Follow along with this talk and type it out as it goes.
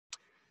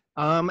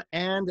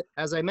And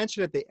as I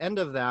mentioned at the end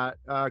of that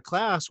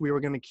class, we were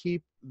going to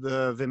keep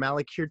the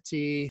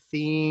Vimalakirti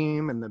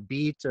theme and the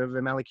beat of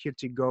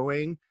Vimalakirti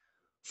going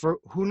for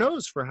who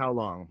knows for how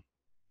long.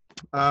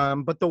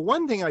 But the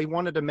one thing I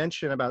wanted to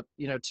mention about,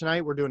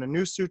 tonight we're doing a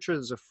new sutra.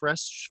 There's a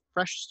fresh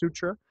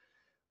sutra.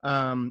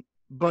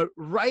 But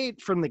right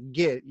from the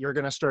get, you're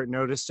going to start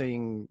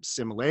noticing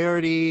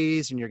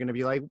similarities, and you're going to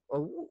be like,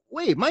 oh,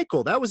 wait,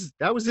 Michael, that was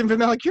in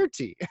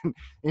Vimalakirti. And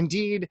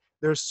indeed,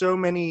 there's so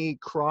many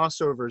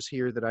crossovers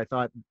here that I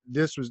thought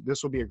this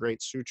will be a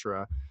great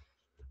sutra.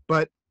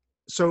 But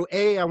so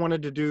I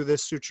wanted to do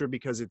this sutra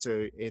because it's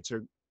a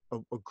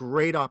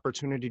great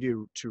opportunity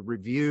to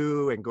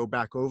review and go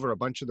back over a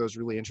bunch of those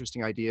really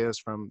interesting ideas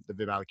from the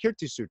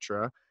Vimalakirti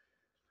Sutra.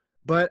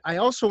 But I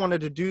also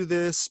wanted to do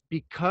this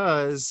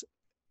because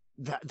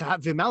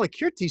that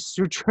Vimalakirti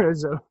Sutra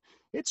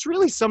it's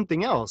really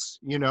something else.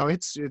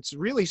 It's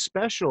really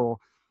special.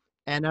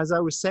 And as I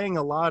was saying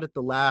a lot at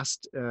the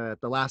last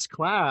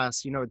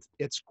class,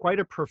 it's quite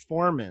a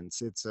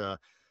performance.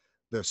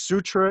 The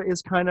sutra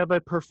is kind of a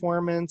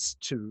performance.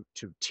 To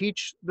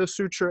teach the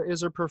sutra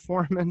is a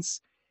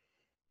performance.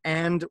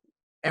 And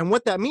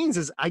what that means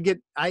is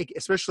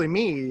especially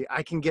me,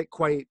 I can get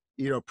quite,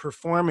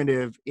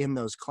 performative in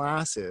those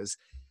classes.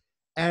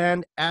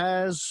 And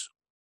as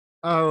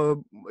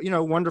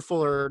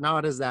wonderful or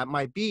not as that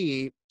might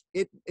be,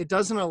 it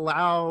doesn't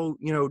allow,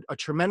 a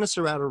tremendous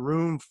amount of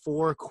room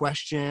for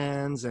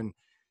questions and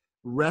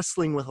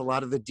wrestling with a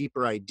lot of the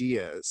deeper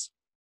ideas.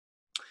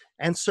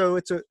 And so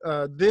it's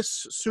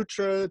this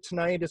sutra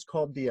tonight is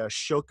called the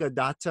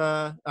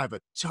Asokadatta. I have a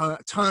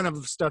ton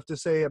of stuff to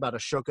say about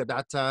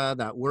Asokadatta,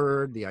 that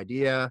word, the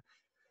idea.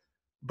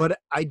 But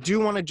I do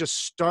want to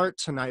just start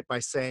tonight by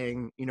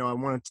saying,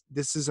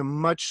 this is a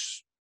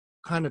much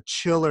kind of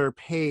chiller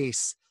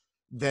pace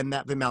than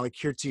that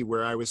Vimalakirti,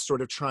 where I was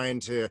sort of trying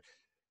to,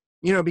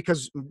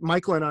 because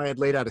Michael and I had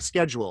laid out a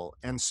schedule.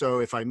 And so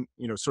if I,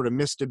 sort of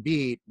missed a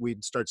beat,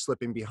 we'd start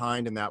slipping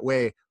behind in that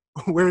way.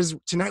 Whereas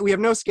tonight we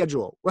have no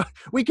schedule.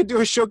 We could do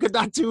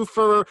Asokadatta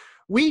for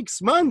weeks,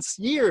 months,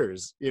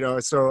 years,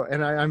 so,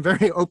 and I'm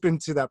very open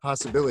to that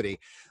possibility.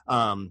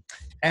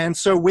 And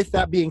so with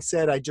that being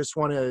said, I just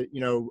want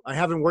to, I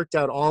haven't worked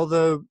out all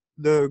the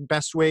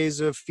best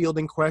ways of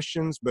fielding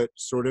questions, but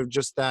sort of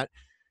just that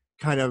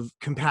kind of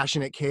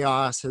compassionate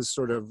chaos has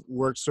sort of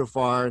worked so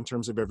far in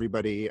terms of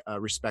everybody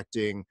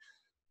respecting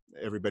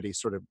everybody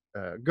sort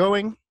of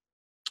going.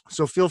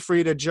 So feel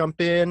free to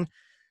jump in.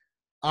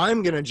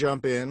 I'm going to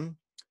jump in.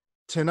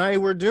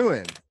 Tonight we're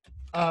doing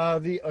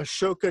the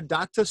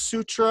Asokadatta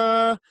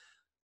Sutra.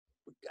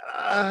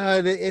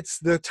 It's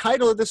the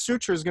title of the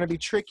sutra is going to be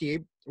tricky.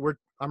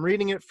 I'm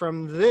reading it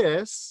from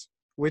this,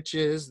 which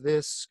is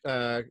this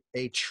a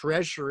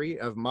treasury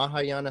of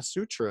Mahayana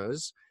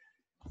sutras.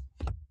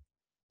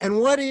 And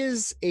what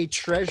is a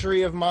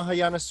treasury of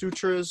Mahayana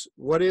sutras?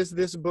 What is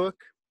this book?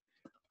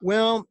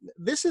 Well,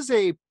 this is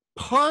a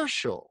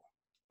partial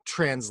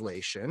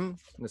translation.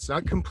 It's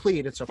not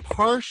complete. It's a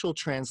partial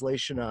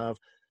translation of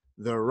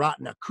the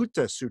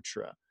Ratnakutta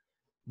Sutra,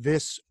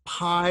 this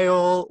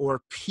pile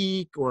or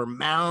peak or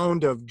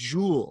mound of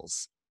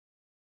jewels.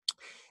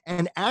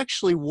 And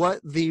actually what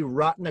the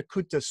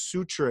Ratnakutta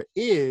Sutra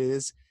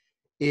is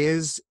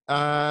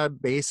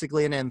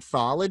basically an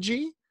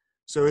anthology.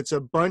 So it's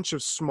a bunch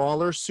of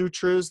smaller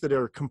sutras that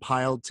are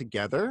compiled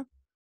together.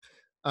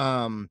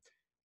 I'm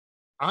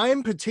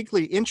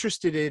particularly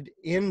interested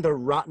in the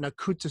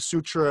Ratnakutta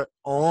Sutra,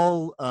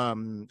 all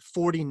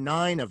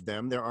 49 of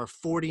them. There are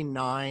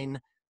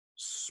 49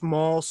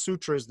 small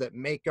sutras that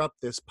make up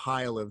this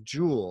pile of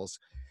jewels.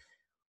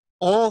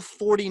 All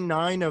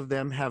 49 of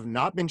them have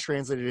not been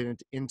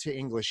translated into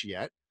English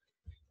yet.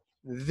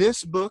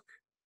 This book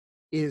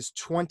is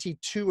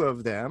 22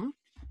 of them.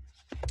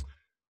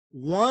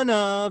 One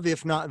of,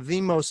 if not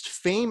the most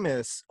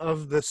famous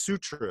of the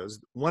sutras,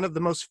 one of the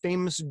most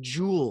famous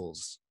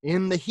jewels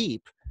in the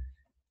heap,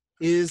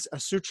 is a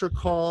sutra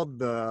called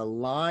the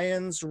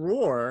Lion's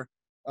Roar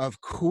of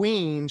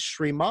Queen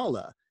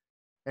Srimala.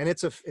 And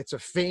it's a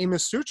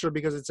famous sutra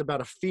because it's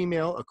about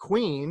a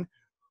queen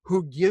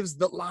who gives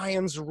the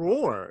lion's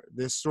roar,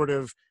 this sort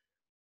of,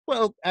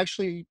 well,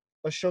 actually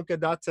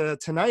Asokadatta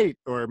tonight,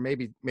 or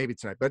maybe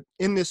tonight, but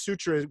in this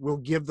sutra will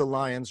give the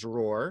lion's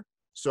roar.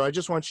 So I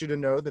just want you to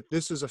know that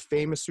this is a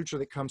famous sutra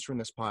that comes from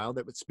this pile,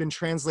 that it's been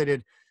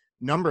translated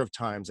a number of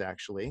times,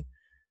 actually.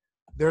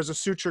 There's a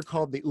sutra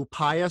called the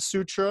Upaya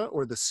Sutra,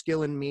 or the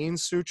Skill and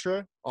Means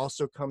Sutra,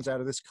 also comes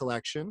out of this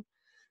collection.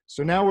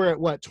 So now we're at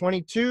what,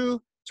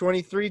 22,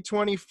 23,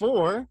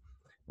 24,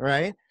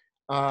 right?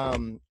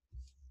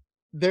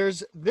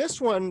 There's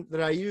this one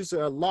that I use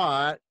a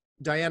lot,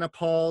 Diana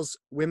Paul's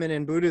Women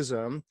in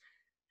Buddhism.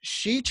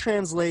 She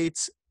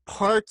translates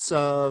parts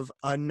of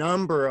a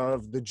number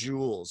of the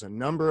jewels, a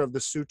number of the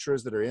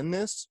sutras that are in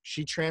this.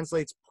 She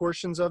translates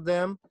portions of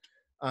them.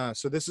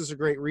 So this is a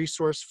great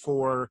resource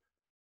for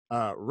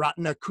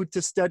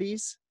Ratnakutta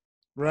studies,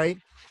 right?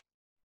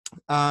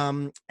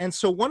 And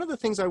so one of the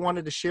things I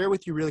wanted to share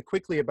with you really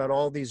quickly about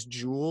all these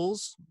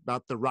jewels,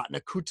 about the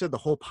Ratnakutta, the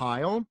whole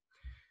pile,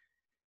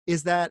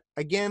 is that,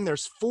 again,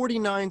 there's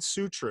 49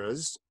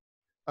 sutras.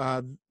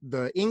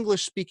 The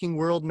English-speaking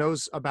world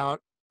knows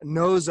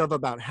of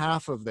about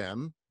half of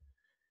them.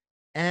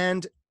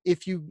 And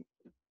if you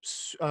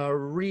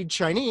read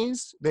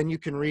Chinese, then you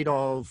can read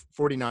all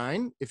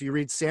 49. If you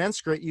read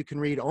Sanskrit, you can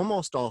read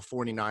almost all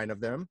 49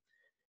 of them.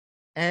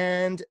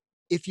 And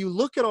if you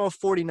look at all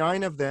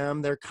 49 of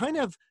them, they're kind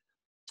of,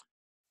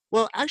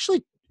 well,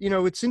 actually,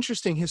 it's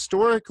interesting.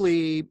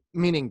 Historically,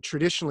 meaning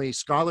traditionally,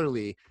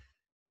 scholarly,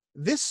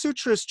 this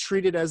sutra is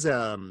treated as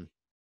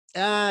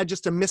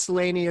just a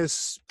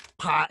miscellaneous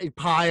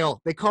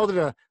pile. They called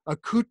it a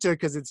kutta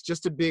because it's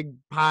just a big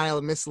pile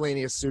of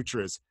miscellaneous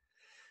sutras.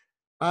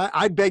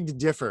 I beg to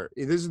differ.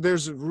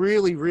 There's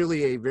really,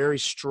 really a very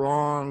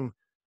strong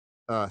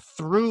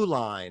through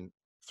line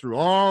through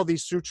all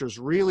these sutras,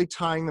 really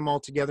tying them all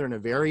together in a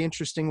very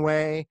interesting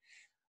way.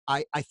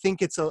 I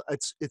think it's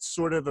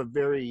sort of a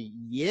very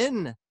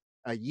yin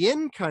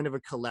kind of a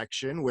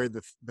collection where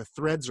the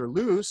threads are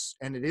loose,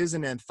 and it is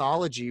an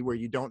anthology where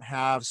you don't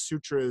have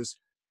sutras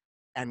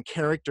and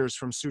characters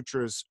from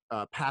sutras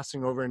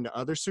passing over into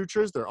other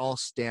sutras. They're all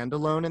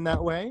standalone in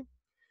that way.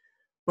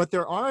 But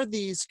there are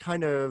these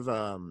kind of,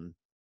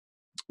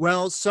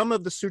 some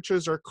of the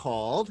sutras are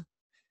called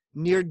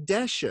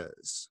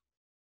nirdeshas,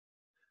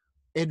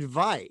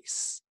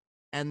 advice.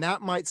 And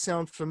that might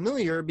sound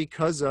familiar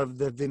because of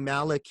the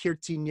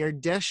Vimalakirti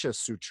Nirdesha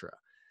Sutra.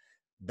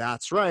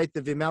 That's right,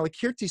 the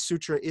Vimalakirti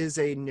Sutra is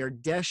a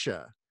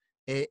nirdesha,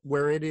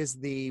 where it is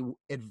the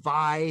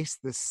advice,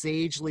 the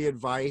sagely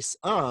advice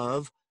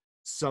of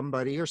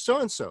somebody or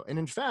so-and-so. And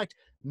in fact,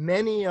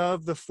 many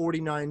of the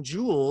 49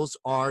 jewels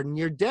are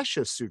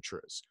nirdesha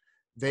sutras.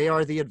 They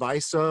are the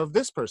advice of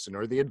this person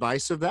or the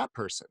advice of that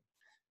person.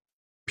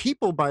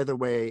 People, by the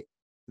way,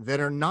 that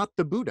are not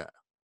the Buddha,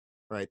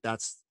 right?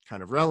 That's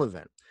kind of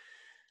relevant.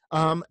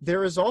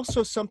 There is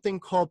also something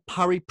called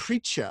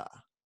paripricha.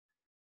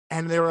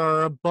 And there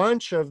are a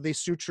bunch of these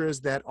sutras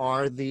that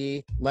are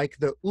like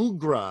the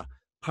Ugra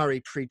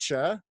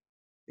Paripricha. I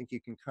think you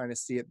can kind of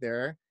see it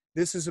there.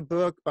 This is a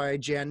book by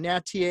Jan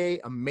Nattier,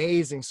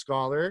 amazing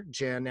scholar,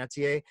 Jan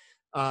Nattier.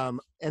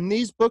 And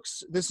these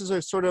books,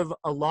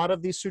 a lot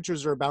of these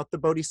sutras are about the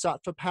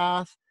Bodhisattva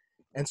path.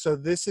 And so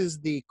this is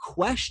the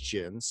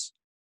questions,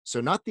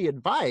 so not the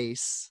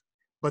advice,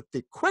 but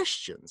the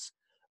questions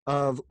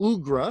of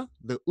Ugra,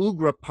 the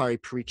Ugra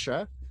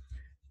Paripricha.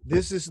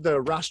 This is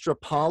the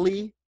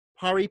Rastrapali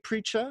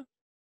Paripricha,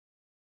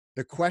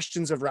 the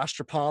questions of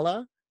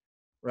Rastrapala,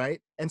 right?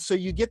 And so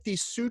you get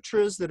these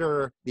sutras that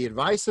are the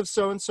advice of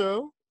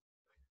so-and-so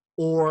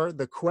or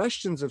the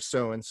questions of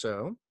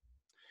so-and-so.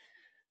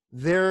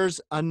 There's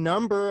a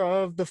number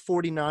of the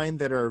 49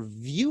 that are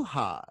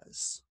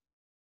vyuhas,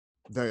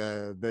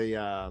 the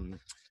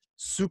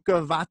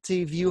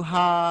Sukhavati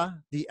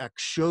vyuha, the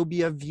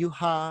Akshobhya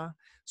vyuha.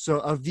 So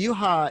a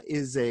vyuha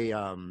is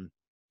you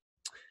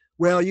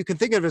can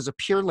think of it as a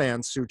Pure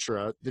Land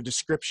Sutra, the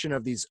description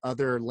of these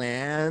other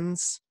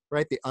lands,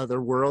 right? The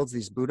other worlds,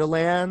 these Buddha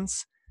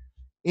lands.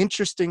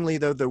 Interestingly,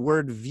 though, the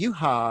word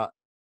vyuha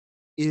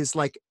is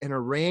like an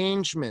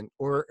arrangement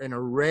or an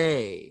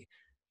array,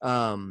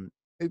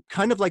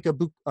 kind of like a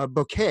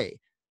bouquet,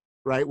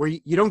 right? Where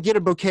you don't get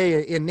a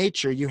bouquet in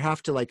nature, you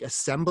have to like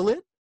assemble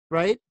it,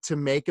 right? To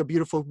make a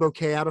beautiful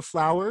bouquet out of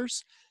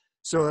flowers.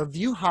 So a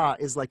vyuha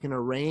is like an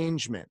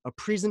arrangement, a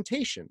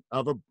presentation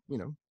of a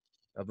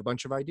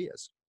bunch of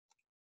ideas.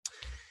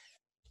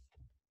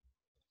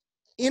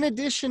 In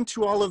addition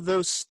to all of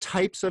those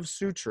types of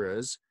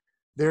sutras,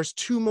 there's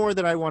two more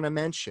that I want to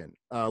mention.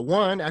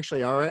 One,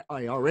 actually, I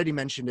already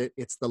mentioned it.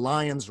 It's the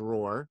lion's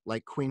roar,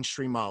 like Queen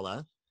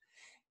Srimala.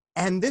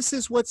 And this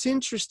is what's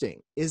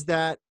interesting, is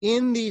that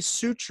in these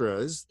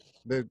sutras,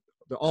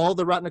 all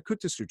the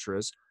Ratnakutta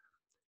sutras,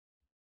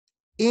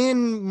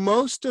 in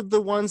most of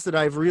the ones that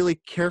I've really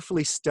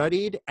carefully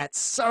studied, at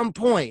some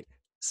point,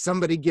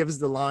 somebody gives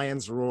the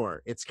lion's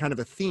roar. It's kind of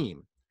a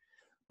theme.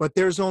 But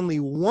there's only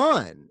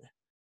one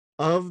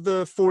of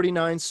the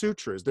 49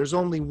 sutras, there's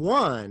only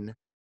one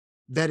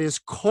that is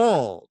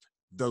called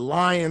the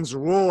lion's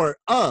roar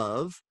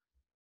of,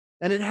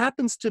 and it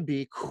happens to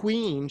be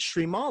Queen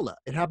Srimala.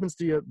 It happens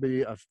to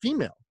be a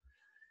female.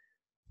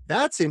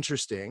 That's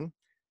interesting.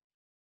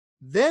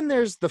 Then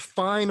there's the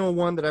final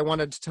one that I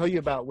wanted to tell you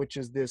about, which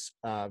is this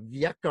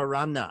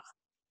Vyakarana,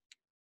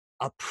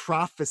 a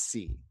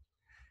prophecy.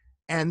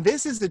 And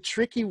this is a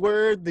tricky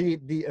word,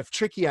 a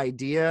tricky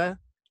idea.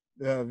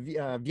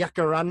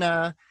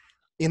 Vyakarana,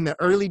 in the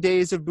early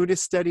days of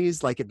Buddhist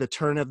studies, like at the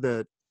turn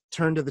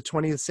to the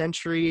 20th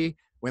century,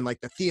 when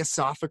like the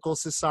Theosophical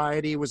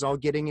Society was all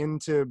getting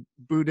into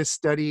Buddhist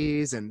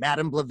studies, and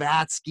Madame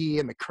Blavatsky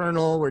and the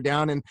Colonel were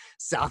down in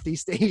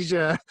Southeast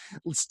Asia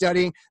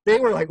studying, they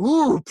were like,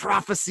 ooh,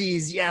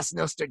 prophecies, yes,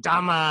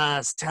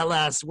 Nostradamus, tell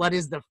us, what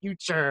is the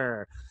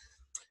future?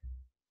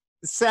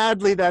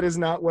 Sadly, that is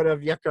not what a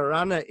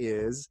Vyakarana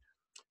is.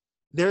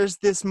 There's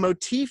this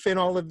motif in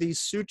all of these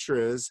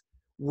sutras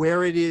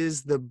where it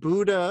is the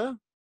Buddha,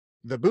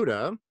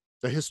 the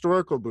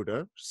historical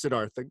Buddha,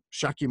 Siddhartha,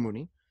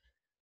 Shakyamuni,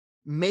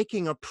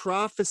 making a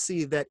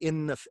prophecy that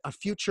in a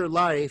future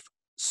life,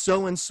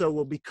 so-and-so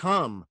will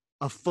become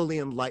a fully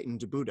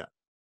enlightened Buddha,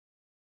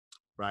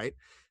 right?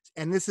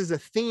 And this is a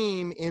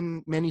theme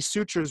in many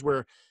sutras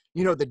where,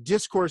 you know, the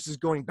discourse is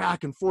going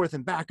back and forth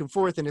and back and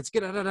forth, and it's da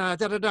da da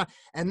da da da,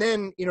 and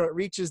then, you know, it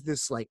reaches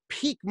this like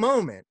peak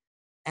moment,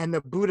 and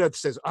the Buddha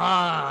says,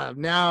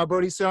 now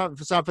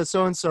Bodhisattva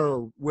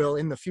so-and-so will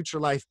in the future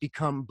life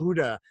become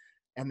Buddha,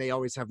 and they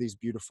always have these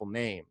beautiful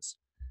names.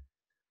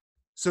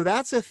 So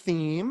that's a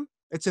theme.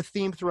 It's a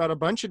theme throughout a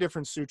bunch of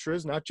different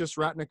sutras, not just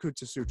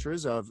Ratnakutta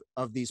sutras, of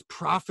these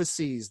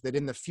prophecies that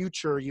in the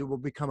future you will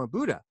become a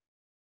Buddha.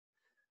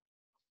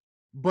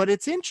 But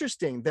it's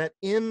interesting that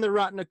in the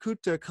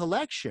Ratnakutta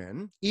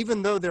collection,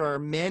 even though there are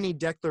many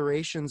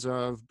declarations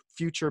of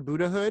future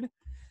Buddhahood,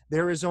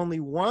 there is only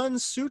one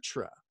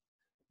sutra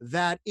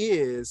that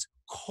is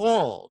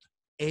called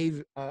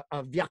a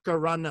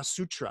Vyakarana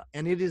Sutra,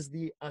 and it is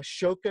the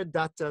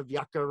Asokadatta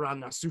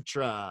Vyakarana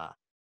Sutra.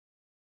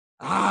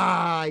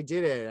 I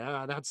did it.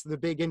 That's the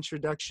big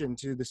introduction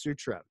to the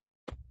sutra.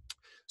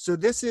 So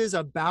this is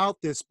about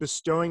this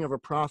bestowing of a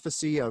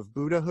prophecy of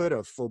Buddhahood,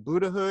 of full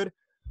Buddhahood,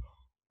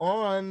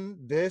 on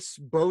this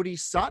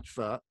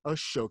Bodhisattva,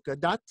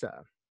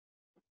 Asokadatta.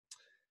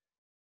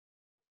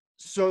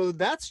 So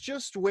that's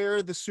just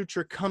where the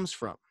sutra comes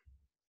from.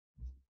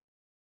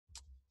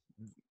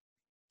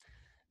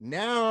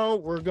 Now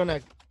we're going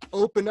to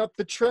open up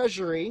the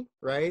treasury,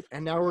 right?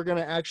 And now we're going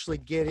to actually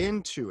get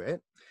into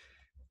it.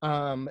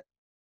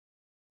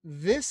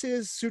 This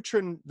is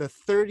sutra, the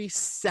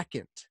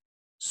 32nd,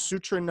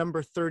 sutra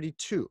number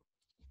 32.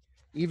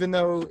 Even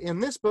though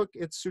in this book,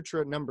 it's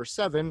sutra number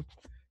 7,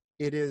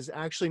 it is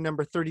actually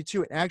number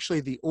 32. And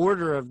actually, the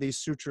order of these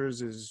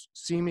sutras is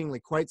seemingly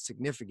quite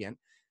significant.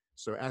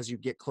 So as you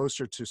get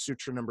closer to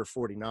sutra number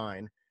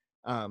 49,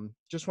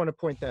 just want to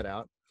point that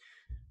out.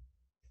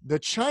 The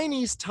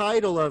Chinese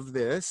title of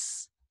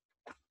this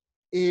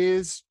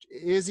is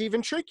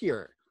even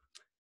trickier,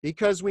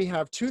 because we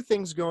have two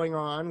things going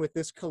on with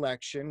this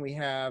collection. We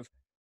have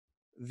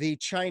the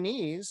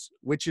Chinese,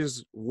 which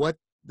is what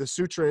the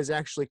sutra is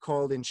actually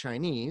called in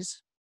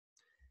Chinese.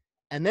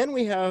 And then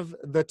we have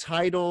the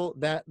title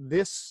that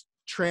this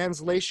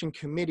translation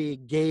committee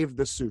gave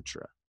the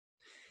sutra.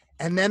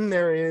 And then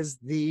there is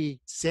the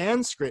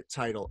Sanskrit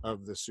title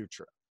of the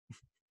sutra.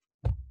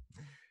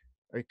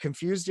 Are you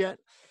confused yet?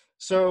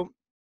 So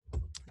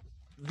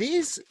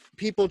these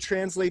people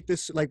translate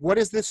this, like, what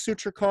is this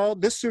sutra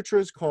called? This sutra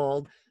is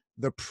called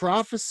The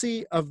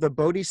Prophecy of the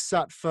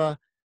Bodhisattva,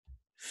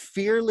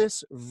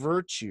 Fearless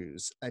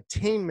Virtues,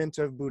 Attainment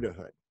of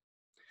Buddhahood.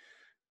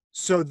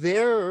 So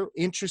they're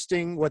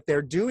interesting. What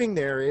they're doing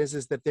there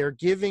is that they're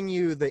giving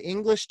you the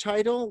English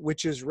title,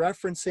 which is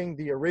referencing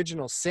the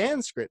original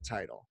Sanskrit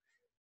title.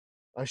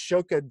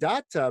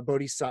 Asokadatta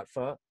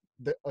Bodhisattva,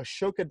 the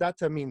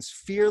Asokadatta means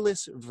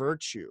fearless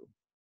virtue.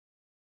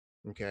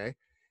 Okay.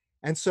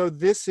 And so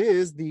this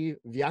is the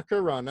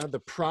Vyakarana,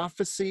 the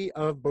prophecy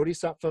of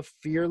Bodhisattva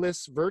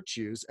fearless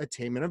virtues,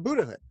 attainment of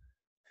Buddhahood.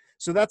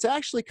 So that's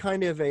actually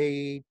kind of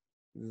a,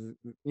 you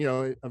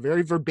know, a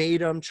very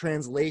verbatim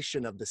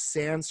translation of the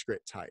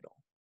Sanskrit title.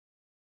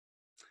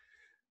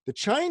 The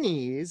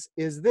Chinese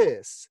is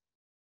this,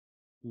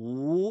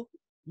 Wu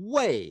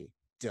Wei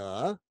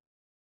De,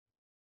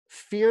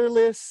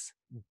 fearless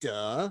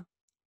De,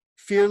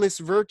 fearless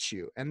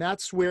virtue. And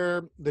that's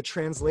where the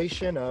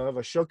translation of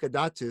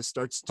Asokadatta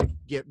starts to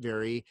get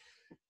very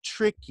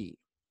tricky.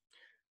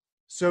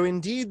 So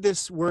indeed,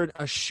 this word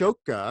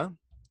Ashoka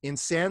in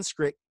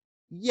Sanskrit,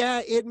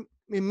 yeah, it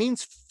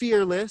means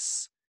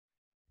fearless.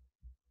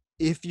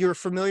 If you're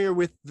familiar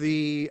with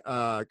the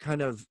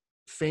kind of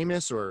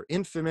famous or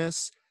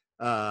infamous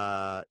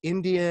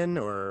Indian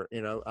or,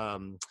 you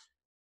know,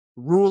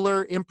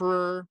 ruler,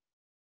 emperor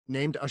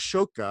named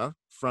Ashoka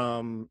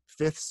from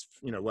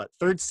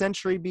 3rd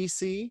century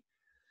BC.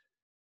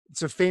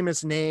 It's a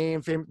famous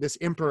name. This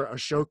emperor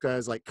Ashoka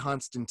is like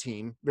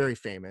Constantine, very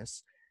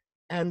famous.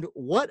 And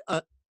what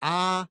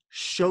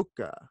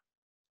Ashoka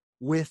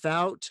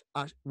without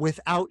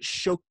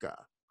shoka.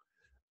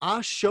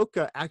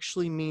 Ashoka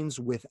actually means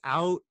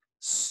without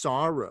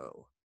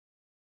sorrow,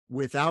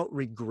 without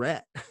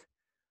regret.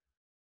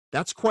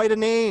 That's quite a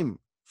name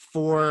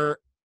for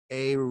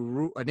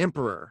an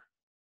emperor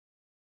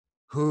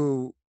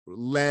who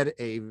led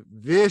a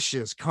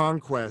vicious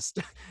conquest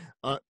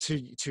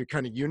to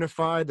kind of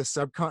unify the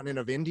subcontinent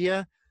of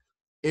India.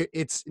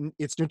 It's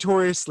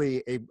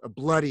notoriously a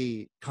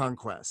bloody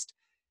conquest.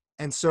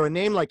 And so a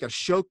name like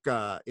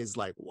Ashoka is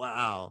like,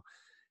 wow.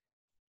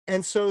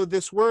 And so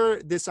this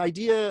word, this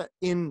idea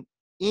in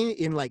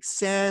like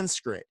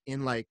Sanskrit,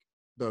 in like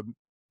the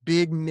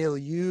big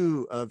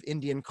milieu of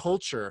Indian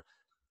culture,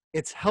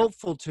 it's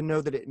helpful to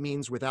know that it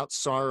means without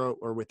sorrow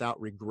or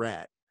without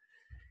regret.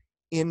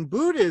 In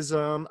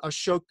Buddhism,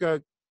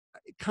 Ashoka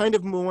kind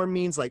of more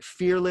means like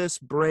fearless,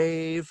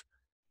 brave,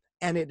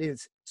 and it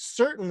is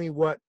certainly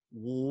what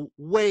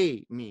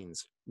Wei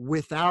means,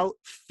 without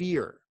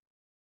fear.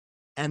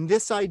 And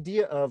this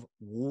idea of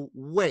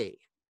Wei,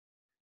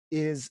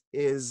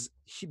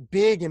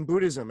 big in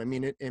Buddhism. I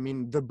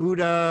mean, the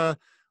Buddha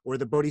or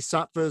the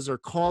Bodhisattvas are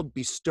called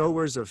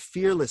bestowers of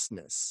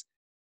fearlessness.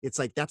 It's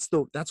like that's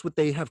what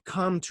they have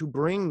come to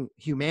bring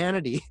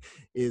humanity,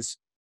 is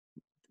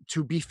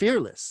to be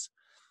fearless,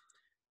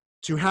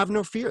 to have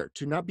no fear,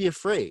 to not be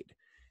afraid.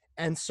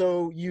 And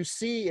so you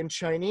see in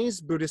Chinese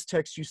Buddhist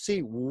texts, you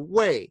see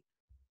way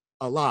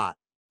a lot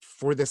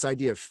for this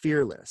idea of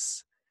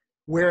fearless.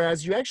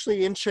 Whereas you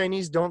actually in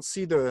Chinese don't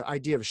see the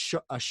idea of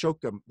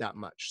Ashoka that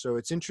much. So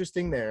it's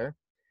interesting there.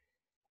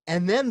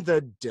 And then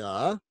the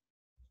duh,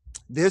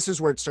 this is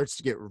where it starts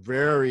to get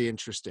very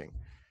interesting.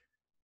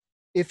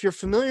 If you're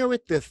familiar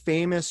with the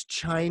famous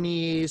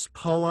Chinese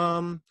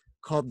poem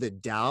called the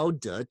Tao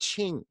Te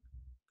Ching,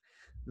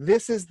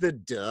 this is the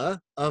duh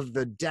of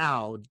the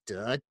Tao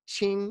Te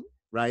Ching,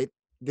 right?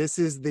 This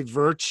is the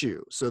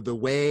virtue. So the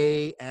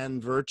way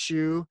and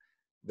virtue,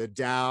 the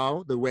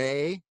Tao, the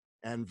way,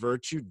 and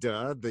virtue,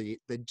 the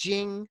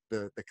Jing,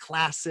 the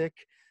classic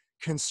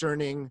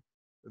concerning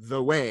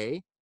the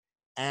way,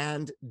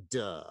 and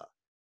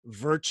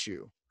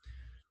virtue.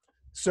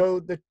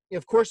 So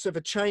of course, if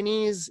a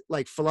Chinese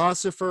like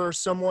philosopher or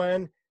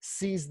someone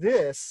sees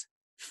this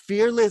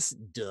fearless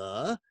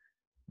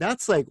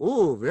that's like,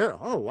 oh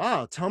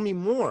wow, tell me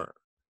more.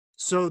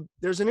 So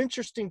there's an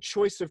interesting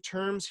choice of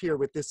terms here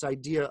with this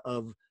idea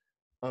of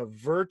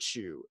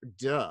virtue,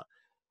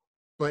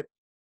 but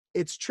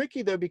it's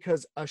tricky though,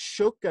 because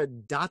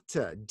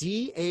Asokadatta,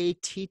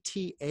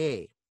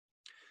 D-A-T-T-A,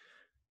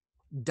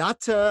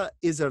 datta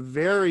is a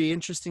very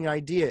interesting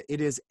idea.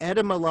 It is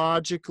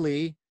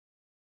etymologically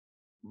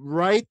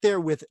right there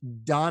with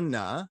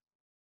dana,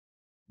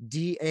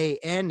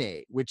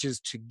 D-A-N-A, which is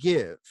to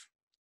give.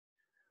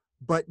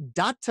 But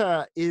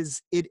datta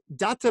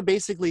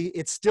basically,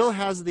 it still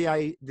has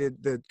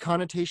the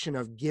connotation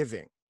of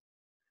giving.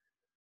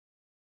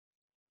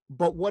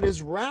 But what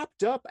is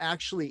wrapped up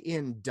actually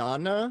in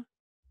dana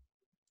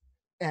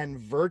and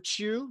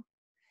virtue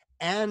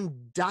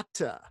and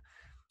datta,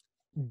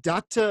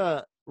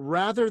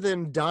 rather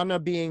than dana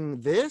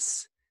being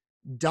this,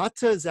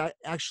 datta is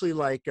actually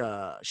like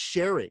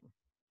sharing.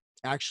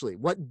 Actually,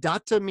 what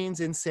datta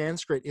means in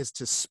Sanskrit is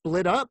to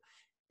split up.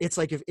 It's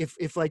like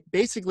if like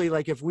basically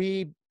like if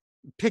we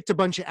picked a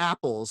bunch of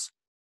apples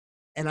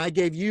and I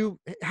gave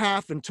you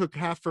half and took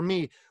half from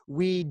me,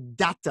 we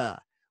datta'd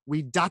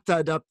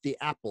up the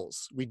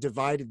apples, we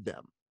divided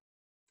them.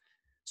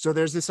 So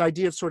there's this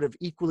idea of sort of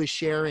equally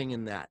sharing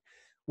in that.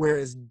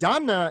 Whereas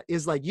dana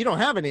is like, you don't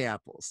have any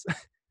apples.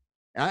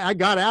 I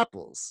got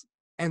apples.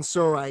 And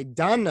so I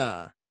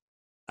dana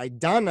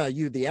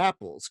you the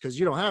apples because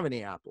you don't have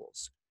any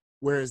apples.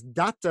 Whereas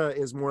datta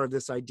is more of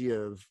this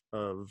idea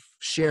of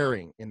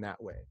sharing in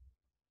that way.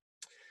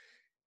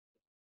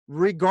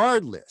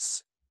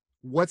 Regardless,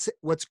 what's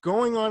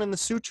going on in the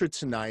sutra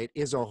tonight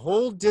is a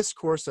whole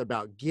discourse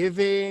about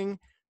giving,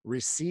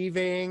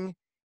 receiving,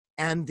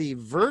 and the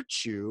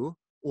virtue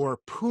or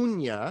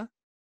punya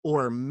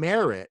or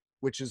merit,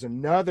 which is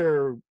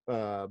another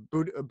a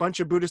bunch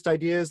of Buddhist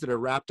ideas that are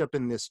wrapped up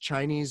in this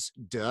Chinese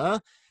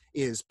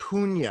is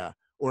punya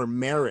or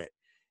merit.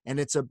 And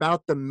it's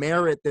about the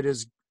merit that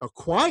is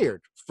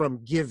acquired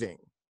from giving.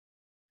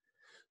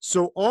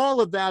 So all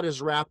of that is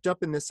wrapped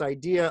up in this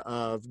idea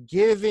of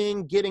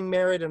giving, getting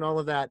merit, and all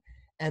of that.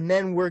 And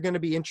then we're going to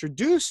be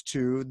introduced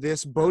to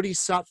this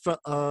bodhisattva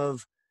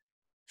of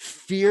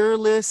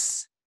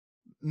fearless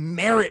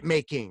merit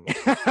making.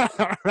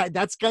 Right?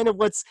 That's kind of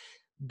what's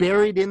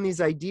buried in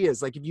these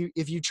ideas. Like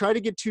if you try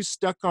to get too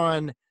stuck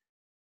on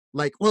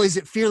like, well, is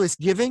it fearless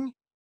giving?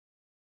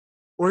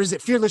 Or is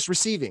it fearless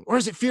receiving? Or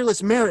is it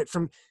fearless merit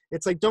from,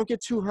 it's like, don't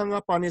get too hung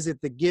up on, is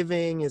it the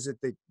giving? Is it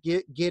the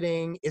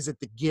getting? Is it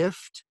the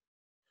gift?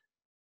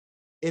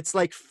 It's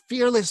like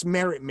fearless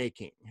merit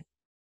making.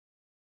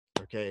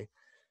 Okay.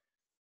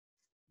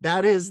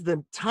 That is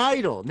the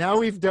title. Now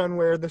we've done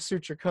where the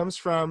sutra comes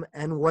from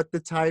and what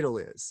the title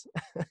is.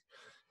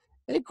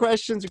 Any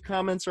questions or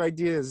comments or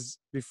ideas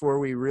before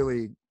we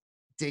really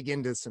dig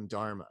into some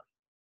Dharma?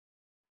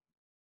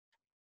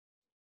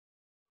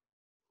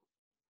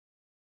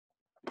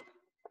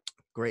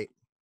 Great.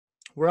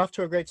 We're off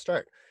to a great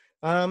start.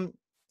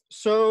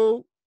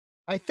 So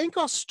I think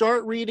I'll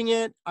start reading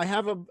it. I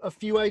have a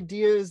few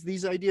ideas,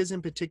 these ideas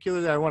in particular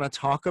that I want to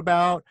talk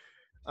about.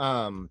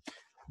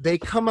 They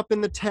come up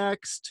in the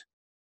text.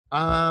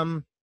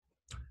 Let's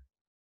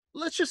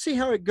just see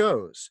how it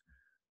goes.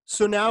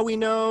 So now we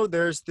know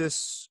there's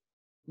this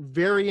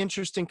very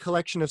interesting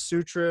collection of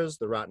sutras,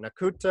 the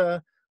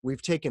Ratnakutta.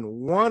 We've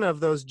taken one of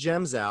those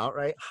gems out,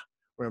 right?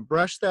 We're going to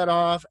brush that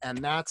off, and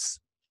that's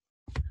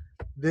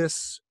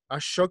this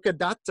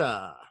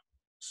Asokadatta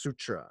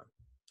Sutra.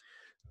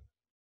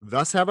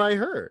 Thus have I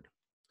heard.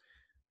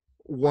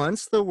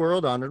 Once the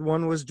world-honored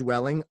one was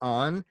dwelling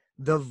on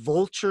the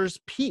Vulture's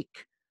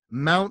Peak,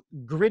 Mount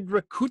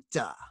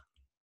Gridrakutta,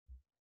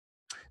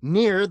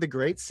 near the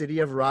great city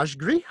of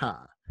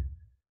Rajgriha,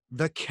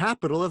 the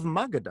capital of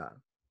Magadha,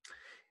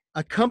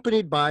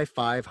 accompanied by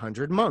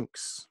 500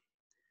 monks.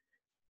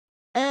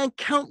 And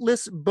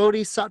countless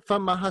bodhisattva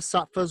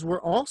mahasattvas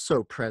were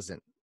also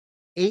present,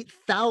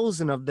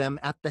 8,000 of them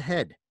at the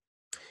head.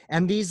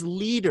 And these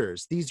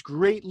leaders, these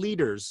great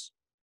leaders,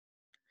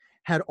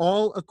 had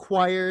all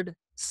acquired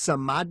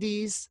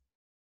samadhis,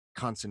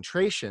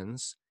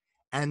 concentrations,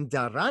 and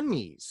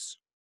dharanis.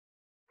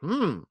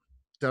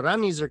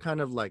 Dharanis are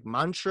kind of like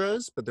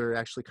mantras, but they're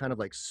actually kind of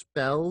like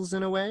spells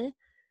in a way.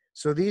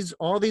 So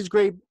all these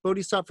great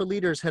bodhisattva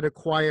leaders had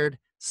acquired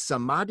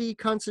samadhi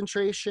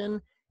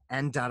concentration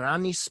and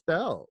dharani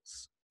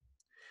spells.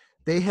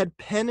 They had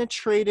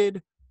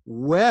penetrated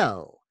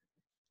well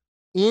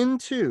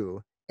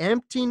into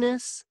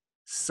emptiness,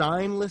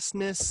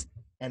 signlessness,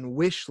 and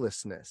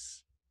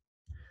wishlessness,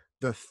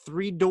 the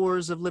 3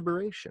 doors of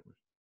liberation.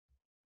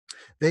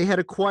 They had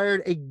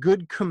acquired a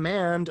good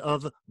command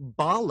of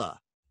Bala,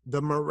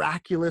 the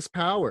miraculous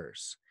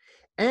powers,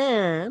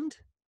 and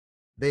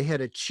they had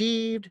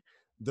achieved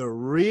the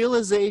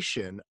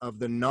realization of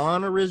the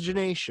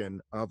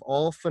non-origination of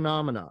all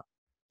phenomena,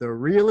 the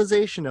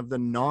realization of the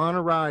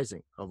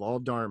non-arising of all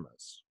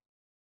dharmas.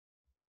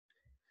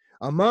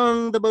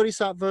 Among the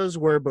bodhisattvas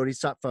were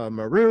Bodhisattva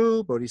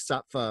Maru,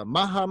 Bodhisattva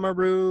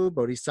Mahamaru,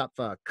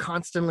 Bodhisattva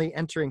constantly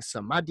entering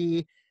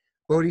samadhi,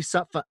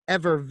 Bodhisattva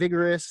ever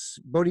vigorous,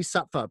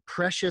 Bodhisattva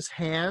precious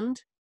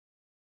hand,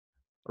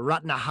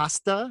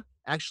 Ratnahasta,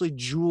 actually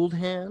jeweled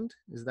hand,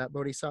 is that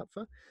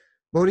Bodhisattva?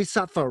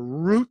 Bodhisattva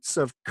roots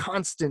of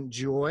constant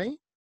joy,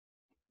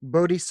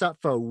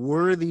 Bodhisattva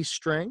worthy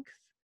strength,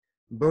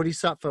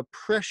 Bodhisattva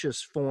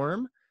precious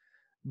form,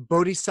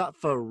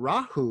 Bodhisattva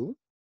Rahu,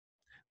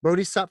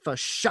 Bodhisattva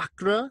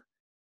Chakra,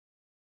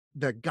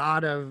 the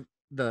god of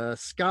the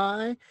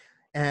sky,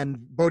 and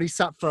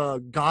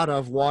Bodhisattva god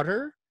of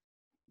water,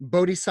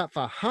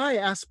 Bodhisattva high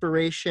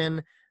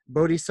aspiration,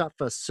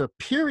 Bodhisattva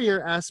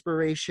superior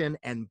aspiration,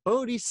 and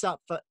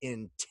Bodhisattva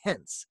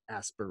intense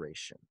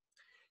aspiration,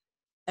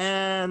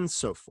 and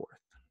so forth.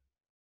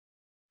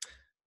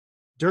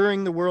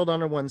 During the World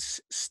Honor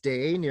One's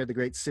stay near the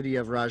great city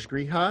of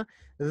Rajgriha,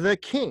 the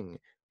king,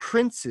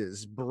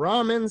 princes,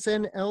 Brahmins,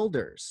 and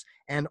elders,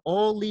 and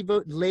all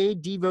lay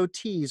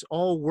devotees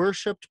all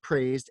worshipped,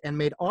 praised, and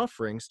made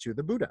offerings to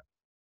the Buddha.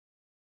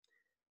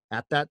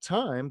 At that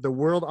time, the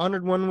World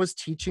Honored One was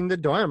teaching the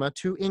Dharma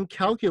to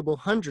incalculable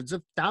hundreds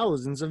of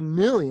thousands of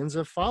millions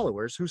of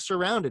followers who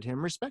surrounded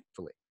him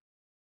respectfully.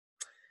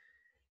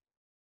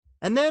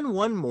 And then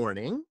one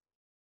morning,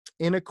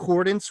 in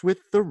accordance with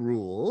the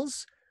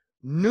rules,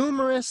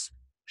 numerous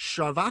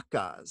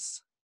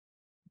Shravakas,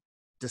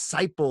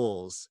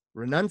 disciples,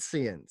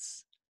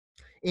 renunciants,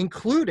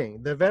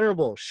 including the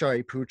Venerable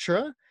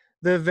Shariputra,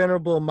 the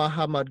Venerable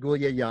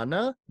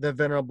Mahamadgulyayana, the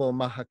Venerable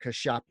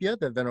Mahakashyapya,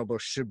 the Venerable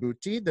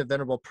Shibhuti, the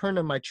Venerable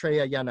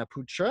Purnamaitreya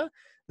Yanaputra,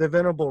 the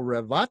Venerable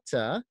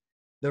Ravata,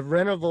 the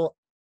Venerable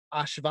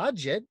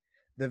Ashvajit,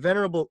 the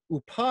Venerable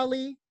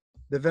Upali,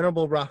 the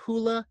Venerable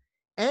Rahula,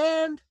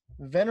 and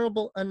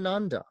Venerable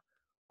Ananda,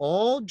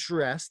 all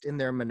dressed in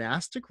their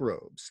monastic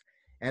robes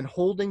and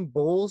holding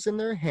bowls in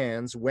their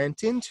hands,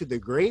 went into the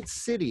great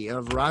city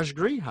of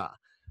Rajgriha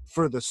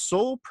for the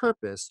sole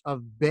purpose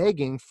of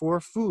begging for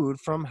food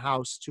from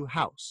house to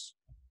house.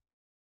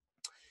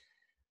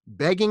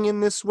 Begging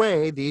in this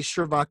way, these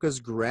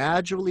Shravakas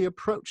gradually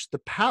approached the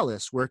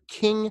palace where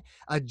King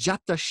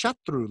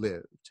Ajatashatru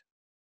lived.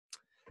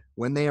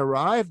 When they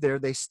arrived there,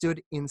 they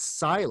stood in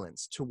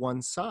silence to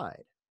one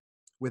side,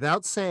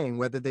 without saying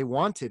whether they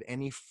wanted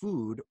any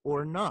food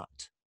or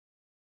not.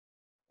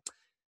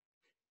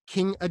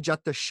 King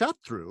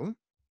Ajatashatru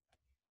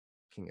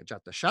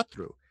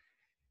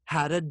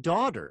had a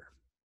daughter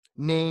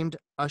named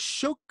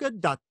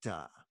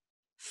Asokadatta,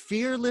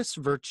 fearless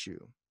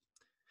virtue,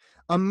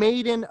 a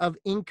maiden of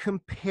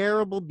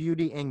incomparable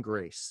beauty and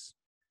grace.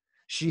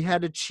 She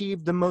had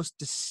achieved the most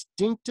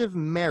distinctive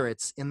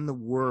merits in the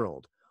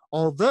world,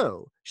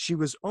 although she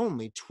was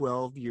only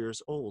 12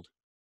 years old.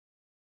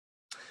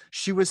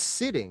 She was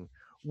sitting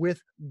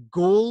with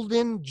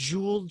golden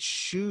jeweled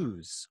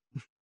shoes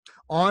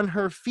on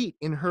her feet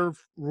in her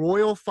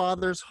royal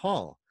father's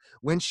hall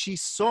when she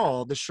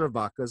saw the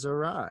Shravakas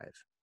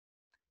arrive.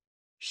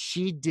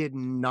 She did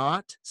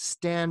not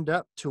stand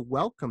up to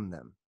welcome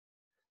them,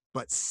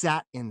 but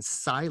sat in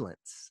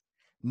silence,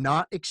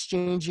 not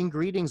exchanging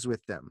greetings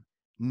with them,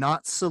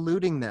 not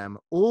saluting them,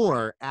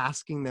 or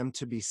asking them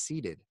to be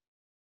seated.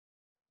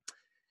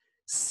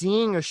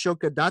 Seeing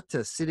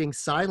Asokadatta sitting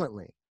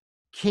silently,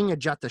 King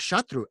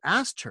Ajatashatru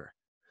asked her,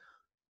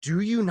 "Do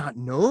you not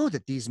know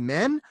that these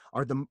men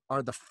are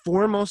the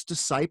foremost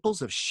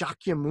disciples of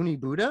Shakyamuni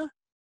Buddha?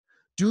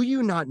 Do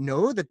you not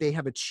know that they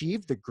have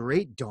achieved the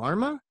great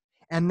Dharma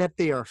and that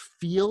they are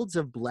fields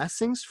of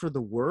blessings for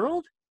the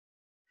world?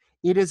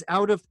 It is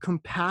out of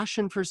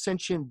compassion for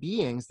sentient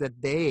beings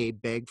that they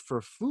beg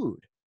for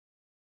food.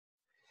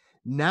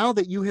 Now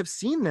that you have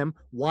seen them,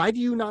 why do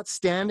you not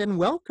stand and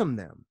welcome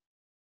them?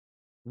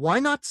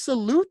 Why not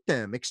salute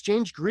them,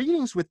 exchange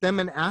greetings with them,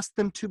 and ask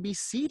them to be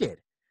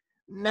seated?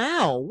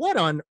 Now, what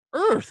on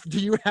earth do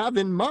you have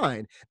in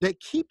mind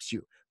that keeps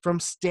you from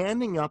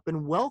standing up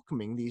and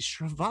welcoming these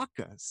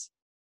Shravakas?"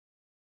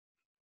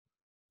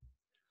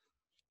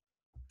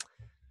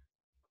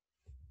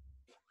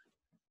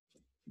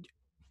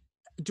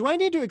 do I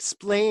need to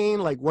explain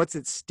like what's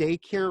at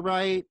stake here,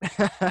 right?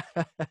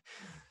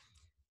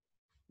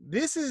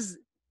 This is,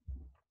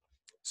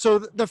 so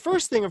the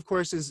first thing, of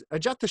course, is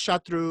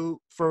Ajatasattu,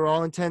 for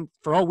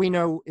all we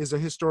know, is a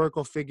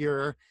historical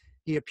figure.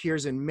 He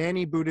appears in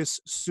many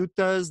Buddhist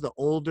suttas, the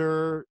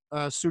older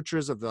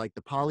sutras of the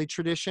Pali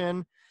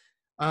tradition.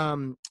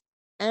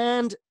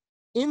 And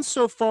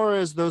insofar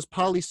as those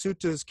Pali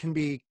suttas can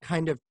be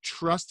kind of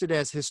trusted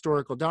as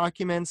historical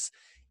documents,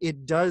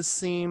 it does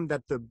seem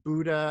that the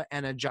Buddha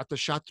and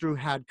Ajatasattu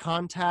had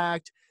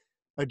contact.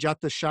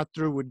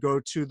 Ajatasattu would go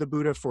to the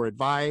Buddha for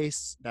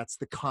advice. That's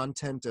the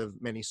content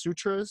of many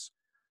sutras.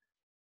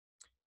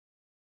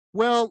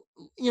 Well,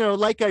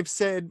 like I've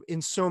said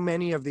in so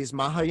many of these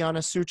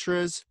Mahayana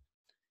sutras,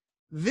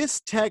 this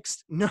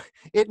text,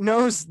 it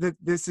knows that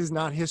this is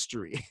not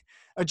history.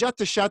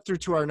 Ajatasattu,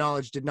 to our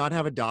knowledge, did not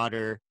have a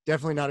daughter,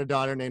 definitely not a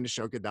daughter named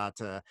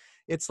Asokadatta.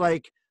 It's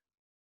like,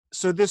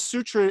 so this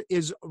sutra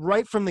is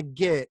right from the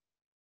get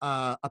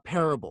a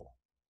parable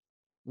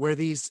where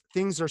these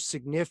things are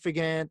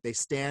significant, they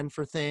stand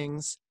for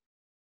things.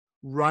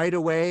 Right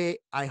away,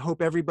 I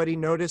hope everybody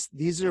noticed,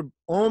 these are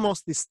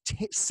almost the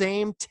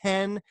same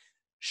 10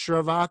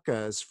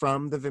 Shravakas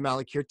from the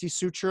Vimalakirti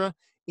Sutra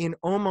in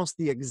almost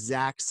the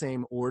exact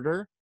same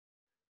order.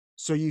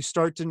 So you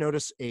start to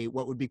notice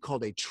what would be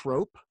called a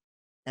trope.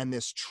 And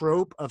this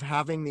trope of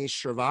having these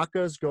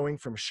Shravakas going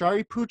from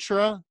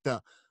Shariputra,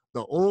 the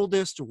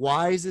oldest,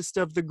 wisest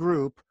of the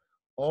group,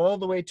 all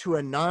the way to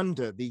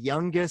Ananda, the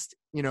youngest,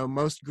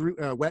 most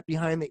wet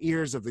behind the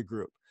ears of the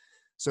group.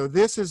 So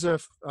this is a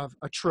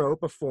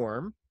trope, a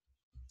form.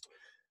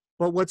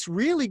 But what's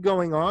really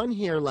going on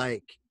here,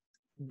 like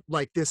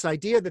this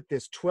idea that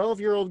this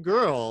 12-year-old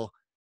girl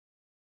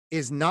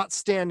is not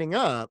standing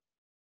up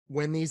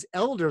when these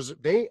elders,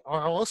 they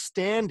are all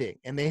standing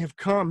and they have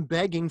come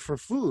begging for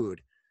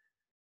food.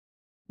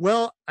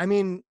 Well, I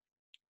mean,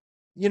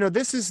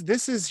 this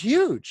is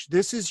huge.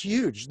 This is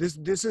huge.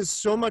 This is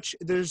so much.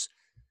 There's,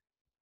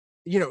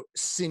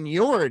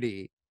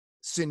 seniority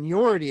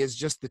is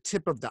just the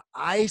tip of the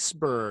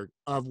iceberg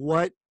of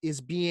what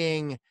is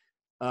being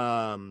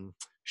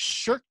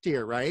shirked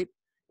here, right?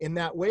 In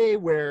that way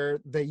where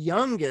the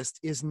youngest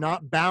is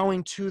not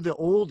bowing to the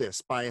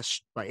oldest by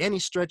any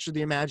stretch of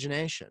the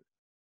imagination.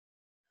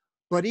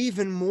 But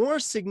even more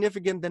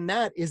significant than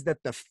that is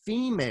that the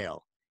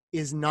female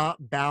is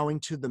not bowing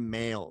to the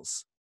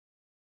males.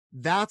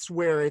 That's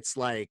where it's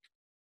like,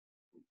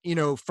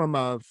 from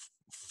a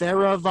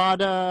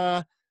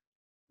Theravada,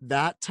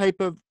 that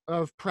type of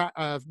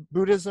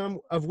Buddhism,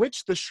 of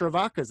which the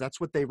Shravakas, that's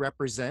what they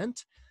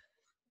represent.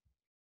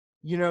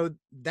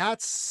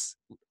 That's,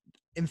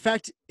 in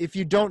fact, if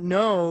you don't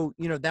know,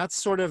 that's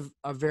sort of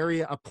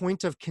a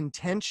point of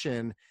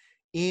contention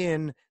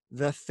in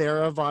the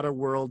Theravada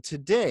world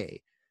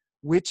today,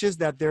 which is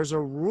that there's a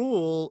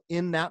rule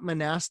in that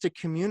monastic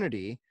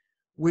community,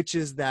 which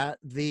is that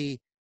a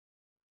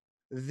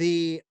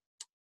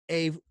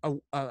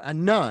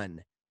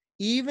nun,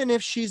 even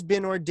if she's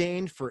been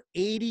ordained for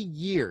 80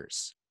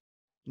 years,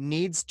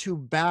 needs to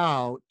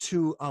bow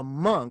to a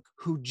monk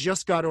who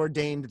just got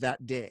ordained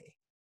that day.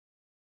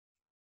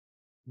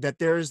 That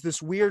there's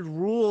this weird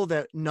rule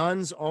that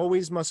nuns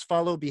always must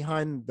follow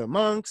behind the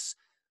monks.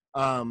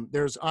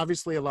 There's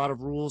obviously a lot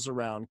of rules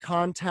around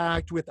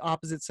contact with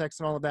opposite sex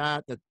and all of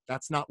that.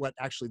 That's not what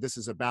actually this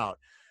is about.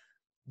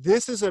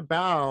 This is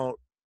about,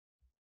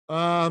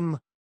 folks,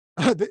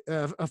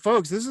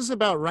 this is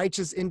about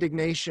righteous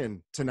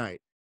indignation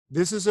tonight.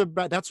 This is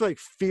about, that's what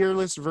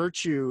fearless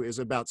virtue is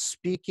about,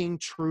 speaking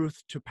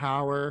truth to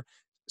power,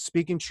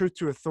 speaking truth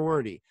to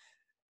authority.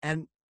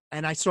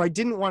 So I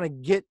didn't want to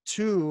get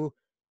to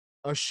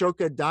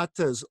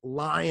Asokadatta's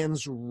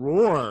lion's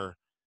roar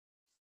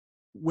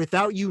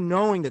without you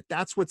knowing that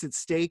that's what's at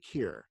stake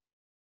here.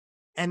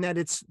 And that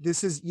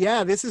this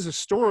is a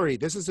story.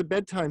 This is a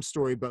bedtime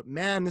story, but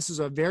man, this is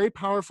a very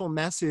powerful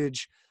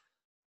message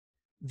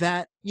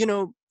that,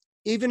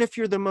 even if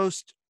you're the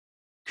most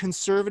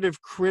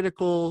conservative,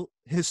 critical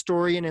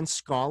historian and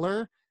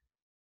scholar,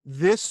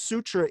 this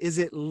sutra is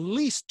at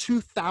least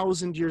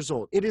 2,000 years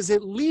old. It is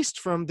at least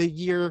from the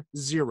year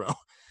 0.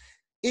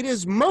 It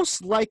is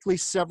most likely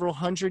several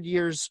hundred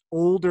years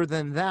older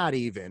than that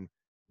even,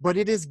 but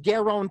it is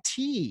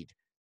guaranteed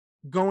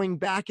going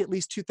back at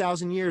least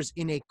 2,000 years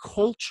in a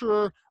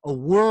culture, a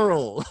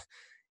world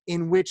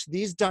in which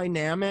these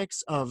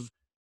dynamics of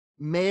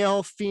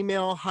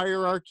male-female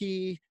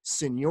hierarchy,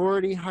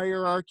 seniority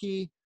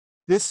hierarchy,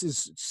 this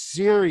is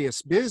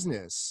serious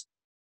business.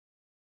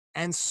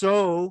 And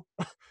so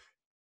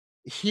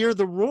hear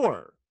the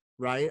roar,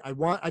 right?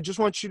 I just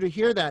want you to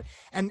hear that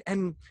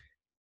and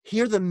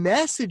hear the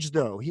message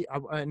though.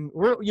 And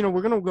we're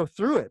going to go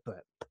through it,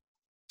 but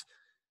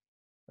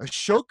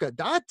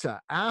Asokadatta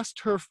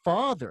asked her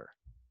father,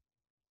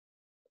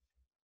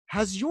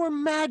 "Has your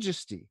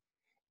majesty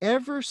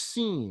ever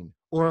seen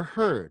or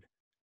heard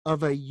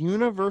of a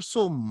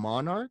universal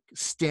monarch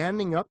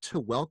standing up to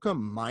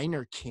welcome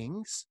minor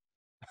kings?"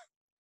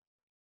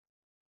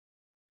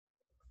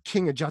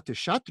 King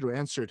Ajatasattu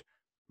answered,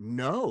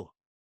 "No."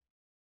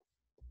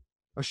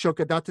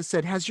 Asokadatta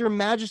said, has your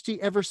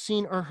majesty ever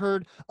seen or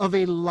heard of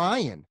a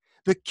lion,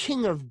 the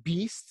king of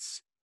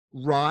beasts,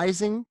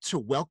 rising to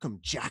welcome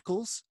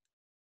jackals?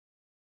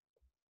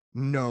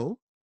 No.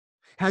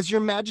 Has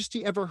your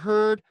majesty ever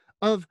heard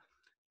of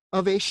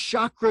a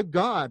chakra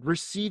god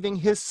receiving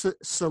his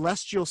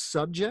celestial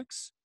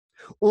subjects?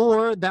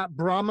 Or that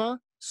Brahma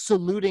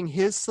saluting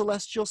his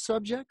celestial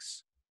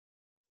subjects?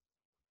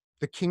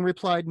 The king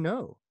replied,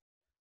 no.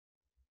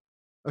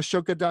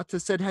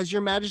 Asokadatta said, has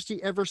your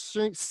majesty ever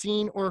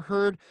seen or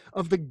heard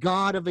of the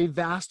god of a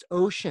vast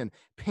ocean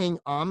paying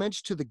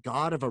homage to the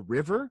god of a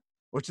river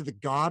or to the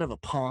god of a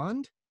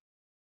pond?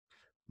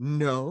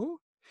 No.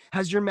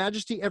 Has your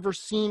majesty ever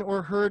seen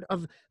or heard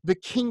of the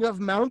king of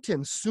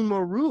mountains,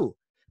 Sumeru,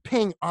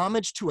 paying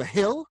homage to a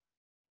hill?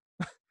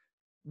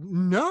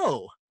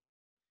 No.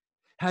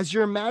 Has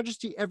your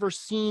majesty ever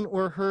seen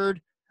or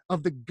heard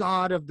of the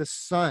god of the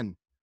sun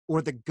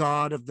or the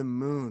god of the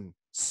moon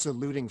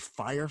saluting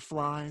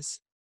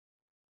fireflies?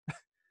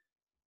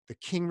 The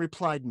king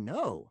replied,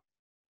 no.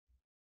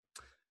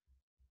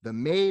 The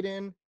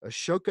maiden,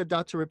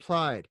 Asokadatta,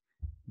 replied,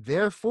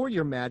 therefore,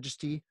 your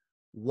majesty,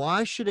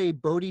 why should a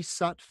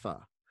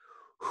bodhisattva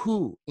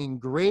who in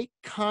great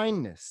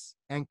kindness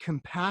and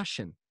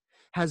compassion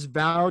has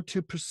vowed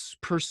to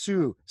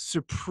pursue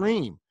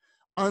supreme,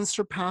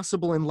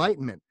 unsurpassable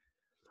enlightenment,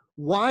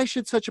 why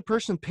should such a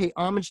person pay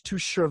homage to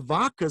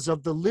Shravakas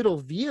of the little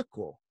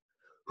vehicle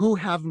who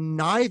have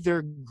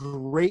neither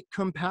great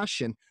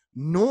compassion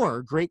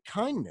nor great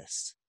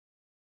kindness?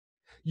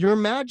 Your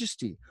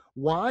majesty,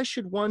 why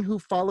should one who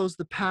follows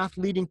the path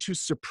leading to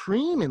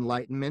supreme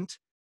enlightenment,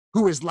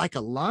 who is like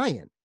a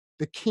lion,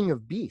 the king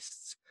of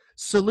beasts,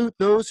 salute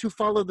those who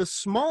follow the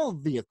small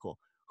vehicle,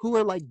 who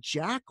are like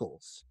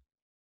jackals?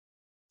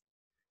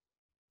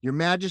 Your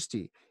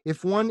majesty,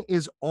 if one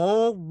is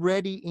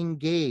already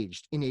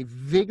engaged in a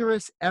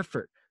vigorous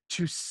effort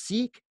to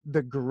seek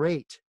the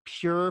great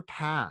pure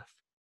path,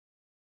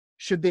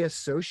 should they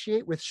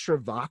associate with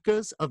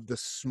Shravakas of the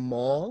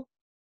small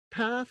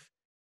path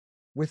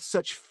with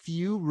such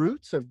few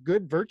roots of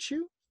good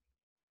virtue?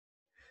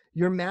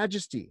 Your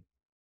majesty,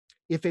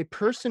 if a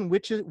person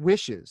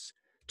wishes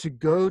to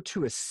go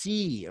to a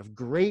sea of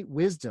great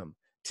wisdom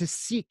to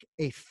seek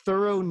a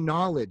thorough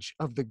knowledge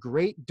of the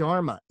great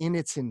Dharma in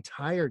its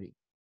entirety,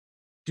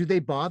 do they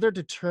bother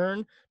to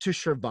turn to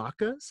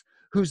Shravakas,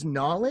 whose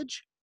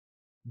knowledge,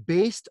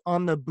 based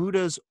on the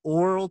Buddha's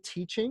oral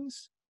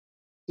teachings,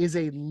 is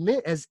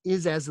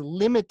as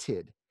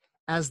limited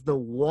as the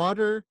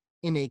water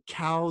in a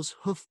cow's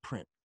hoof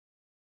print?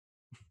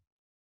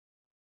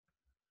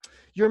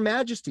 Your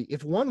majesty,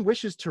 if one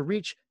wishes to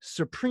reach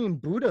supreme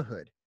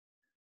Buddhahood,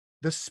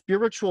 the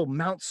spiritual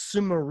Mount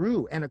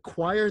Sumeru, and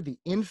acquire the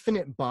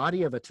infinite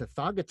body of a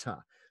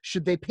Tathagata,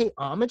 should they pay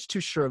homage to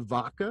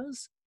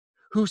Shravakas,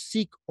 who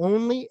seek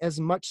only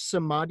as much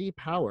samadhi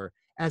power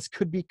as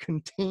could be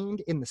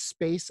contained in the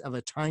space of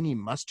a tiny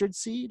mustard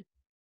seed?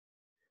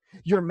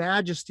 Your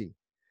majesty,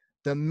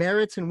 the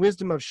merits and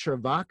wisdom of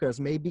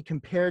Shravakas may be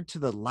compared to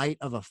the light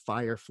of a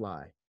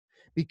firefly,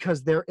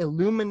 because their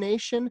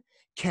illumination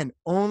can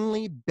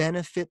only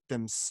benefit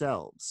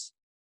themselves,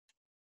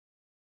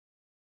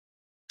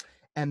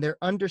 and their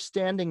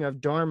understanding of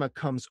Dharma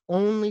comes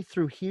only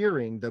through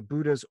hearing the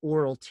Buddha's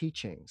oral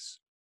teachings.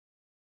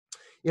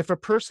 If a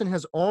person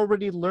has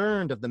already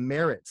learned of the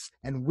merits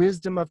and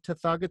wisdom of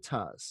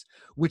Tathagatas,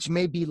 which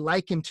may be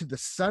likened to the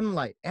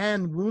sunlight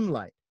and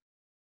moonlight,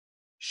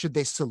 should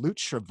they salute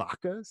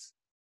Shravakas?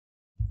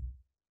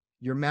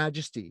 Your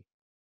majesty,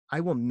 I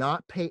will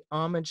not pay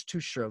homage to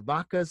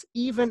Shravakas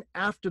even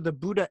after the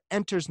Buddha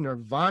enters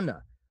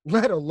nirvana,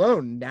 let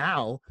alone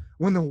now,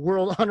 when the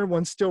world honored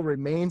one still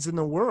remains in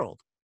the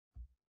world.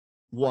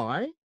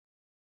 Why?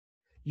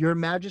 Your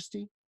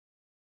majesty,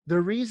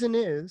 the reason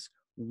is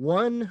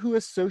one who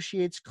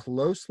associates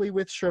closely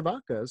with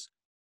Shravakas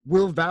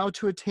will vow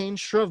to attain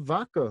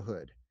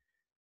Shravakahood,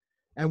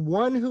 and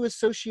one who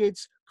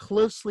associates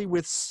closely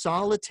with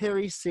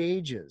solitary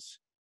sages,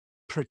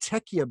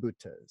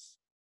 Pratyekya-bhuttas,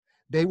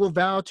 they will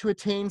vow to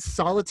attain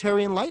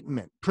solitary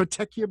enlightenment,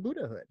 Pratyekya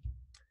Buddhahood.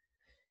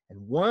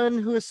 And one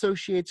who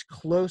associates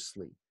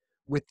closely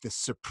with the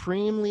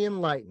supremely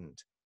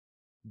enlightened,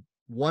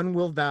 one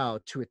will vow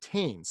to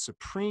attain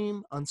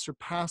supreme,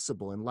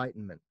 unsurpassable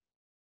enlightenment.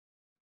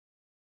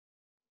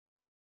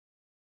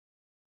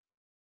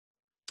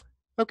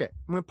 Okay,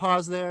 I'm going to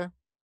pause there.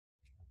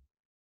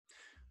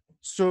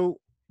 So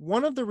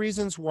one of the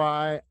reasons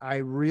why I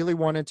really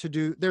wanted to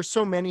do, there's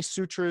so many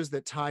sutras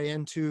that tie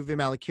into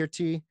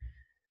Vimalakirti.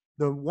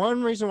 The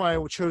one reason why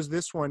I chose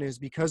this one is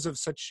because of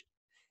such,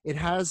 it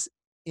has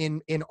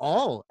in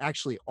all,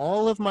 actually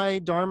all of my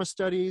Dharma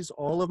studies,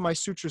 all of my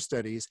sutra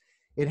studies,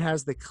 it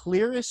has the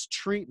clearest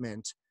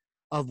treatment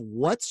of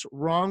what's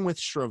wrong with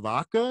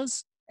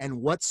Shravakas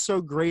and what's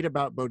so great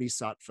about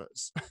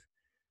Bodhisattvas.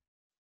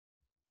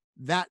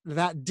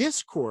 that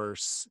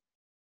discourse,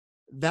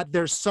 that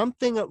there's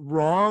something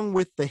wrong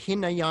with the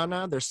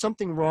Hinayana, there's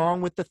something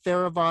wrong with the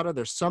Theravada,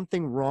 there's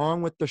something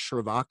wrong with the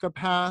Shravaka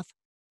path,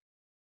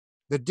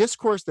 the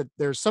discourse that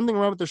there's something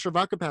wrong with the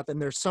Shravaka path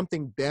and there's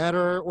something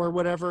better or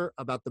whatever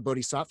about the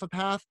Bodhisattva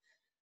path,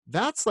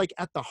 that's like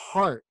at the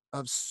heart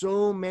of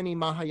so many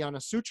Mahayana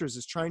sutras,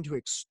 is trying to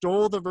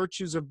extol the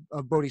virtues of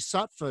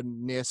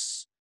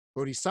bodhisattvaness,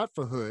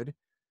 bodhisattvahood,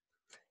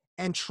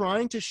 and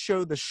trying to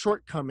show the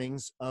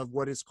shortcomings of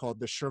what is called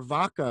the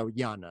Shravaka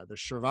yana, the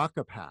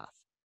Shravaka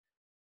path.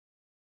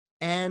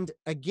 And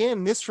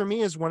again, this for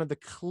me is one of the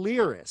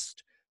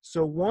clearest.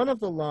 So one of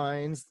the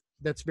lines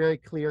that's very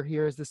clear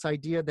here is this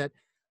idea that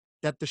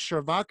the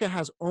Shravaka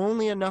has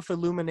only enough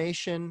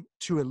illumination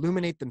to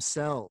illuminate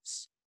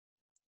themselves,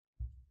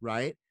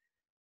 right?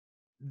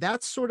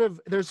 That's sort of,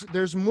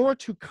 there's more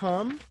to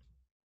come.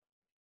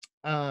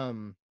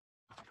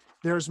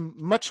 There's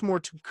much more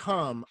to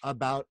come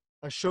about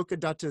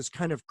Asokadatta's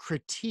kind of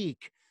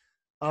critique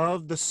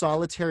of the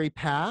solitary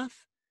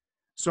path.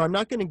 So I'm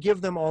not going to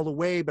give them all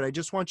away, but I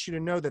just want you to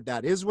know that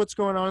that is what's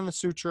going on in the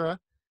sutra,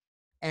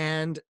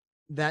 and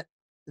that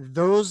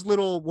those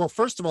little, well,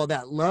 first of all,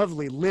 that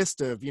lovely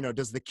list of, you know,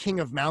 does the king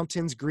of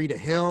mountains greet a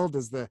hill?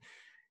 Does the,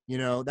 you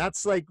know,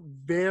 that's like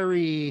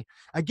very,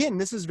 again,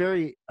 this is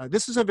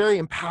a very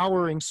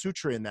empowering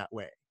sutra in that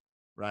way,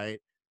 right?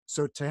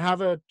 So to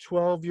have a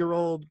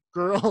 12-year-old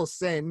girl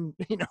saying,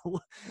 you know,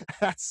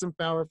 that's some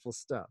powerful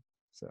stuff.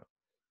 So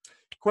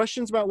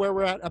questions about where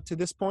we're at up to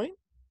this point?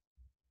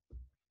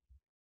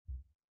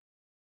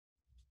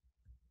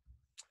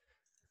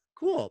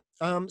 Cool.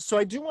 So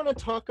I do want to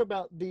talk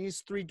about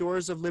these 3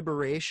 doors of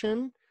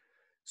liberation.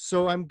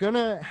 So I'm going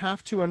to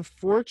have to,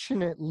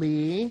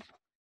 unfortunately,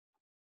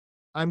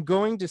 I'm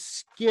going to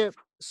skip.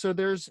 So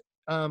there's,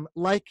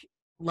 like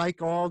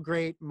all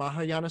great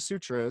Mahayana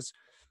sutras,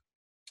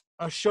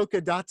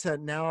 Asokadatta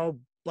now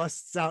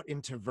busts out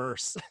into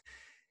verse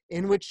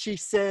in which she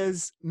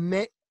says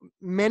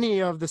many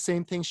of the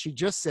same things she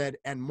just said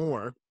and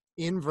more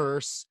in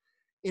verse,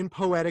 in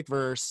poetic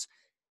verse.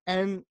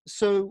 And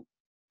so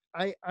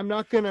I'm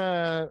not going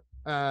to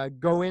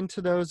go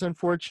into those,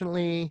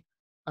 unfortunately.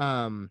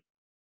 Well,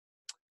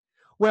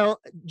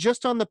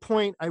 just on the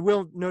point, I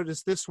will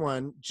notice this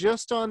one,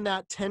 just on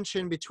that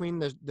tension between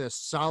the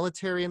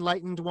solitary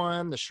enlightened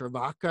one, the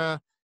Shravaka,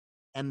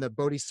 and the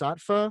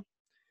Bodhisattva.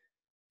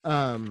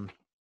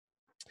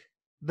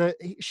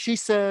 She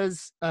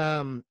says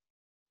that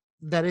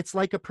it's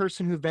like a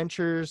person who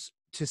ventures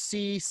to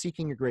sea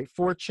seeking a great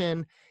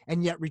fortune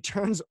and yet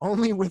returns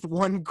only with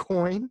 1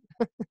 coin.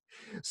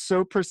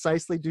 So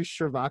precisely do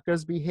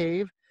Shravakas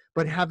behave,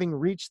 but having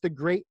reached the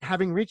great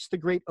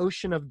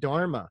ocean of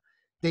Dharma,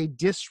 they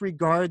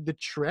disregard the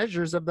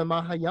treasures of the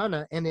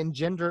Mahayana and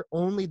engender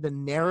only the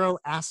narrow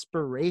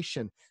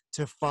aspiration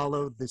to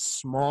follow the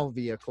small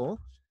vehicle,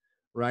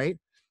 right?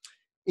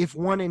 If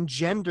one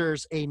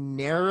engenders a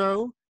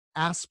narrow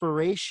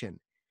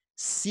aspiration,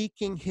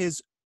 seeking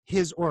his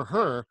or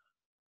her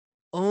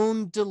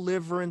own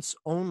deliverance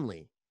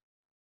only,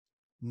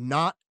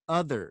 not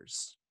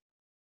others,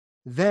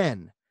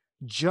 then,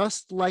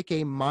 just like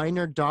a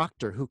minor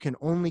doctor who can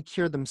only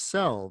cure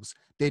themselves,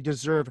 they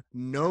deserve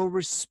no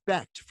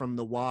respect from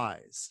the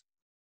wise.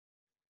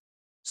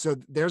 So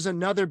there's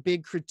another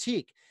big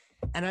critique.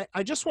 And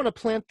I just want to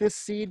plant this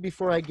seed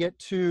before I get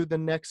to the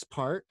next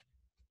part.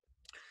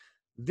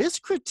 This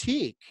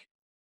critique,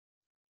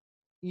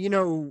 you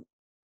know,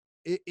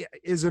 it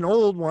is an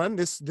old one.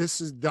 This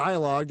is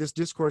dialogue, this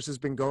discourse has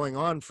been going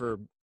on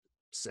for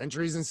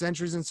centuries and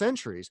centuries and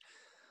centuries.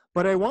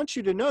 But I want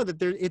you to know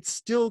that it's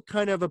still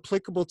kind of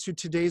applicable to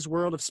today's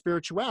world of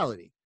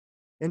spirituality,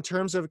 in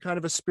terms of kind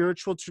of a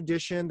spiritual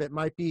tradition that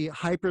might be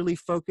hyperly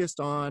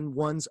focused on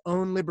one's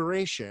own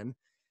liberation,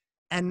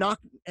 and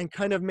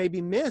kind of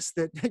maybe miss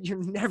that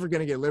you're never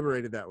going to get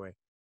liberated that way.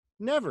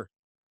 Never.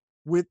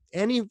 With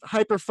any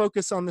hyper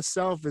focus on the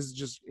self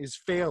is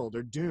failed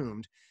or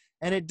doomed.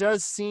 And it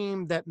does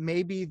seem that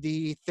maybe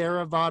the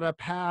Theravada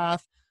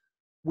path,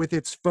 with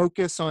its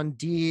focus on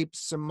deep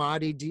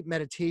samadhi, deep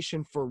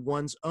meditation for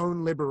one's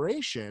own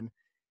liberation,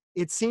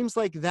 it seems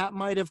like that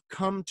might have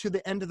come to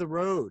the end of the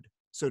road,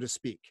 so to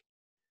speak.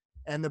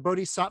 And the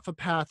Bodhisattva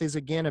path is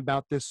again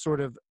about this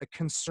sort of a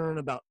concern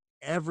about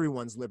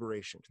everyone's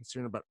liberation,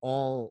 concern about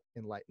all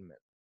enlightenment.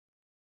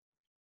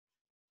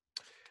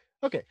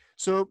 Okay,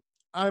 so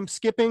I'm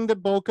skipping the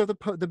bulk of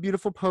the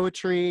beautiful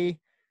poetry,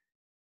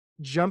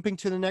 jumping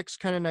to the next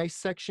kind of nice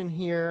section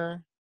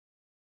here.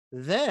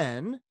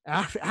 Then,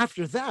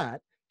 after that,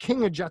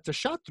 King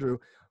Ajatashatru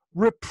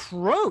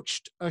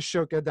reproached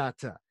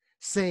Asokadatta,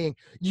 saying,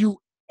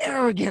 "You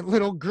arrogant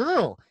little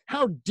girl,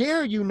 how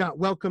dare you not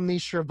welcome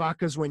these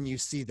Shravakas when you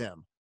see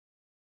them?"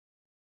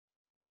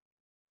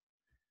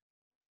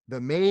 The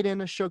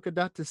maiden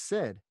Asokadatta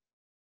said,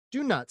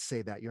 "Do not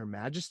say that, your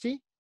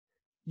majesty.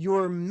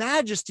 Your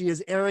majesty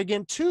is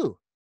arrogant too.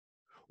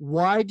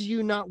 Why do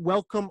you not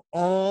welcome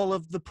all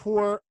of the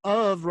poor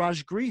of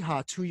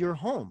Rajgriha to your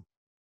home?"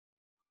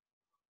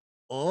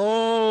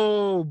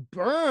 Oh,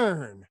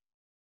 burn,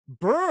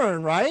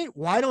 right?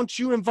 Why don't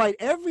you invite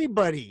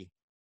everybody,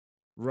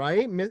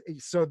 right?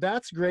 So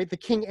that's great. The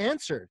king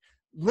answered.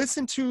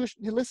 Listen to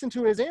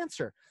his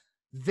answer.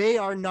 "They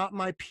are not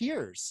my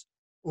peers.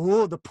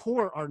 oh, the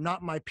poor are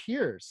not my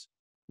peers,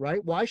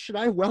 right? Why should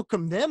I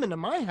welcome them into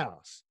my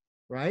house,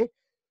 right?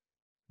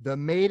 The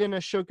maiden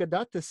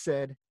Asokadatta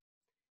said,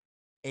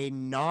 a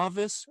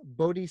novice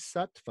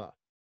bodhisattva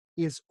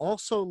is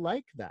also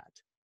like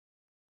that.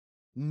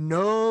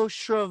 No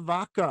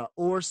Shravaka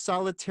or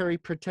solitary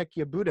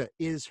Pratyeka Buddha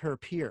is her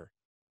peer.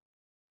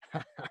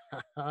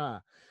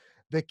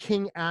 The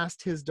king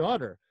asked his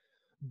daughter,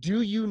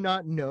 do you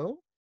not know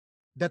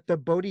that the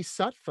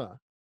bodhisattva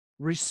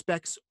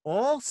respects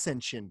all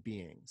sentient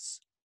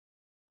beings?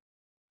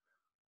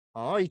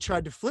 Oh, he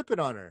tried to flip it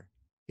on her.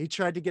 He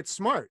tried to get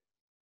smart.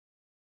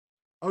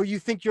 Oh, you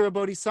think you're a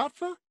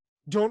bodhisattva?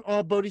 Don't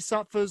all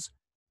bodhisattvas,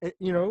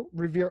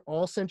 revere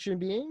all sentient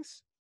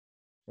beings?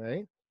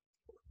 Right?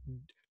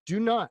 Do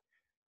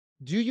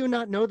you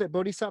not know that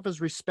bodhisattvas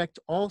respect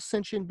all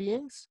sentient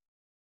beings?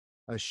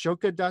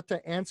 Asokadatta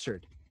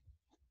answered,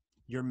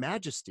 Your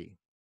Majesty,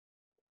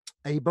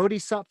 a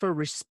bodhisattva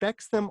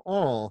respects them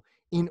all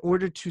in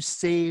order to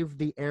save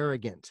the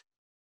arrogant,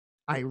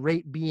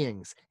 irate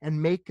beings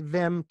and make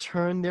them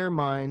turn their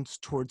minds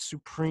towards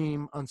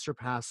supreme,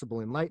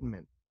 unsurpassable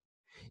enlightenment.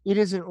 It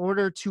is in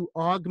order to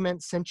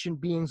augment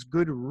sentient beings'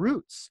 good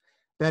roots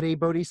that a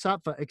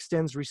bodhisattva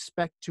extends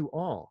respect to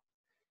all.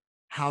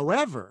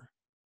 However,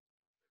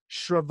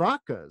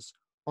 Shravakas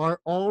are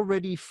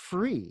already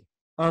free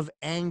of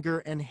anger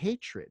and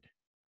hatred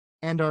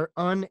and are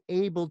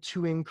unable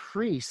to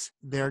increase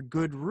their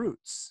good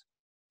roots.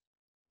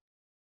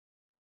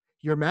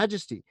 Your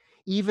Majesty,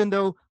 even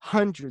though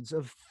hundreds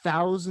of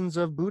thousands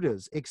of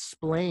Buddhas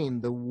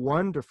explain the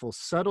wonderful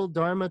subtle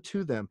Dharma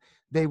to them,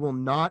 they will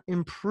not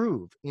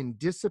improve in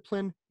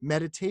discipline,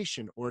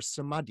 meditation, or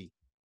samadhi.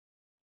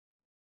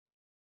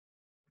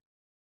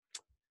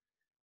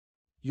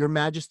 Your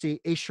Majesty,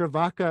 a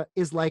Shravaka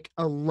is like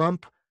a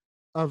lump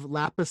of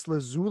lapis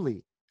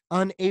lazuli,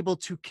 unable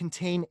to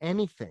contain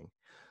anything.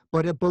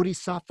 But a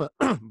bodhisattva,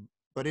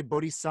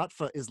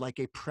 is like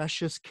a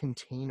precious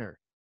container.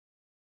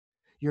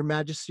 Your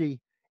Majesty,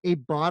 a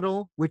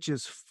bottle which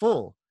is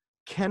full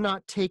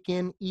cannot take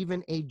in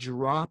even a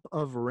drop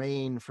of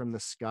rain from the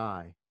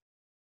sky.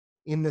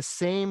 In the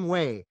same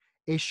way,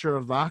 a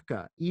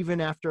Shravaka,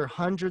 even after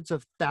hundreds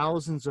of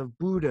thousands of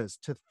Buddhas,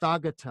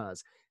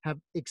 Tathagatas, have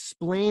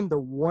explained the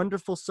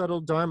wonderful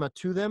subtle Dharma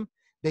to them,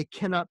 they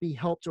cannot be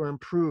helped or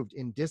improved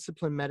in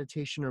discipline,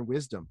 meditation, or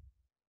wisdom.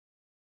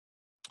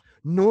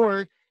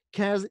 Nor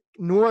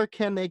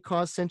can they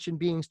cause sentient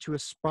beings to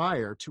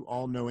aspire to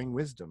all-knowing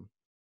wisdom.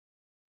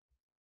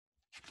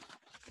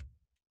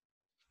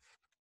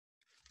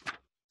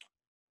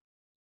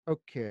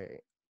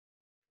 Okay.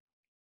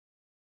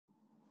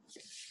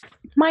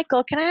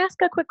 Michael, can I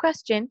ask a quick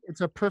question?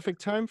 It's a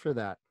perfect time for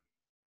that.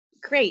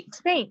 Great,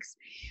 thanks.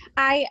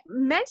 I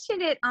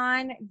mentioned it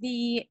on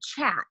the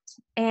chat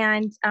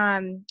and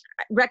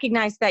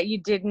recognized that you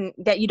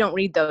don't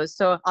read those.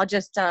 So I'll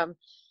just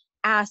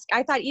ask.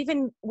 I thought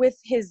even with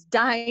his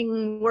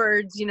dying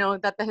words,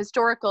 that the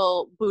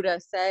historical Buddha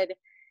said,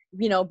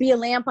 be a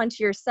lamp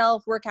unto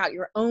yourself, work out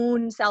your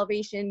own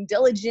salvation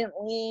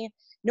diligently.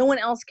 No one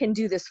else can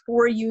do this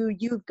for you.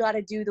 You've got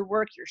to do the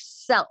work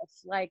yourself.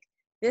 Like,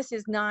 this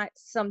is not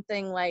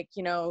something like,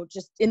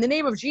 just in the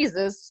name of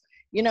Jesus,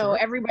 Sure.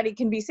 Everybody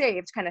can be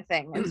saved kind of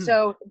thing. And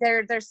so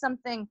there's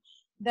something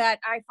that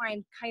I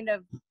find kind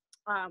of,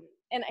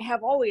 and I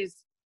have always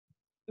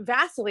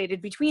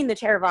vacillated between the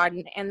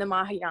Theravada and the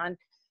Mahayana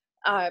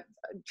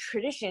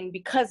tradition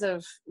because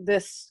of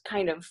this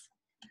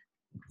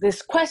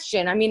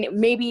question. I mean,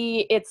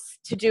 maybe it's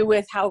to do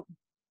with how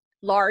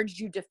large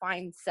you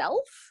define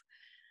self.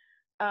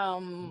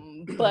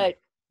 But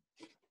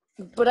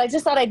I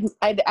just thought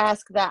I'd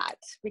ask that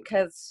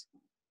because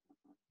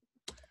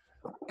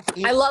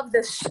I love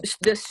this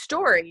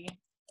story.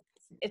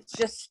 It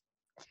just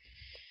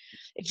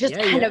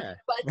kind of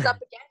butts up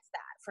against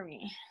that for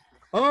me.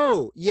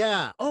 Oh,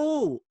 yeah.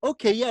 Oh,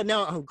 okay. Yeah.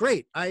 Now,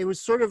 great. I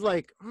was sort of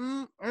like,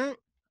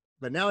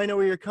 but now I know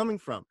where you're coming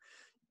from.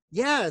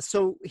 Yeah.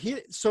 So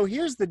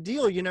here's the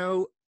deal.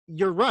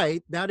 You're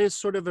right. That is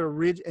sort of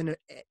an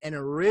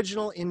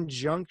original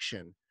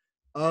injunction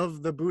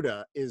of the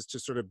Buddha, is to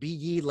sort of be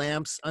ye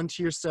lamps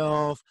unto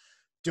yourself.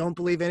 Don't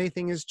believe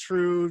anything is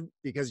true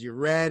because you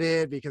read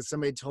it, because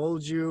somebody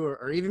told you,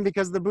 or even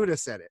because the Buddha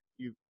said it.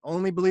 You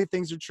only believe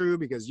things are true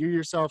because you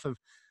yourself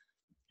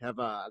have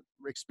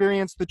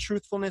experienced the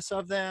truthfulness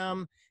of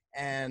them.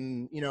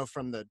 And,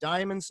 from the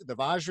diamonds, the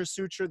Vajra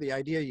Sutra, the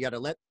idea you got to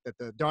let that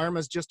the Dharma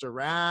is just a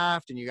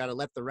raft and you got to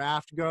let the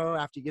raft go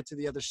after you get to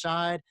the other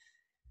side.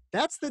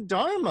 That's the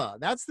Dharma.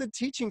 That's the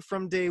teaching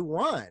from day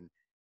one.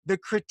 The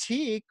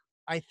critique,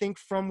 I think,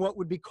 from what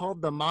would be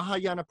called the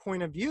Mahayana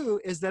point of view,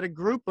 is that a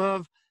group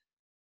of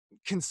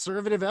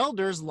conservative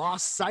elders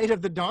lost sight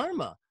of the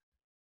Dharma.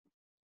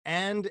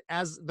 And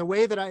as the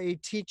way that I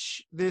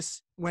teach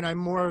this when I'm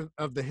more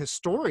of the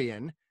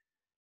historian,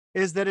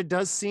 is that it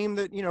does seem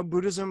that,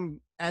 Buddhism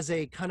as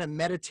a kind of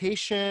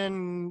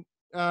meditation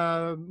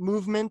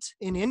movement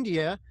in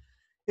India,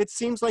 it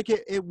seems like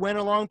it went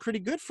along pretty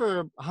good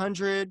for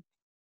 100,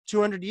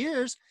 200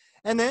 years.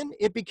 And then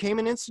it became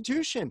an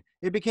institution.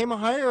 It became a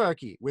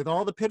hierarchy with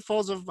all the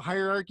pitfalls of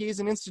hierarchies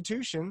and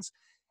institutions.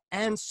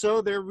 And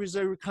so there was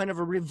a kind of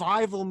a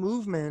revival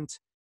movement,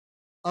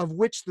 of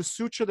which the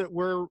sutra that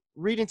we're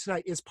reading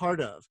tonight is part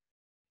of.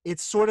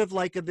 It's sort of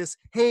like this,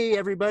 hey,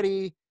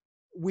 everybody,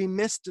 we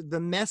missed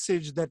the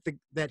message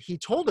that he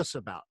told us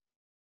about.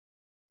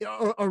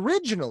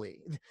 Originally,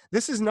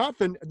 this is not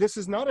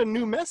a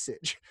new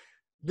message.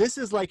 This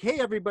is like, hey,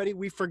 everybody,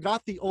 we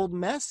forgot the old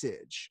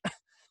message.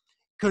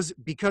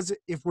 Because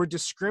if we're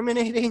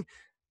discriminating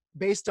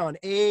based on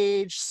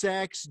age,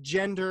 sex,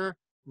 gender,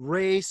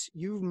 race,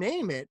 you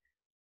name it,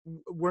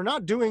 we're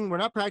not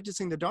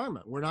practicing the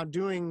Dharma. We're not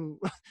doing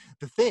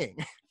the thing.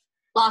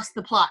 Lost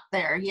the plot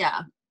there,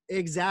 yeah.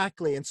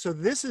 Exactly. And so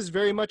this is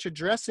very much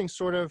addressing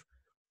sort of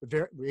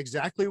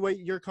exactly what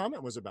your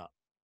comment was about.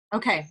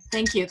 Okay,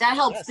 thank you. That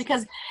helps, yes,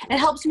 because it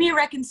helps me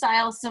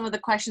reconcile some of the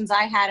questions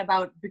I had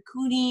about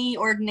bhikkhuni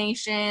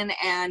ordination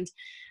and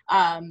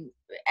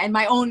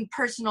my own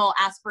personal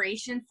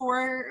aspiration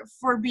for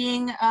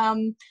being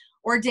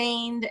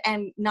ordained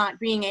and not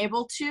being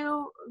able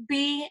to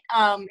be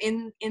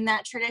in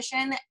that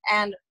tradition,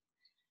 and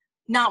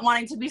not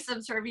wanting to be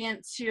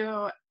subservient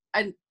to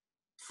a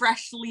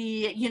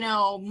freshly,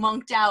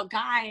 monked out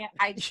guy.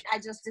 I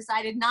just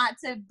decided not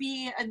to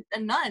be a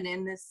nun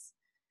in this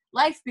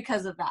life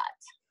because of that.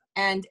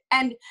 And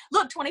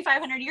look,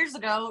 2,500 years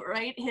ago,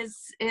 right, his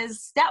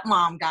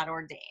stepmom got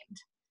ordained.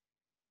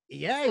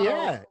 Yeah, so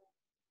yeah.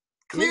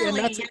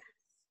 Clearly, yeah,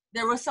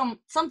 there was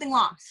something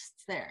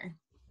lost there.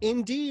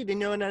 Indeed,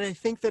 and I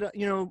think that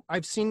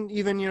I've seen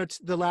even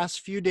the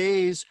last few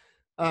days,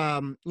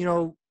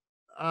 people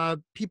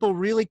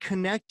really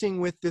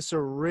connecting with this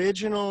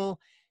original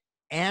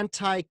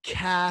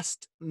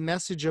anti-caste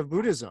message of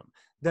Buddhism.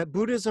 That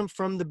Buddhism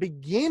from the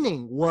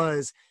beginning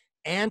was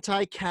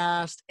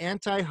anti-caste,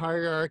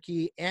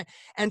 anti-hierarchy,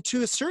 and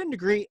to a certain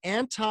degree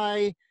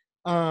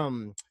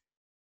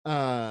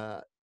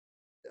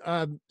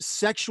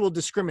sexual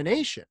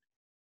discrimination,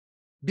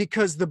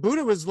 because the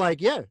Buddha was like,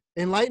 yeah,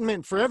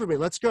 enlightenment for everybody,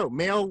 let's go,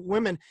 male,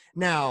 women.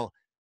 Now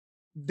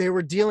they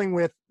were dealing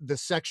with the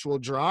sexual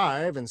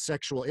drive and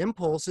sexual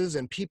impulses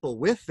and people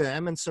with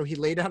them, and so he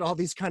laid out all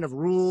these kind of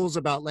rules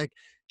about like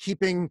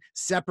keeping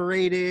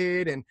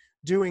separated and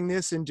doing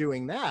this and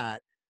doing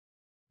that.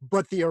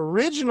 But the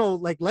original,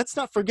 like, let's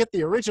not forget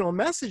the original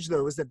message,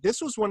 though, is that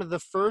this was one of the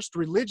first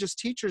religious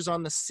teachers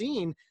on the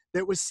scene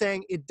that was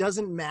saying it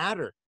doesn't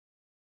matter.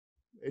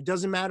 It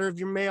doesn't matter if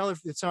you're male,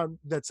 if it's not,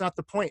 that's not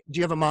the point. Do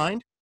you have a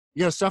mind?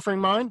 You got a suffering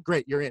mind?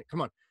 Great, you're in.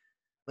 Come on.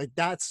 Like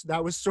that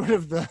was sort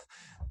of the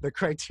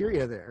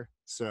criteria there.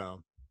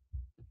 So.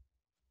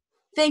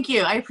 Thank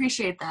you. I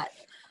appreciate that.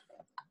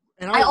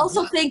 And I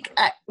also think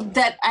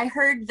that I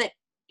heard that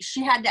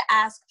she had to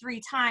ask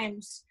 3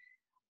 times.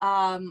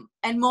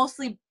 And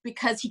mostly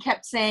because he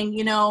kept saying,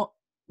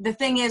 the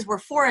thing is, we're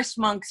forest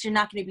monks, you're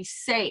not going to be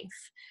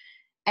safe.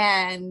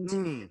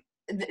 And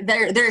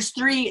there's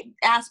 3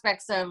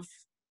 aspects of,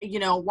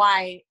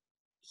 why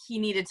he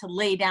needed to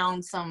lay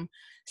down some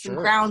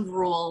ground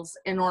rules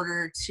in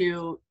order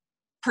to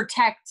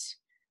protect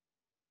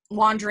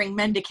wandering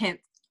mendicant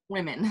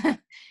women.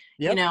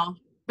 Yep.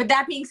 But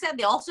that being said,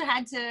 they also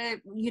had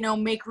to,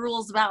 make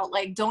rules about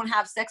like, don't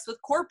have sex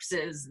with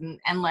corpses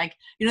and like,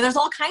 there's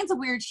all kinds of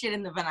weird shit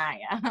in the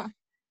Vinaya.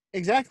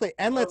 Exactly.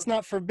 And let's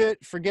not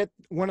forget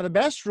one of the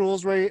best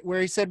rules where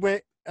he said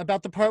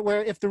about the part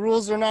where if the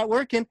rules are not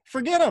working,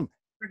 forget them.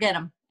 Forget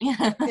them.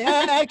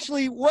 Yeah,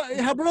 actually,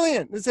 how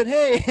brilliant. They said,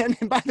 hey, and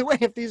by the way,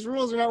 if these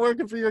rules are not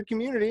working for your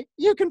community,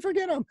 you can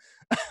forget them.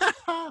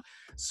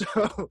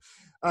 So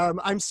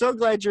I'm so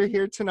glad you're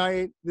here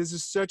tonight. This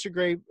is such a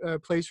great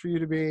place for you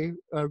to be,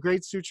 a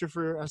great sutra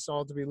for us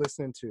all to be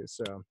listening to.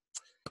 So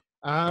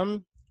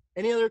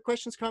any other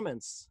questions,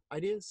 comments,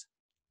 ideas?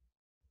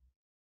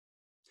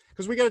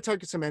 Because we got to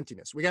talk some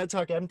emptiness. We got to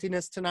talk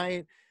emptiness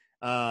tonight.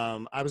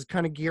 I was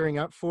kind of gearing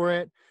up for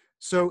it.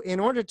 So in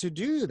order to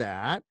do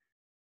that,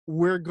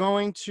 we're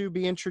going to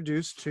be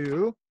introduced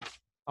to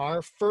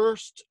our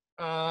first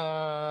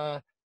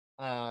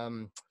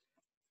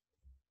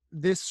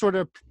this sort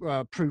of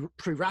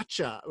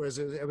priracha,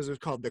 it was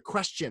called the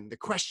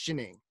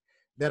questioning,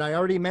 that I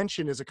already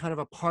mentioned is a kind of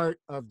a part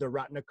of the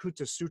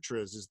Ratnakutta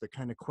Sutras, is the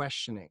kind of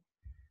questioning.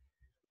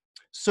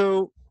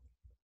 So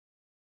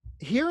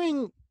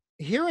hearing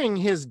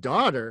his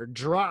daughter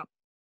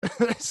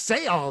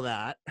say all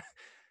that,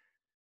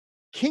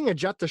 King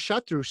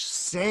Ajatashatru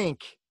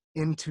sank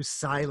into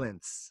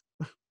silence.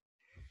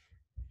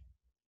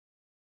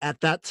 At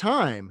that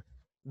time,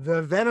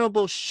 the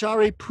Venerable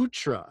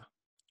Shariputra,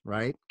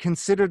 right,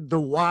 considered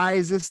the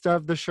wisest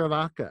of the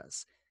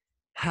Shravakas,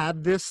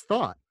 had this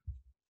thought: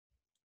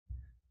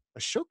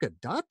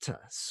 Asokadatta,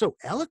 so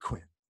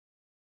eloquent.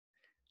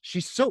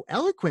 She's so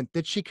eloquent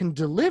that she can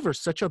deliver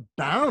such a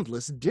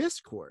boundless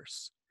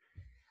discourse.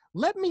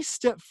 Let me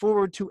step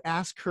forward to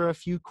ask her a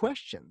few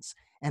questions,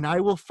 and I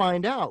will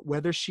find out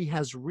whether she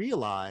has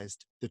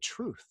realized the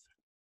truth.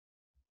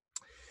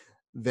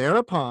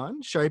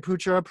 Thereupon,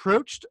 Shariputra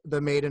approached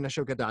the maiden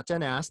Asokadatta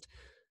and asked,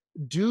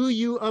 do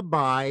you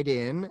abide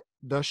in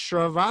the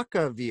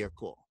Shravaka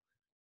vehicle?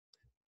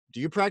 Do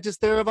you practice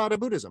Theravada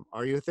Buddhism?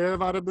 Are you a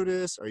Theravada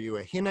Buddhist? Are you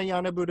a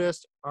Hinayana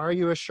Buddhist? Are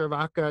you a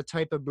Shravaka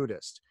type of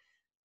Buddhist?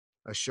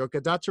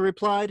 Asokadatta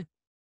replied,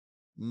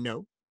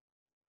 no.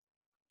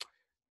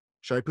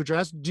 Shariputra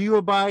asked, do you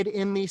abide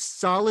in the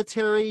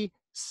solitary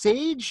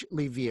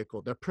sagely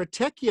vehicle, the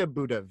Pratyekya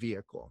Buddha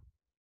vehicle?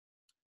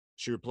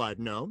 She replied,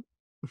 no.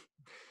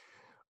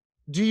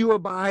 Do you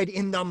abide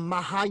in the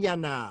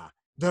Mahayana,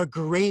 the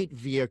great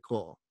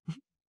vehicle?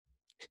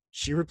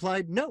 She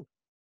replied, no.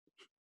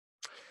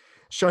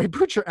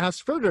 Shariputra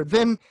asked further,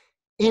 then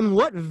in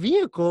what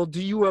vehicle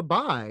do you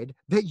abide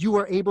that you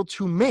are able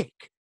to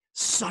make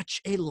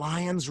such a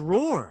lion's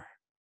roar?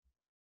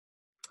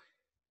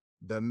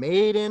 The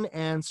maiden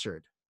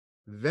answered,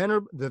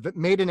 Venerable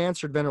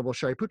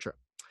Shariputra,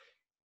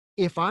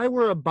 if I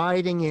were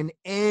abiding in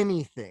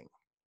anything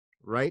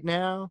right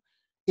now,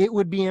 it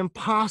would be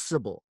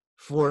impossible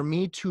for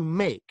me to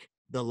make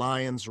the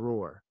lion's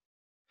roar.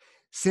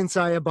 Since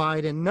I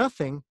abide in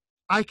nothing,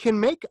 I can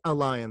make a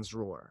lion's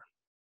roar.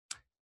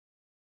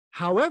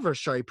 However,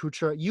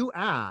 Shariputra, you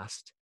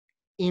asked,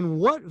 in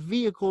what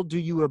vehicle do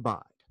you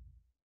abide?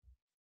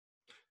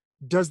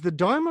 Does the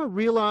Dharma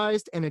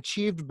realized and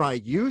achieved by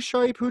you,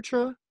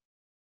 Shariputra,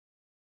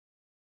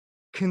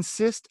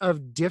 consist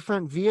of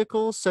different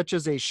vehicles, such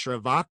as a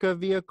Shravaka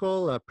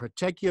vehicle, a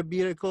Pratyekya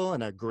vehicle,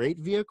 and a great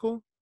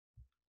vehicle?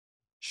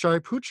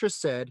 Shariputra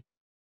said,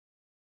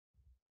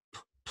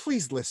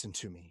 please listen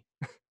to me.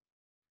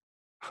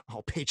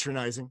 All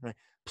patronizing, right?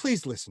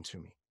 Please listen to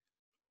me.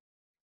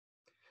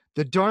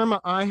 The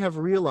Dharma I have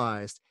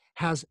realized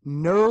has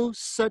no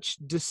such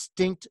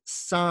distinct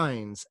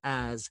signs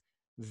as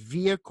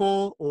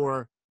vehicle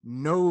or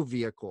no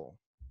vehicle,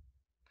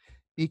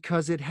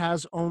 because it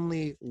has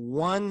only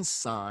one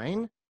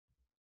sign,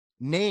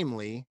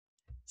 namely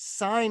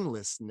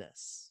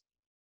signlessness.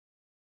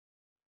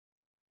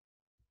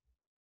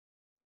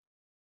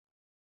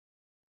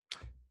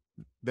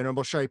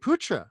 Venerable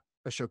Shariputra,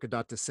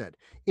 Asokadatta said,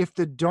 if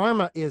the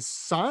Dharma is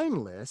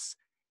signless,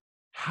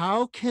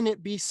 how can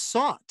it be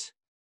sought?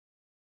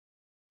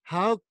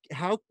 How,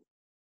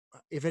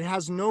 if it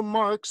has no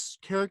marks,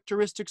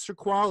 characteristics, or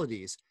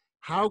qualities,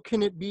 how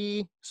can it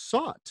be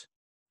sought?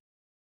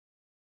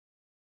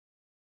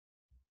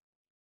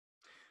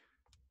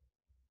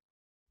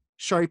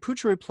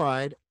 Shariputra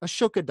replied,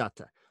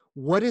 Asokadatta,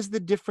 what is the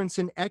difference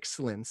in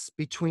excellence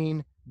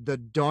between the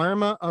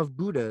Dharma of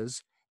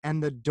Buddhas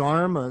and the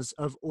Dharmas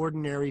of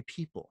ordinary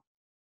people?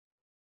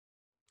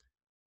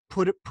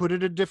 Put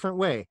it a different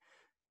way.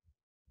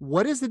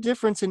 What is the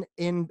difference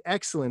in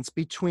excellence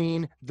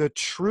between the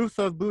truth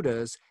of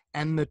Buddhas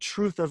and the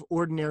truth of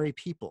ordinary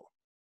people?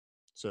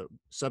 So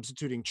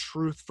substituting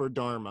truth for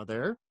Dharma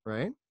there,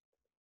 right?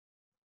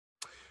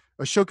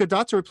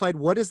 Asokadatta replied,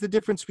 what is the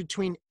difference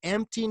between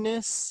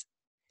emptiness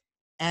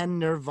and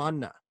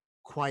nirvana,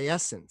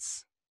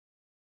 quiescence?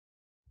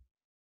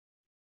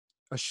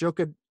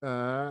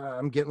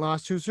 I'm getting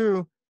lost, who's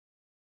who?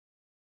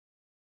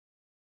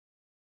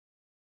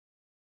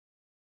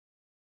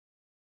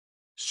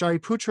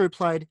 Shariputra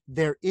replied,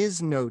 there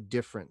is no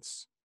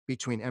difference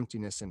between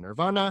emptiness and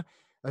nirvana.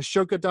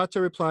 Asokadatta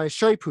replies,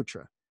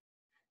 Shariputra,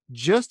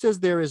 just as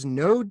there is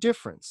no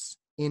difference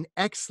in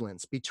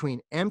excellence between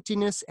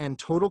emptiness and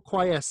total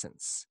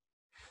quiescence,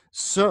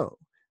 so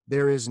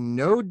there is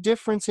no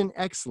difference in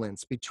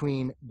excellence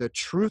between the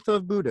truth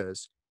of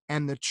Buddhas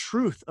and the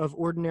truth of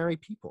ordinary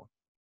people.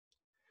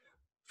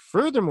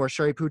 Furthermore,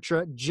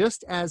 Shariputra,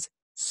 just as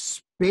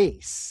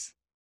space,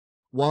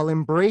 while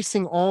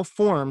embracing all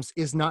forms,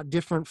 is not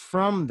different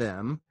from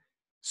them,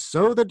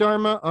 so the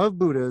Dharma of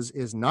Buddhas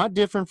is not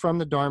different from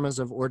the Dharmas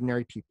of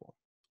ordinary people,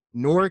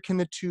 nor can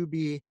the two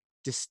be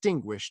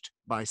distinguished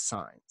by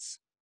signs.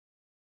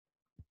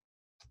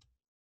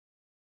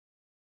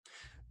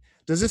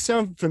 Does this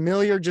sound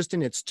familiar just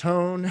in its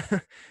tone?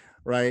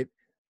 Right?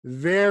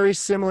 Very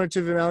similar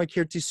to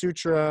Vimalakirti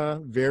Sutra,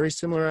 very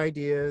similar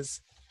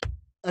ideas.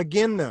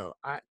 Again, though,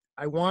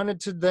 I wanted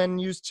to then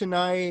use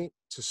tonight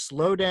to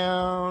slow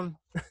down,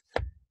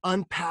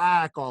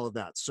 unpack all of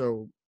that.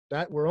 So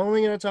that we're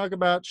only going to talk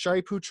about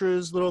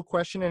Shariputra's little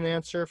question and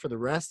answer for the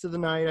rest of the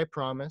night, I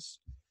promise.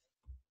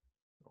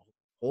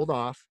 Hold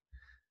off.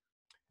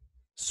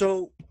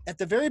 So at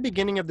the very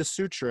beginning of the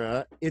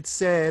sutra, it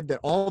said that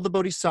all the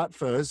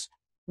bodhisattvas,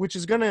 which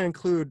is going to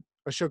include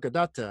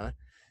Asokadatta,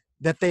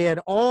 that they had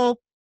all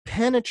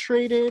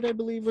penetrated, I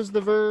believe was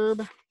the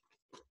verb.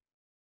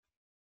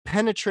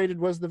 Penetrated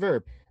was the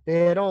verb.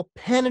 They had all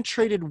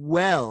penetrated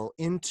well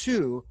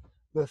into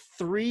the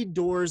 3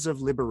 doors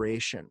of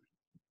liberation.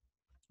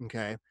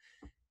 Okay.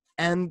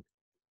 And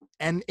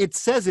it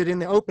says it in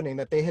the opening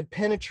that they had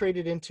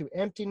penetrated into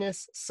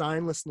emptiness,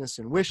 signlessness,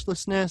 and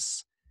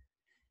wishlessness.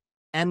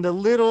 And the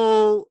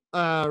little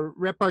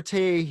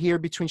repartee here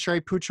between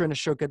Shariputra and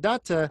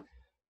Asokadatta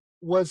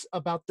was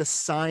about the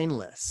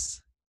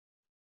signless,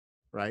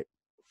 right?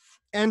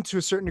 And to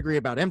a certain degree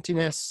about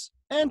emptiness,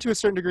 and to a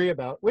certain degree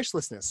about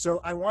wishlessness.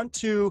 So I want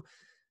to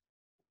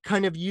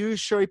kind of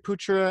used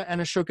Shariputra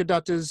and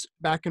Asokadatta's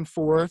back and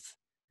forth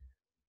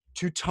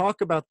to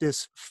talk about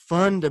this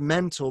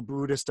fundamental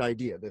Buddhist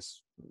idea,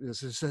 this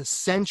is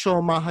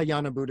essential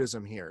Mahayana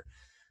Buddhism here.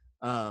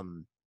 Again,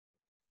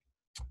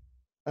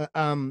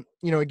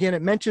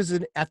 it mentions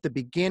it at the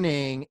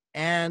beginning,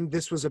 and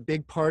this was a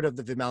big part of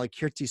the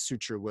Vimalakirti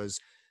Sutra,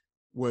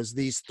 was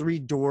these 3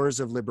 doors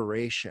of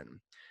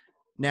liberation.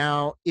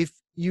 Now, if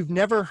you've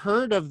never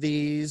heard of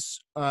these,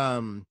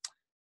 well,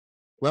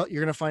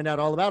 you're going to find out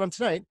all about them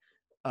tonight.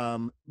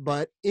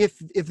 But if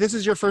this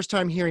is your first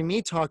time hearing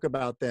me talk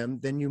about them,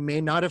 then you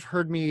may not have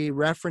heard me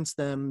reference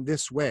them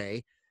this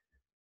way,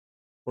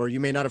 or you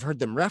may not have heard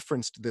them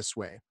referenced this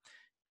way.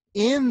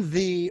 In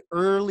the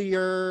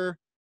earlier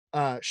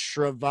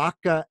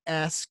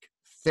Shravaka-esque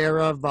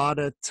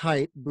Theravada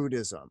type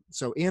Buddhism,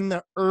 so in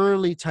the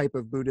early type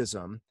of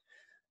Buddhism,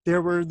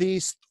 there were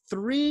these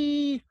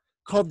 3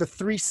 called the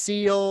 3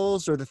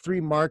 seals, or the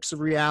 3 marks of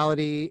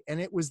reality.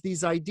 And it was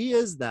these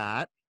ideas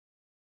that,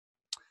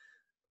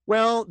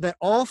 well, that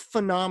all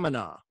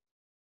phenomena,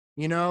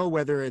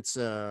 whether it's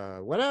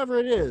whatever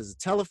it is, a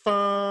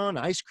telephone,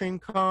 ice cream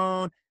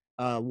cone,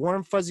 a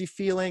warm fuzzy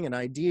feeling, an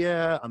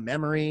idea, a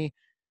memory,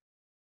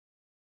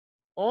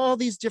 all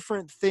these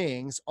different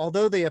things,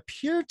 although they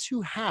appear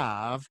to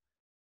have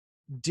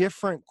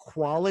different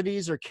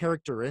qualities or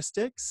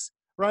characteristics,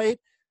 right?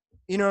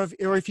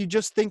 If you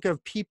just think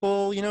of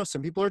people,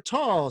 some people are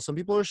tall, some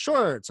people are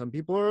short, some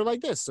people are like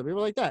this, some people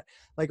are like that,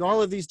 like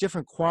all of these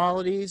different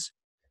qualities.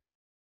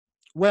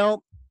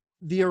 Well,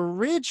 the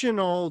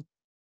original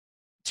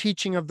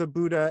teaching of the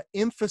Buddha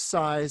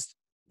emphasized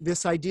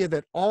this idea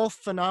that all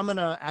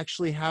phenomena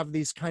actually have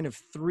these kind of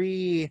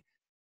 3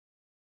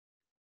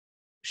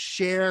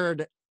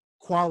 shared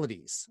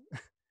qualities,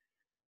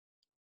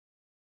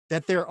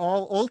 that they're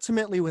all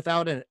ultimately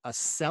without a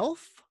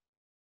self,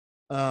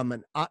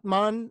 an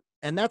Atman.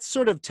 And that's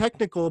sort of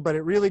technical, but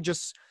it really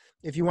just,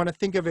 if you want to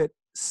think of it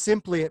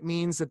simply, it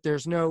means that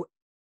there's no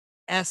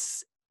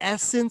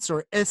essence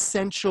or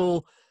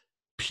essential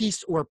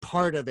piece or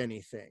part of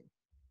anything,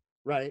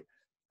 right?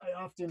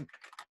 I often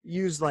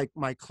use like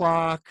my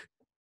clock,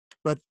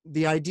 but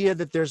the idea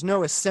that there's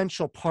no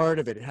essential part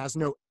of it, it has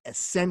no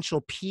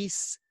essential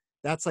piece,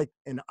 that's like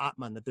an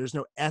Atman, that there's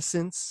no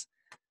essence.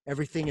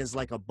 Everything is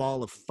like a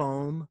ball of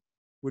foam,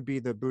 would be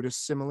the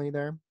Buddhist simile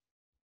there.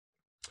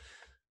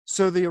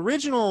 So the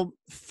original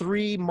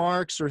 3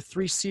 marks or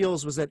 3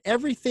 seals was that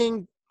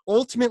everything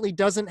ultimately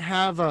doesn't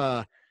have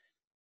a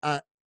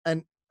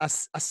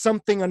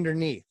something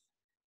underneath.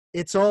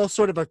 It's all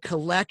sort of a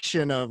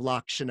collection of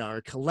lakshana, or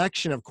a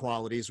collection of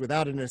qualities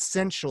without an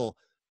essential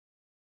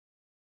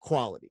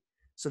quality.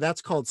 So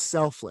that's called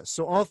selfless.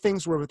 So all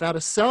things were without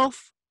a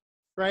self,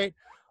 right?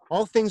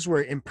 All things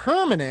were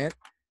impermanent.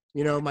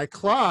 My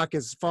clock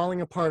is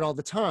falling apart all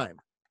the time.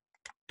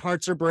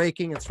 Parts are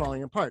breaking, it's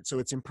falling apart. So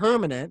it's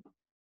impermanent.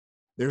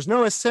 There's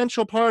no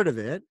essential part of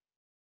it.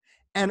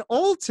 And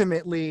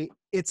ultimately,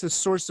 it's a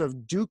source of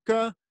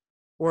dukkha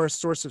or a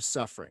source of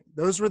suffering.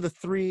 Those were the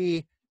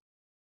 3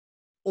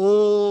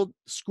 old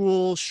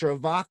school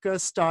Shravaka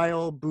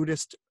style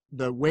Buddhist,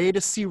 the way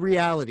to see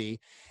reality,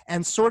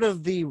 and sort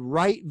of the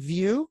right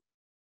view,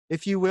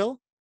 if you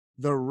will,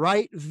 the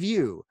right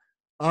view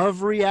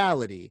of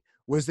reality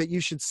was that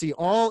you should see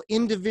all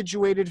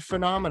individuated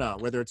phenomena,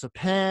 whether it's a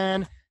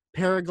pen,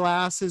 pair of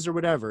glasses, or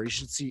whatever. You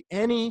should see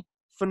any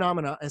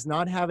phenomena as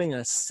not having an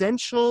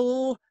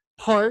essential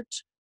part,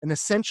 an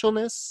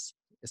essentialness,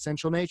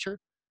 essential nature,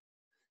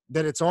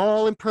 that it's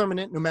all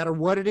impermanent, no matter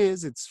what it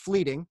is, it's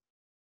fleeting.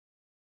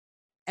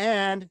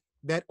 And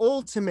that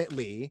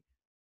ultimately,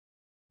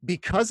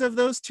 because of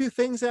those 2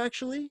 things,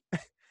 actually,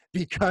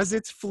 because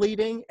it's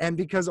fleeting and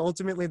because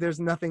ultimately there's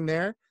nothing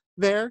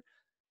there,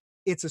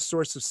 it's a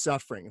source of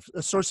suffering,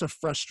 a source of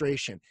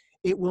frustration.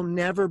 It will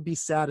never be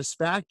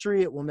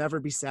satisfactory. It will never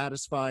be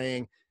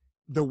satisfying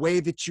the way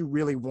that you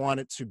really want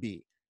it to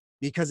be,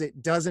 because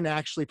it doesn't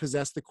actually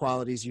possess the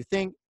qualities you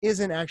think,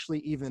 isn't actually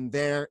even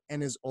there,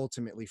 and is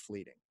ultimately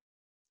fleeting.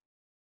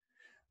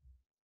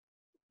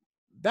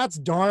 That's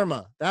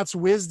Dharma. That's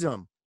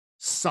wisdom.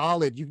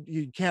 Solid.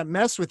 You can't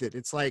mess with it.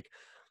 It's like,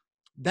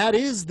 that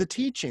is the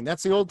teaching.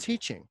 That's the old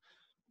teaching.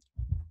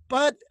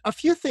 But a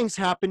few things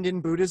happened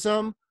in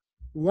Buddhism.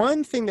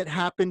 One thing that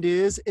happened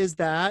is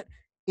that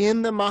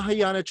in the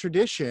Mahayana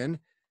tradition,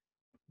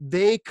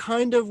 they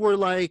kind of were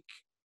like,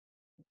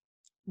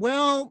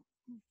 well,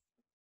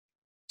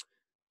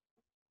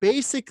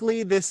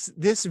 basically this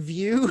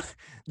view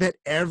that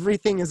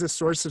everything is a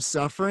source of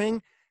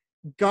suffering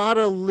got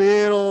a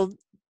little,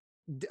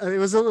 it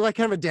was like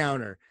kind of a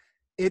downer.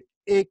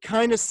 It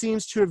kind of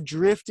seems to have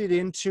drifted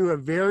into a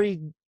very,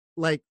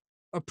 like,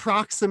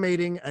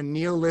 approximating a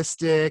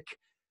nihilistic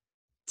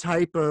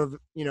type of,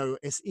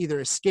 it's either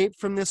escape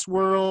from this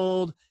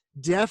world,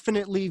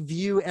 definitely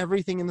view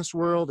everything in this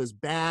world as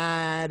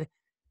bad.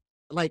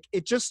 Like,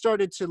 it just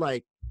started to,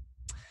 like,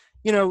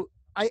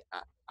 I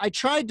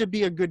tried to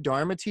be a good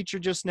Dharma teacher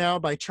just now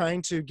by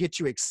trying to get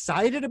you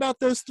excited about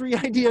those 3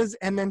 ideas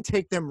and then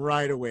take them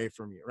right away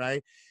from you,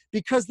 right?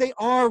 Because they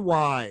are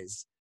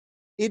wise.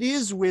 it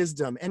is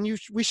wisdom. And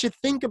we should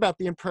think about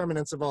the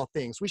impermanence of all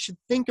things. We should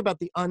think about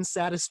the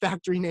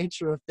unsatisfactory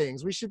nature of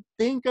things. We should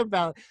think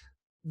about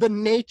the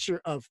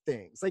nature of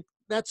things. Like,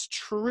 that's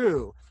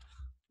true.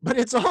 But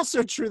it's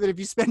also true that if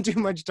you spend too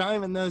much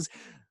time in those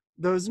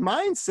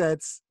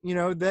mindsets, you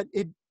know, that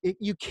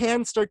you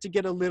can start to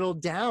get a little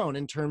down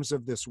in terms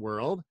of this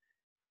world.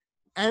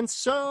 And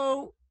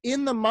so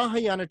in the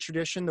Mahayana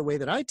tradition, the way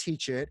that I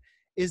teach it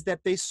is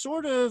that they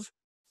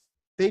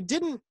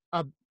didn't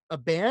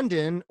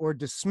abandon or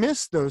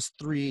dismiss those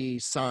 3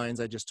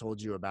 signs I just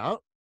told you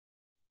about,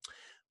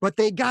 but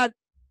they got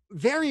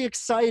very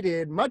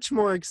excited, much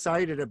more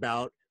excited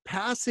about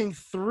passing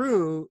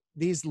through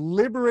these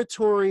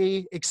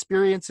liberatory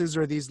experiences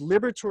or these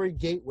liberatory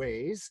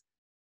gateways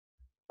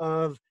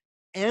of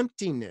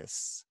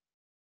emptiness,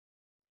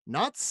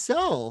 not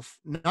selflessness,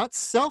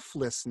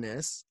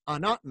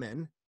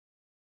 anatman,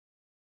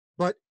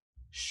 but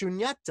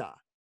shunyata,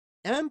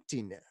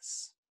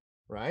 emptiness,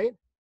 right?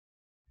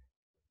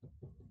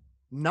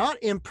 Not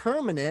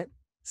impermanent,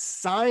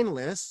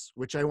 signless,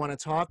 which I want to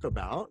talk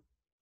about,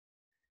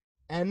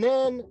 and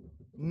then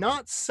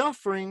not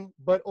suffering,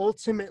 but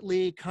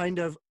ultimately kind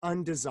of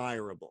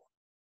undesirable.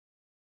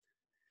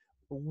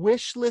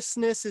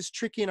 Wishlessness is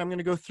tricky, and I'm going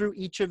to go through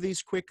each of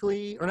these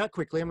quickly, or not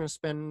quickly. I'm going to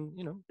spend,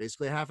 you know,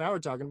 basically a half hour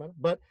talking about it,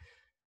 but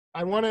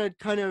I want to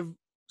kind of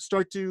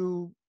start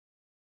to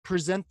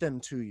present them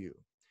to you.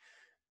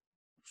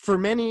 For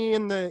many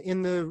in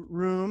the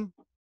room,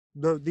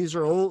 these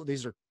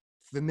are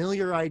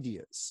familiar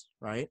ideas,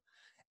 right?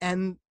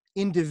 And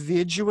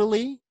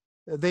individually,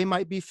 they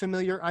might be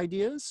familiar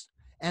ideas.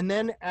 And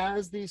then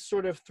as these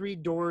sort of 3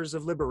 doors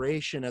of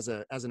liberation as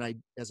a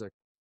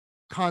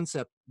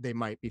concept, they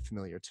might be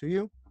familiar to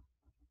you.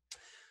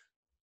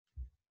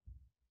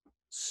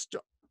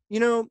 You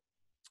know,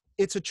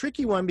 it's a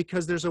tricky one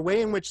because there's a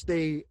way in which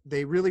they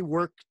really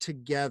work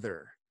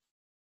together.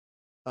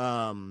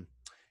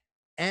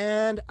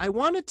 And I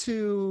wanted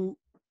to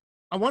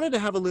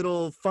have a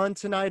little fun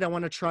tonight. I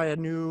want to try a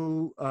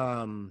new,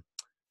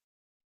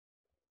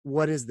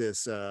 what is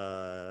this?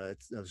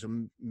 It's a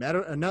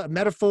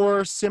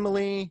metaphor,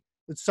 simile.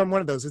 It's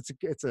one of those.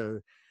 It's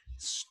a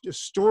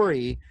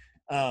story.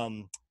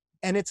 And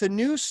it's a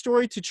new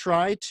story to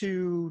try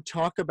to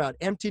talk about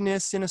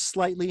emptiness in a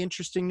slightly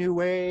interesting new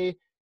way,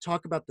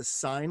 talk about the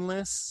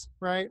signless,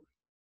 right?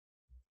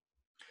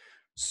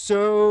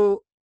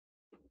 So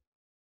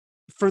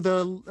for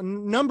the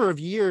number of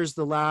years,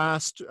 the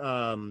last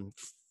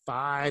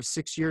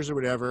 5-6 years or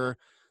whatever,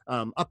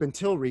 up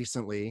until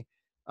recently,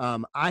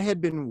 I had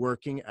been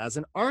working as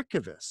an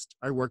archivist.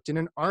 I worked in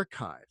an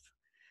archive.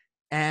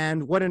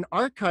 And what an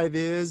archive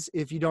is,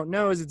 if you don't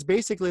know, is it's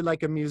basically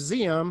like a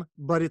museum,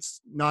 but it's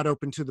not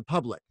open to the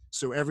public.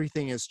 So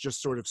everything is just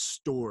sort of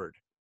stored,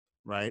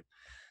 right?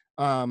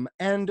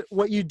 And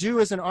what you do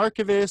as an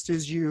archivist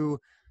is you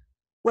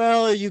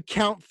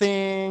count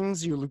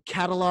things, you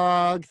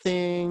catalog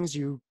things,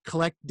 you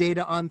collect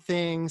data on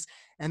things,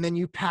 and then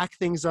you pack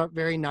things up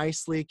very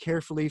nicely,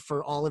 carefully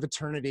for all of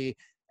eternity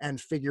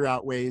and figure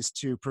out ways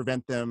to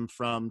prevent them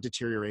from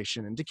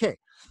deterioration and decay,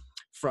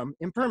 from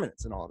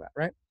impermanence and all of that,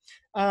 right?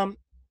 I'm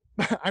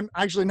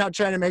actually not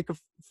trying to make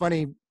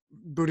funny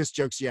Buddhist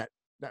jokes yet.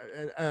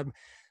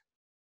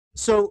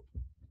 So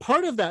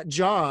part of that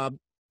job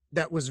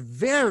that was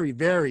very,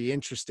 very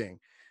interesting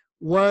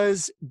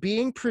was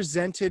being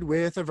presented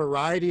with a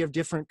variety of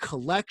different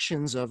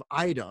collections of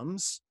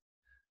items.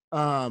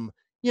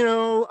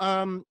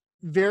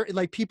 Very,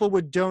 like, people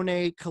would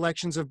donate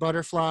collections of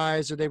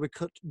butterflies, or they would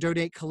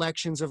donate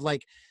collections of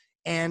like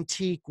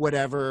antique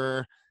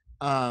whatever.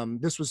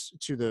 This was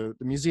to the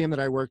museum that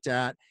I worked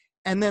at.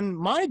 And then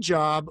my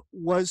job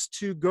was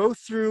to go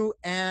through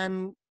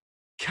and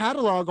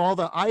catalog all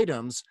the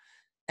items.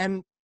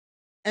 And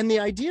the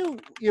idea,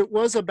 it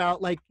was about,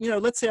 like, you know,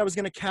 let's say I was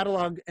going to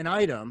catalog an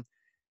item,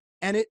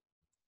 and it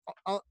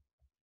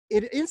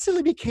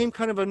instantly became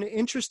kind of an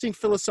interesting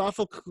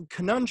philosophical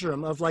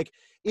conundrum of, like,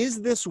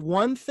 is this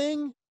one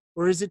thing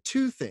or is it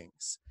 2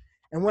 things?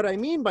 And what I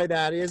mean by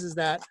that is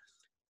that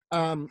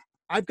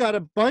I've got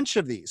a bunch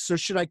of these. So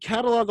should I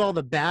catalog all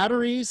the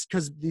batteries?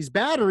 Because these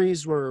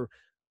batteries are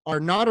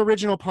not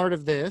original part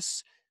of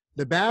this.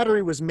 The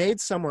battery was made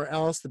somewhere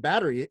else. The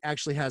battery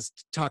actually has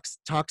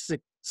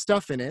toxic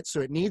stuff in it,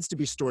 so it needs to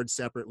be stored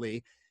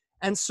separately.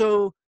 And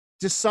so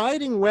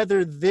deciding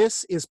whether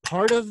this is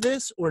part of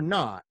this or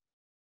not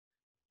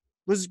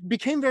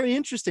became very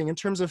interesting in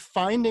terms of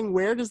finding,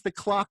 where does the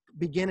clock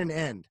begin and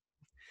end?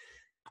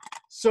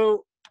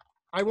 So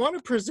I want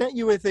to present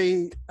you with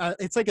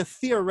it's like a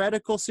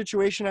theoretical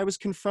situation I was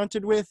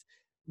confronted with.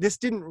 This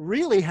didn't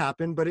really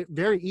happen, but it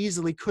very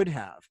easily could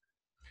have.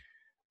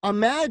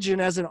 Imagine,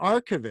 as an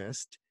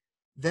archivist,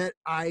 that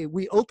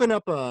we open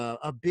up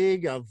a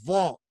big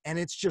vault, and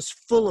it's just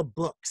full of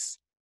books,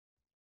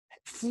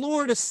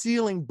 floor to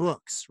ceiling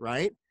books,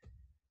 right?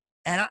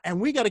 And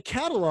we got to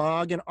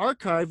catalog and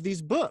archive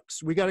these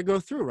books. We got to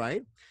go through,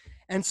 right?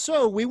 And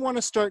so we want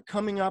to start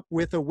coming up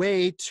with a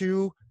way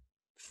to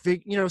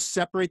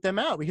separate them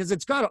out, because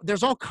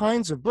there's all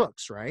kinds of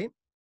books, right?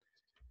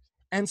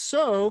 And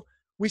so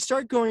we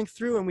start going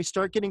through and we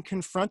start getting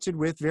confronted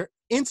with very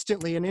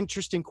instantly an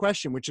interesting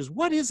question, which is,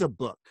 what is a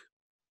book?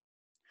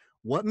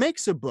 What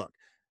makes a book?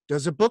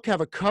 Does a book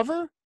have a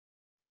cover?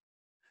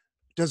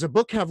 Does a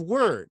book have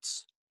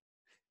words?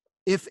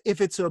 If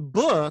it's a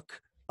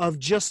book of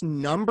just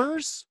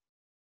numbers,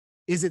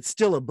 is it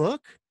still a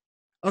book?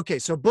 Okay,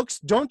 so books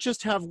don't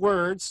just have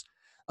words.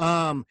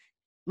 Let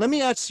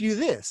me ask you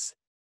this.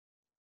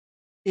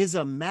 Is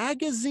a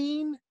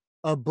magazine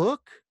a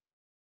book?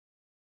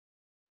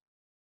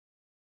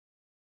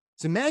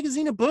 Is a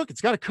magazine a book?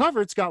 It's got a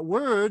cover, it's got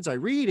words, I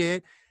read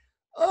it.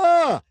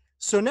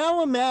 So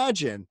now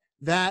imagine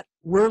that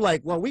we're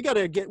like, well, we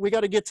gotta get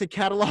to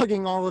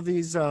cataloging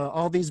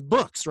all these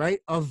books, right?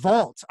 A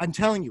vault. I'm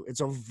telling you,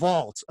 it's a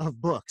vault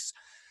of books.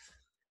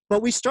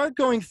 But we start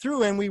going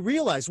through and we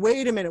realize,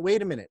 wait a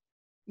minute.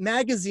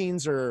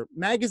 Magazines are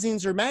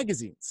magazines.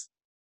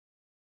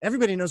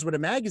 Everybody knows what a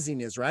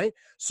magazine is, right?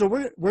 So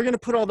we're gonna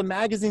put all the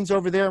magazines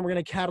over there and we're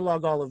gonna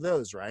catalog all of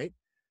those, right?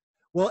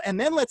 Well, and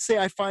then let's say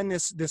I find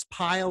this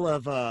pile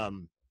of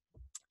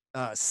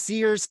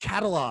Sears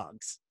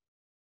catalogs,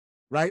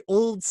 right?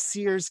 Old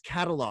Sears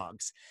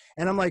catalogs.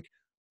 And I'm like,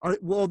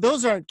 well,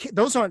 those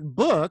aren't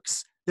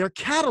books, they're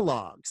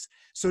catalogs.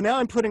 So now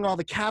I'm putting all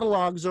the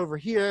catalogs over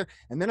here,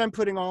 and then I'm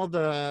putting all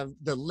the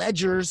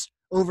ledgers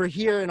over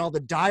here, and all the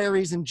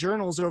diaries and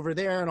journals over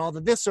there, and all the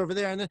this over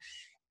there.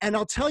 And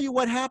I'll tell you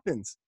what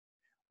happens.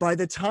 By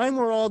the time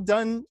we're all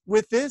done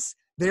with this,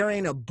 there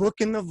ain't a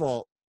book in the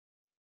vault.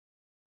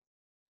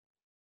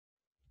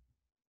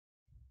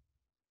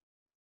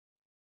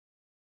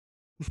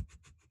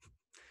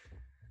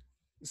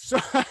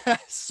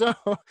 So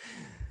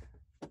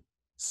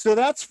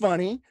that's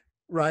funny,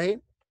 right?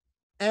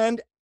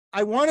 And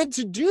I wanted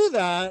to do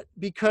that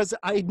because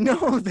I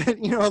know that,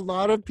 a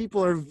lot of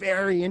people are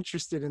very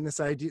interested in this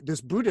idea,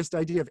 this Buddhist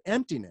idea of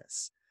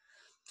emptiness.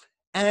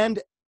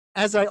 And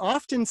as I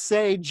often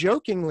say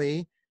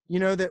jokingly,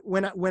 that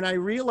when I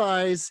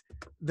realize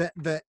that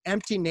the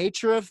empty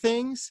nature of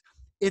things,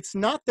 it's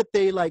not that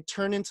they like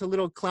turn into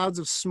little clouds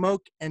of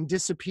smoke and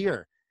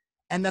disappear,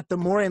 and that the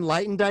more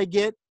enlightened I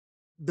get,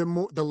 the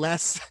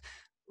less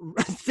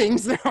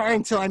things there are,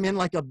 until I'm in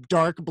like a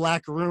dark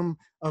black room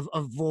of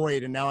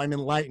void, and now I'm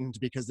enlightened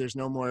because there's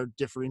no more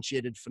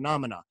differentiated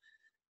phenomena.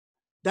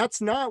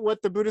 That's not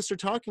what the Buddhists are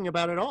talking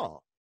about at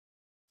all.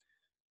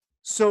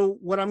 So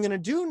what I'm going to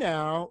do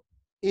now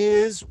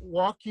is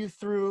walk you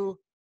through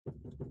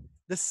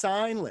the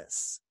sign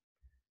lists.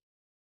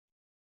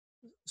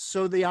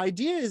 So the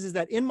idea is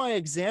that in my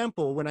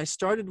example, when I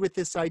started with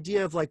this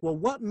idea of like, well,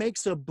 what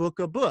makes a book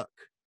a book?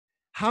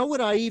 How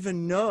would I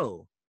even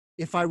know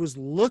if I was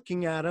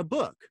looking at a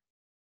book,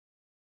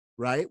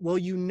 right? Well,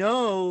 you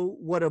know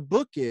what a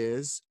book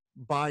is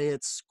by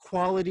its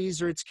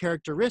qualities or its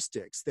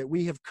characteristics that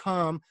we have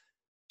come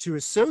to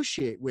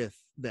associate with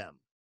them.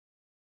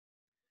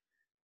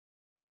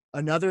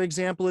 Another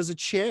example is a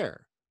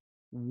chair.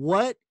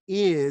 What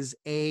is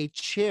a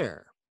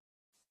chair?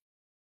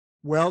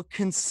 Well,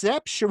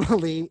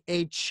 conceptually,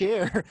 a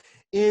chair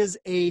is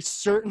a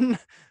certain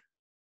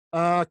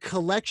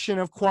collection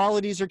of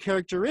qualities or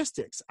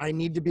characteristics. I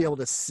need to be able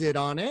to sit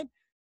on it.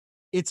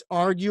 It's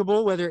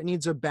arguable whether it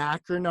needs a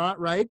back or not,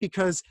 right?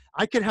 Because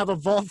I could have a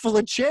vault full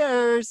of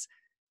chairs,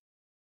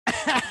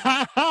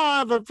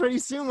 but pretty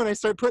soon when I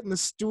start putting the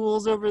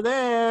stools over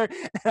there,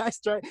 and I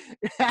start,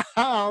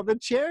 the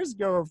chairs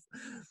go.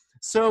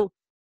 So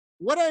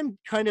what I'm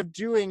kind of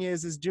doing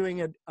is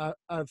doing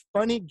a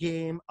funny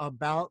game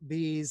about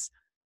these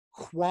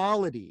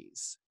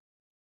qualities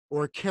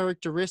or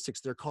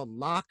characteristics. They're called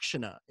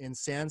lakshana in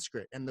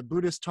Sanskrit, and the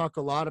Buddhists talk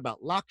a lot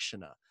about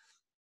lakshana.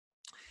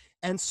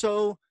 And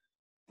so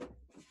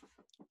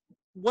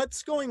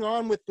what's going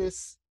on with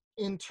this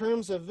in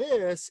terms of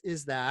this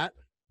is that,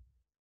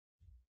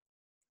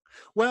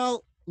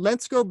 well,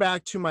 let's go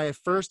back to my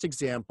first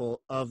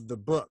example of the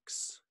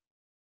books.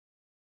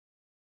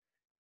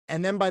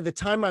 And then by the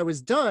time I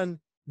was done,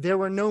 there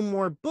were no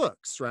more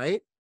books,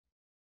 right?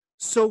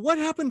 So what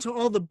happened to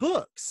all the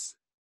books?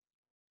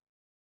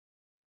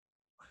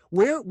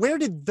 Where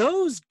did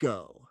those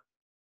go?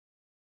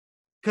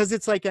 Because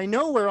it's like, I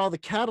know where all the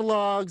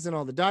catalogs and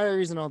all the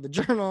diaries and all the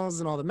journals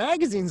and all the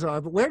magazines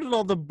are, but where did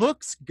all the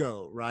books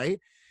go, right?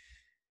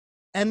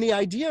 And the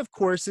idea, of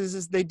course,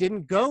 is they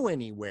didn't go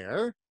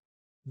anywhere.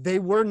 They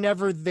were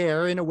never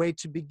there in a way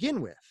to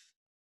begin with.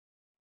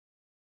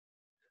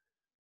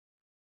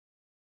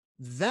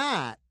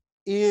 That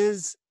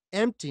is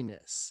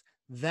emptiness.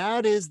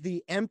 That is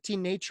the empty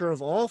nature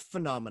of all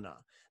phenomena,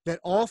 that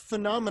all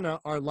phenomena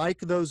are like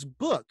those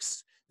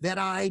books that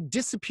I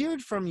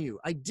disappeared from you.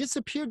 I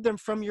disappeared them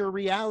from your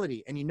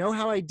reality. And you know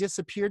how I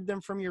disappeared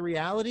them from your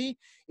reality?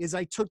 Is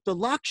I took the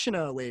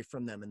lakshana away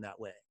from them in that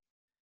way.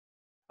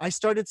 I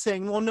started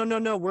saying, well,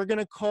 no, we're going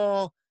to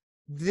call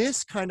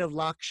this kind of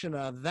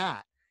lakshana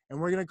that, and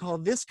we're going to call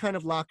this kind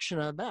of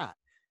lakshana that.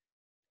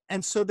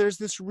 And so there's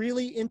this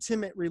really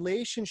intimate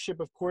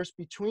relationship, of course,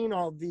 between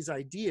all of these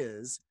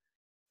ideas.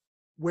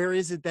 Where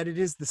is it that it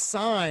is the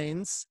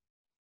signs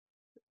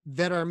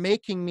that are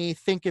making me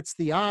think it's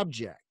the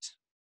object.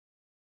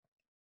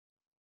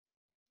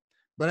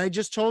 But I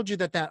just told you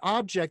that that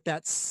object,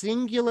 that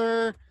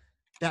singular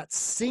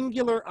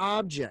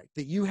object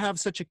that you have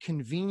such a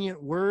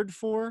convenient word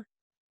for,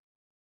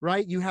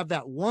 right? You have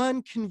that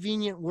one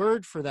convenient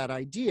word for that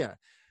idea.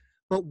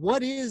 But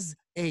what is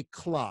a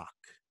clock?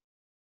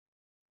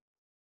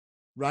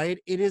 Right?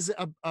 It is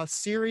a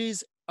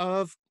series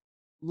of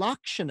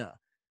lakshana,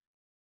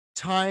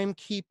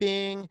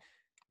 timekeeping.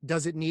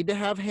 Does it need to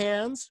have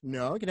hands?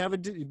 No, it can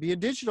have be a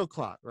digital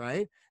clock,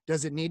 right?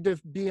 Does it need to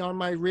be on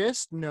my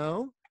wrist?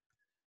 No.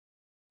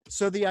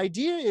 So the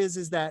idea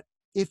is that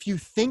if you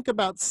think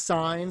about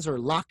signs or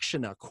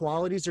lakshana,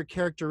 qualities or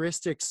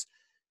characteristics,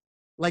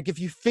 like if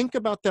you think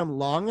about them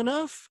long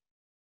enough,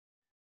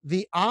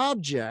 the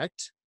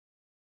object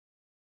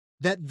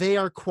that they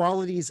are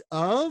qualities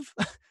of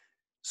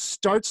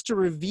starts to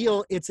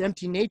reveal its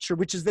empty nature,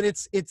 which is that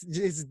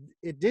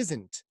it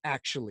isn't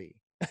actually.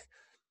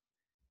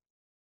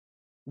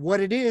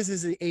 What it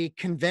is a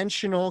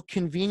conventional,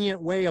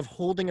 convenient way of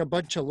holding a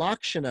bunch of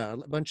lakshana,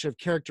 a bunch of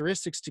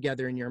characteristics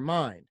together in your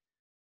mind.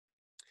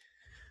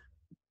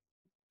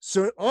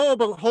 So, oh,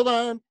 but hold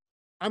on,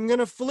 I'm going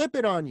to flip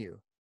it on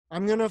you.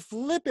 I'm going to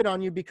flip it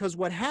on you because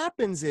what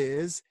happens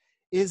is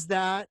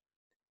that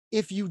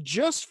if you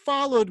just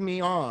followed me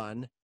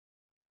on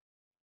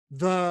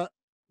the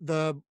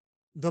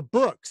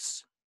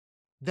books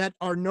that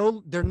are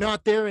they're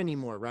not there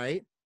anymore,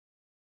 right?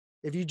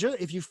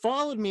 If you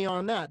followed me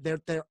on that,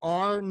 there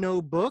are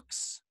no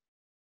books.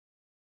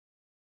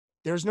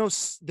 There's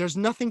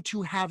nothing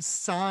to have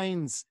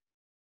signs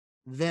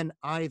then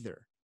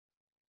either.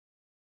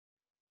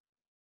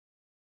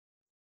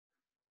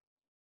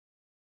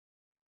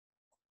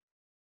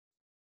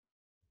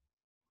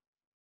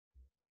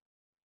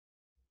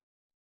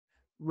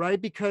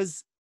 Right?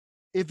 Because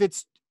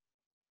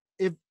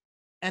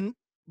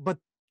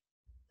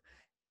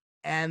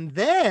and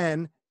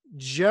then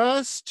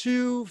just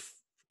if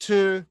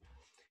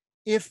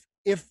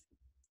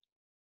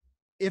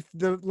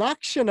the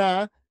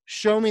lakshana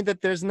show me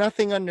that there's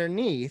nothing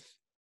underneath,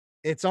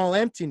 it's all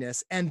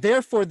emptiness, and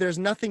therefore there's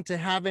nothing to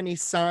have any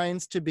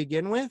signs to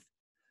begin with,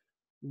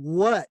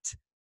 what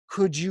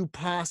could you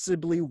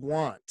possibly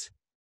want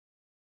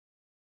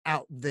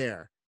out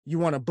there? You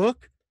want a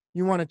book?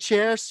 You want a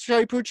chair,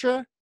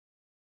 Shariputra?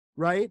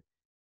 Right?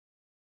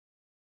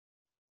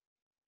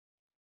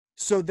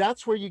 So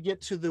that's where you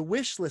get to the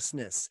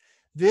wishlessness.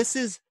 This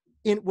is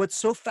what's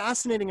so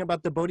fascinating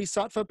about the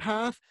Bodhisattva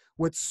path,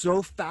 what's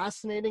so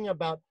fascinating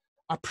about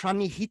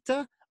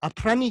apranihita,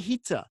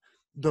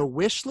 the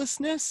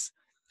wishlessness.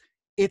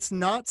 It's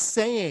not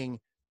saying,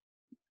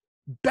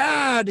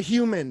 bad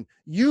human,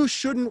 you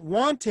shouldn't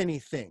want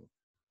anything.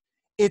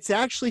 It's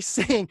actually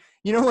saying,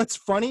 you know what's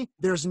funny?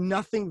 There's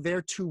nothing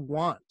there to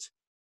want.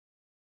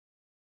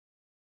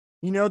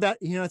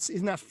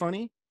 Isn't that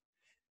funny?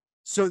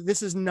 So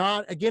this is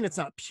not, again, it's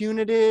not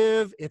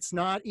punitive. It's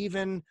not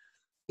even,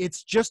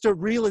 it's just a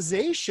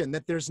realization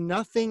that there's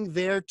nothing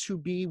there to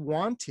be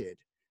wanted.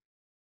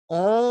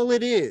 All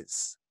it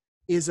is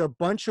a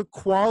bunch of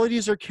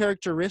qualities or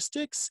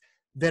characteristics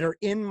that are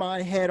in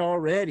my head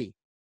already.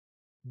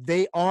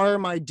 They are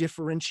my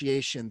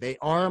differentiation. They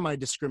are my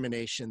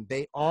discrimination.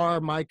 They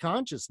are my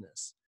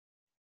consciousness.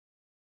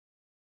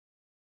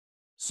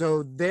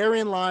 So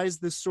therein lies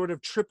this sort of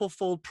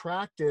triple-fold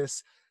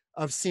practice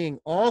of seeing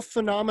all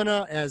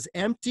phenomena as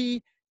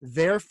empty,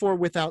 therefore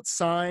without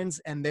signs,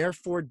 and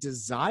therefore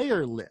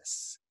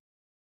desireless.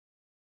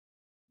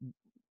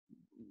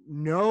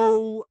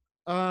 No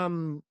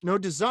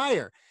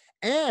desire.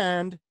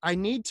 And I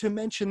need to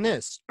mention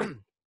this.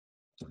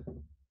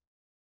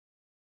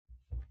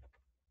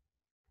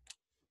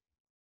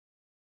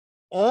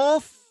 All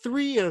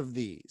three of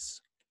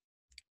these,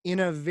 in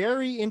a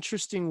very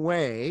interesting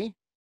way,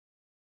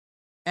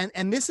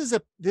 and this is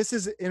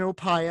an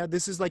upaya,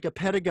 this is like a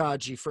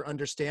pedagogy for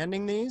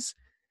understanding these.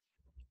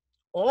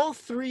 All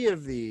three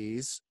of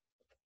these,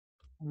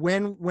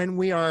 when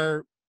we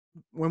are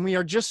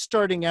just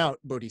starting out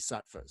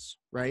bodhisattvas,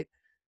 right?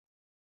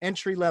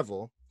 Entry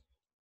level,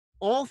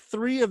 all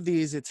three of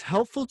these, it's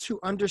helpful to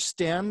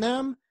understand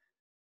them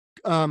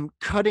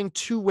cutting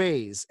two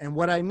ways. And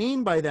what I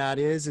mean by that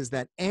is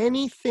that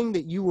anything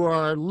that you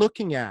are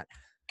looking at,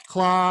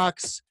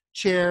 clocks,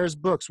 chairs,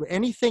 books,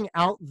 anything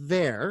out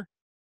there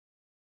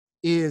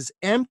is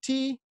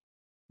empty,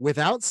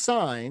 without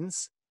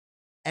signs,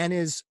 and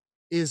is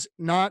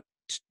not,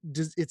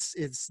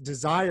 it's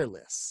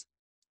desireless.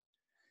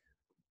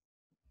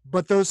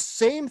 But those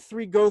same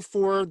three go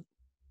for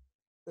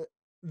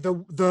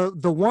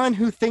the one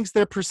who thinks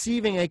they're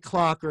perceiving a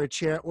clock or a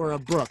chair or a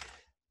book.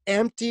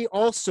 Empty,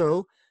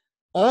 also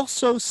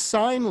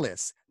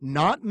signless,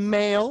 not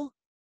male,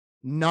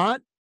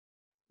 not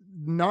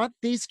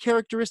these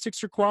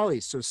characteristics or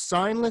qualities. So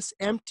signless,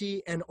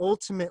 empty, and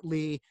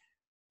ultimately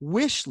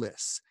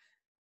wishless.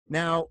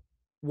 Now,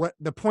 what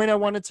the point I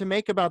wanted to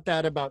make about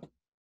that, about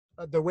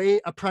the way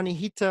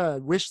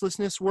apranihita,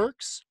 wishlessness,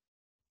 works,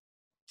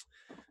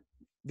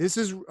 this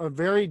is a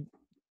very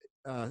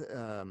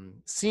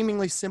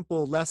seemingly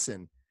simple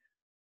lesson.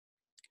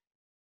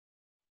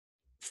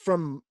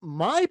 From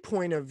my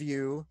point of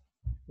view,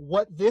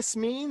 what this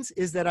means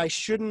is that I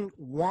shouldn't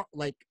want,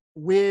 like,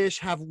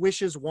 have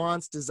wishes,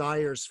 wants,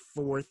 desires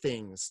for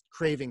things,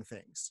 craving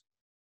things.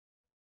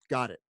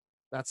 Got it.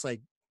 That's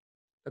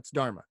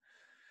Dharma.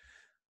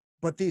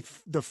 But the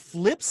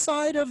flip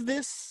side of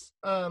this,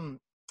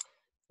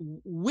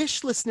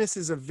 wishlessness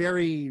is a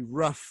very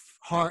rough,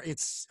 hard,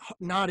 it's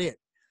not it.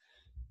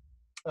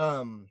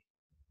 The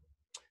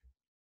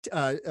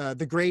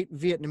great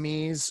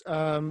Vietnamese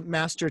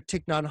master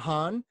Thich Nhat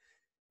Hanh,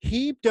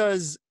 he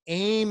does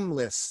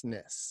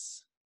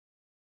aimlessness.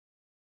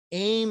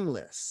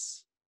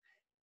 Aimless.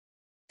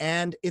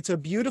 And it's a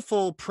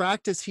beautiful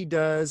practice he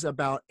does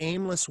about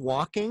aimless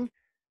walking.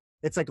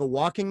 It's like a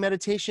walking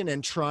meditation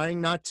and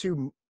trying not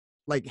to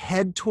like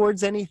head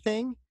towards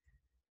anything.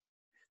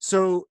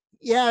 So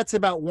yeah, it's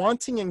about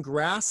wanting and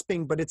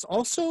grasping, but it's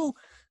also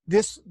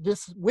this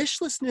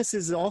wishlessness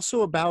is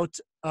also about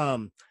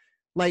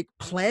like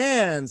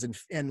plans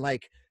and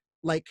like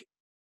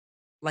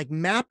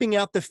mapping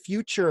out the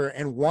future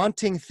and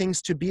wanting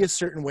things to be a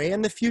certain way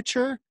in the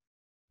future.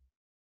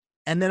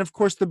 And then, of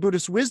course, the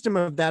Buddhist wisdom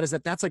of that is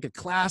that that's like a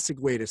classic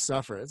way to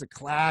suffer. It's a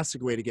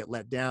classic way to get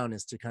let down,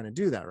 is to kind of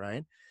do that,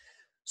 right?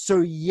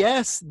 So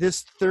yes,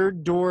 this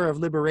third door of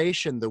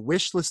liberation, the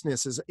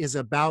wishlessness, is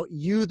about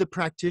you, the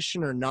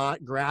practitioner,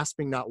 not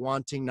grasping, not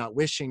wanting, not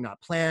wishing,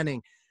 not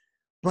planning.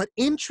 But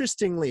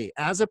interestingly,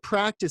 as a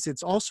practice,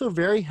 it's also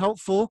very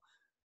helpful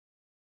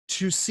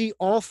to see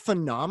all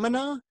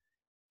phenomena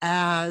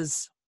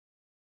as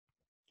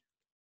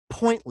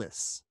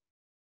pointless,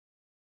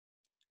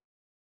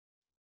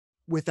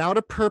 without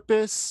a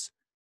purpose,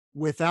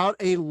 without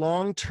a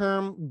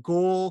long-term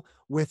goal,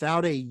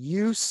 without a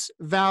use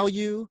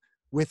value,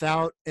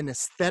 without an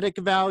aesthetic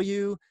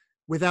value,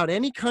 without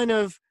any kind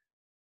of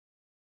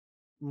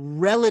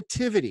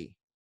relativity.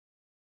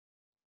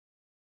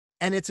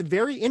 And it's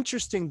very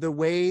interesting the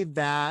way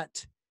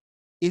that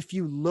if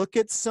you look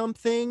at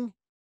something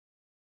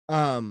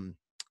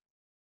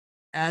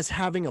as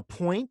having a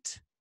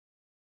point,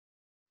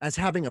 as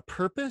having a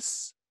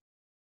purpose,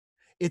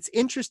 it's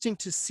interesting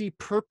to see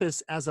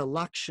purpose as a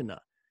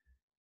lakshana,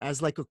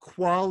 as like a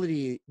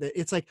quality that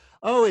it's like,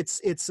 oh, it's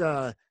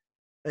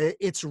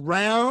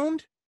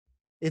round,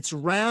 it's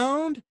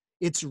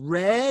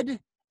red,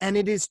 and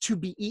it is to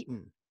be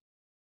eaten.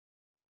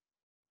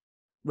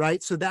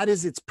 Right? So that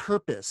is its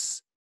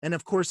purpose. And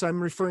of course,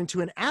 I'm referring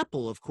to an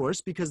apple, of course,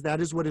 because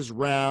that is what is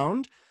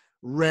round,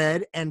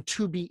 red, and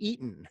to be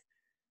eaten.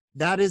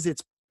 That is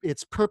its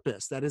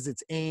purpose. That is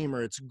its aim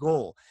or its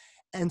goal.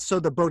 And so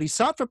the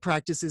bodhisattva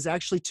practice is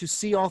actually to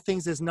see all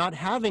things as not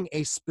having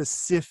a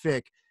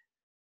specific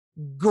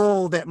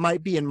goal that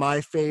might be in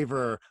my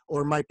favor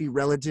or might be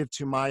relative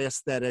to my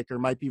aesthetic or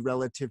might be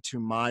relative to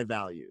my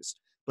values,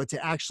 but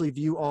to actually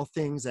view all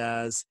things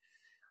as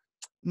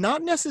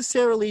not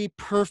necessarily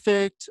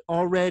perfect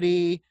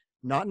already,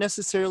 not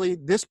necessarily,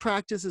 this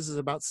practice is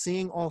about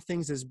seeing all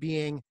things as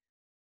being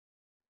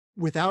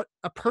without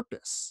a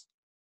purpose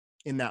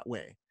in that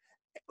way,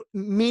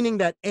 meaning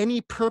that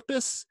any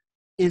purpose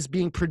is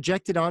being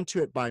projected onto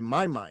it by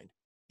my mind.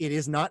 It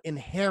is not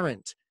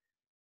inherent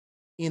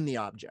in the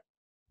object.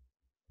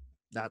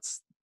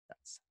 That's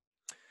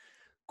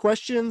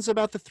questions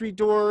about the three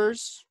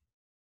doors.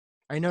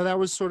 I know that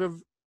was sort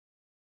of,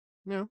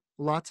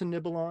 lots to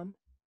nibble on.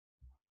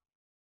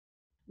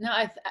 No,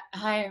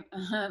 hi,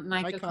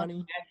 Michael. Hi,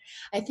 Connie.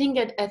 I think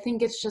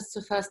it's just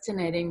so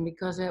fascinating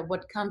because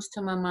what comes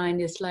to my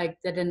mind is like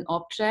that an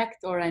object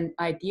or an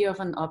idea of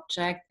an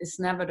object is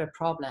never the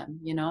problem.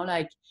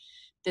 Like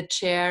the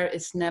chair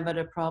is never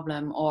the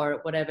problem,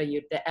 or whatever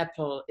the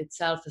apple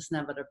itself is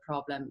never the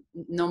problem,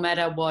 no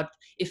matter what,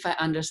 if I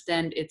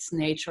understand its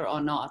nature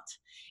or not.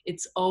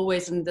 It's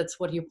always, and that's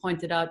what you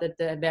pointed out at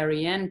the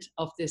very end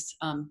of this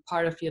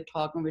part of your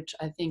talk, which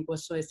I think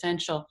was so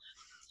essential.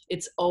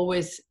 It's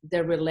always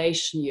the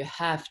relation you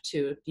have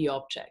to the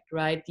object,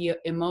 right? The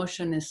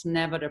emotion is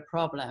never the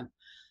problem.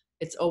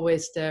 It's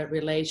always the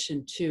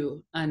relation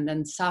to. And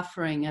then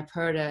suffering, I've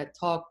heard a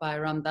talk by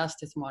Ram Dass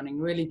this morning,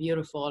 really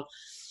beautiful.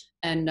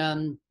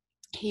 And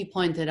he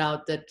pointed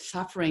out that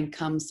suffering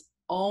comes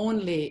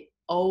only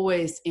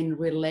always in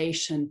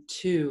relation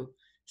to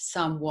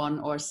someone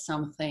or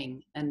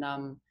something. And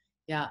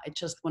I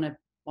just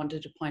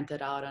wanted to point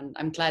that out. And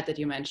I'm glad that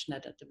you mentioned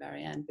it at the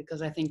very end,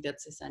 because I think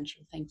that's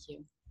essential. Thank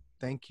you.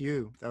 Thank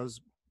you. That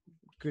was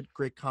good,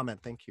 great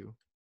comment. Thank you.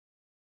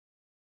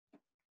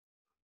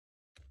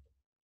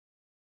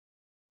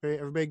 Okay,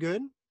 everybody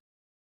good?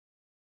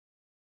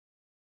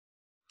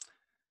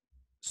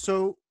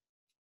 So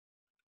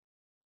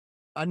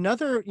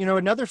another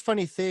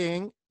funny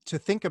thing to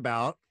think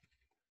about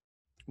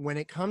when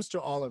it comes to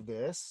all of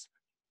this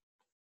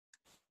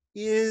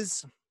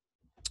is,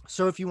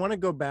 so if you want to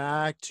go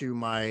back to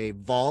my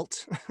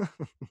vault,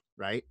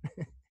 right?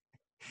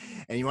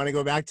 And you want to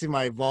go back to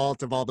my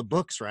vault of all the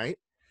books, right?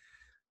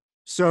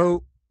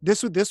 So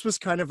this was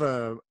kind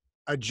of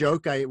a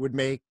joke I would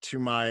make to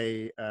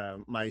my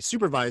my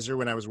supervisor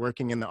when I was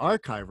working in the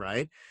archive,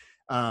 right?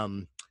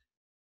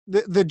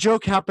 The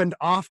joke happened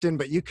often,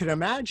 but you could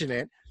imagine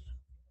it,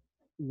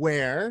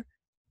 where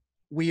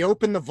we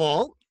open the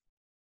vault,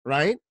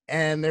 right?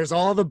 And there's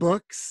all the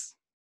books,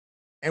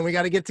 and we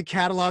got to get to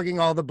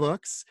cataloging all the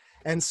books.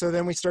 And so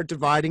then we start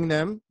dividing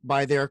them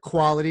by their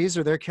qualities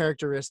or their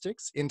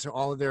characteristics into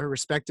all of their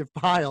respective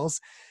piles,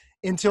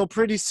 until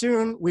pretty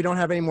soon we don't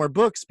have any more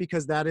books,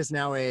 because that is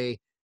now a,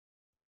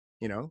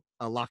 you know,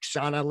 a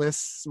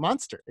Lakshana-less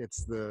monster.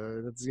 It's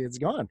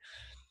gone.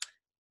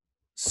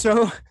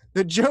 So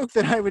the joke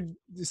that I would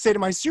say to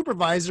my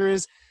supervisor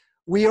is,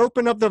 we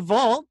open up the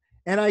vault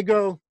and I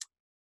go,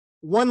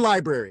 one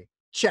library,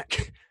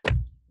 check,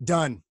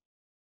 done.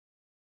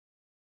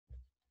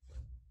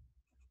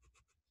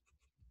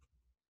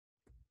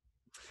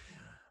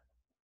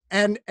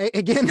 And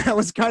again, that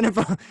was kind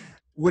of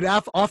would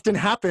often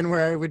happen,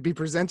 where I would be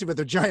presented with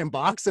a giant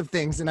box of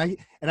things, and I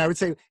would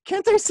say,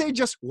 can't I say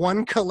just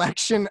one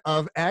collection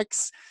of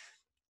X,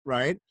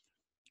 right?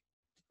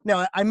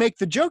 Now I make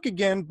the joke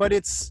again, but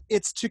it's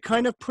to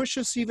kind of push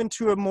us even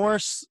to a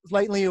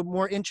slightly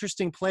more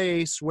interesting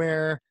place,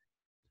 where,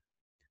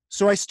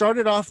 so I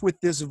started off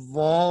with this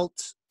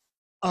vault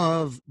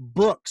of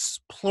books,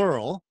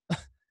 plural,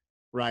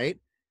 right?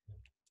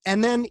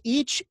 And then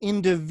each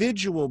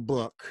individual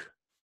book,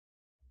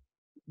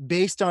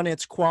 based on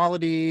its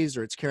qualities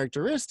or its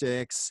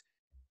characteristics,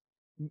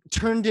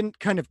 turned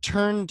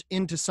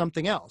into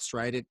something else,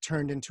 right? It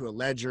turned into a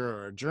ledger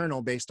or a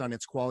journal based on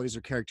its qualities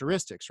or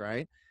characteristics,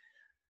 right?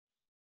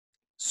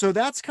 So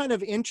that's kind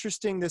of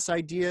interesting, this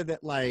idea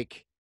that,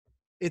 like,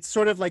 it's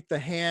sort of like the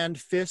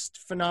hand-fist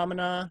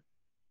phenomena,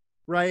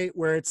 right?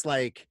 Where it's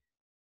like,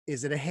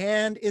 is it a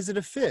hand? Is it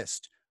a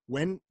fist?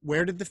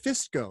 Where did the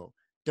fist go?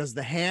 Does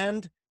the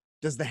hand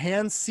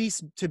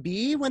cease to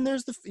be when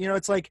there's the, you know,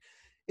 it's like,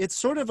 it's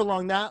sort of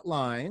along that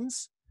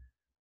lines,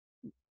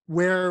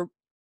 where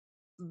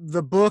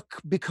the book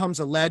becomes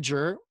a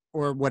ledger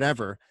or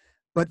whatever.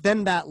 But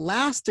then that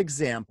last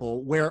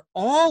example, where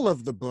all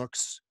of the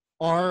books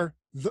are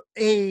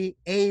a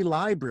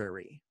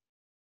library,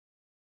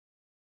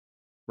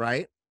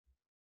 right?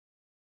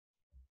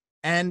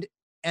 And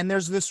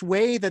there's this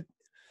way that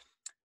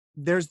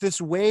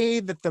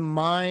the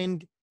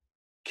mind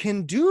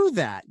can do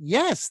that.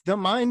 Yes, the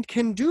mind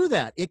can do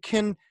that. It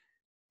can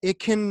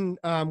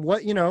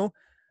what, you know,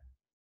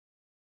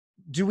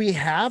 do we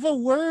have a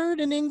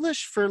word in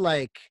English for,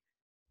 like,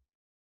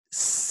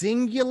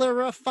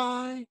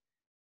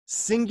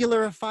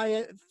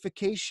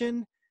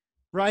 singularification,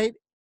 right?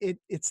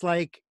 It's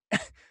like,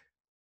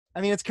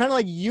 I mean, it's kind of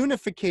like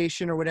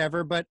unification or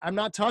whatever, but I'm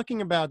not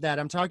talking about that.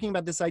 I'm talking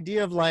about this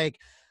idea of, like,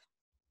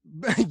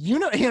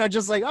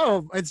 just like,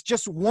 oh, it's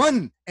just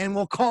one and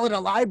we'll call it a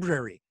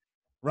library,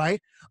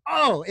 right?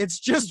 Oh, it's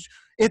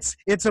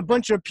a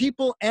bunch of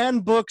people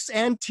and books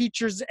and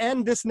teachers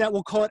and this and that,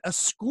 we'll call it a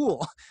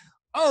school.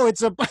 Oh,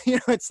 it's a, you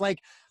know, it's like,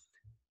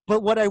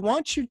 but what I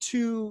want you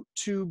to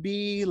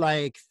be,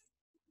 like,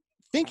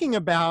 thinking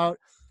about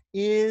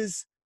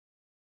is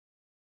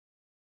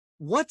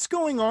what's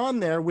going on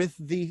there with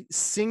the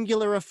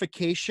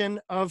singularification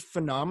of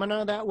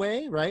phenomena that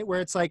way, right?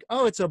 Where it's like,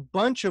 oh, it's a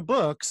bunch of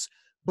books,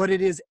 but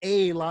it is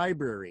a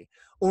library.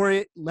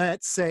 Or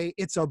let's say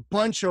it's a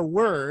bunch of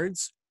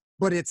words,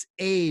 but it's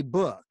a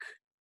book,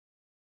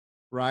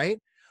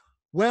 right?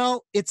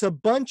 Well, it's a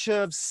bunch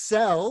of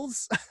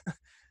cells,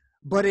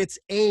 but it's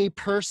a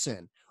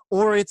person.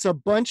 Or it's a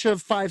bunch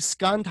of 5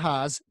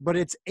 skandhas, but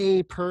it's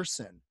a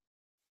person.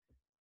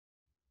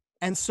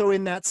 And so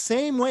in that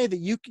same way that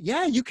you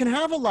can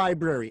have a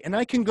library, and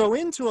I can go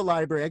into a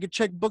library, I could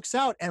check books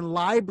out, and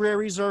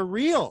libraries are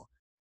real.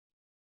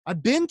 I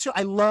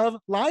love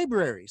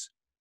libraries,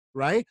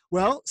 right?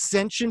 Well,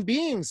 sentient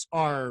beings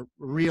are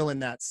real in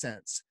that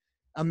sense.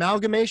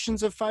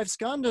 Amalgamations of 5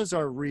 skandhas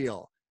are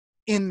real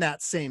in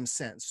that same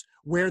sense,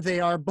 where they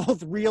are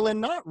both real and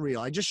not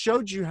real. I just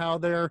showed you how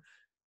they're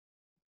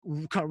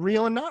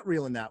real and not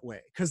real in that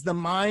way, because the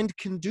mind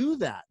can do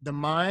that. The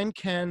mind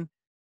can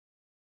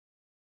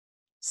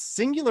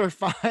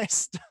singularify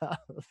stuff,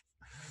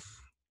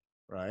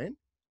 right?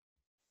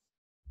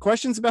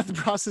 Questions about the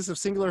process of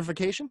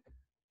singularification?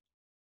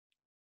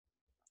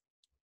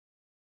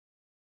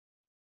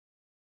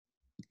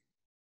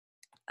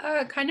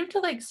 Kind of to,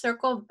 like,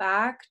 circle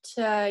back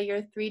to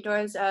your 3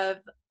 doors of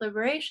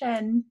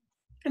liberation.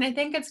 And I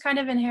think it's kind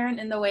of inherent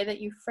in the way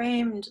that you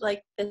framed,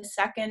 like, the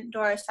second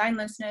door,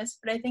 signlessness,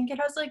 but I think it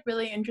has, like,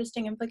 really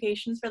interesting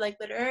implications for, like,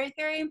 literary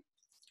theory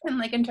and,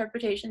 like,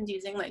 interpretations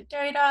using, like,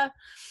 Derrida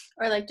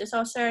or, like, de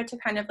Saussure to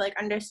kind of, like,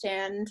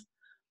 understand,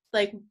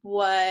 like,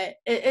 what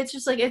it's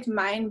just, like, it's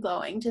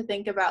mind-blowing to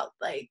think about,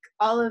 like,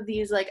 all of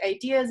these, like,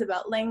 ideas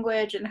about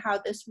language and how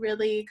this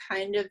really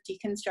kind of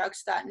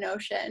deconstructs that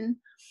notion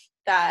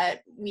that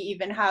we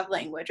even have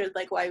language, or,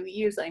 like, why we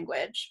use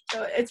language.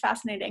 So it's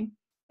fascinating.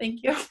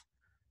 Thank you.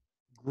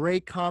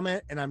 Great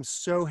comment, and I'm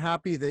so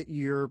happy that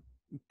you're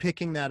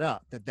picking that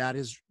up, that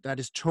is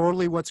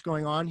totally what's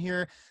going on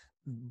here.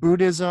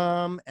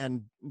 Buddhism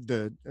and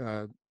the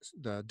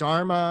the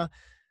Dharma,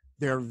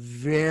 they're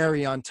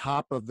very on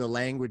top of the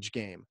language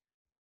game.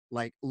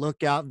 Like,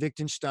 look out,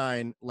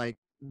 Wittgenstein, like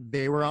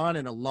they were on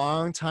it a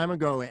long time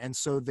ago. And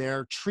so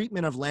their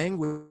treatment of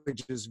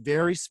language is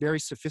very, very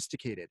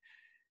sophisticated,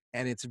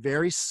 and it's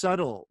very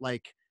subtle.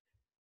 Like,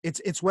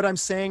 it's what I'm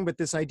saying, but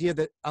this idea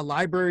that a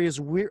library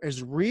is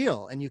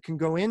real and you can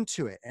go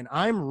into it, and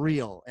I'm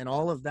real and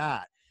all of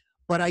that.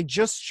 But I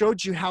just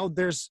showed you how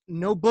there's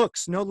no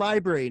books, no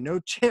library, no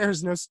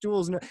chairs, no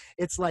stools. No,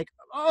 it's like,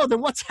 oh,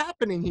 then what's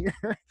happening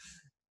here?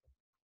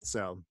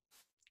 So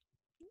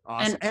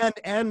awesome.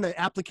 And the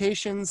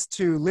applications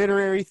to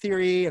literary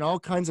theory and all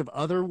kinds of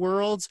other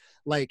worlds,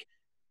 like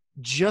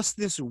just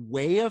this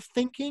way of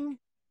thinking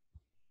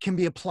can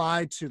be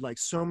applied to like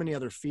so many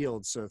other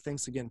fields. So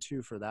thanks again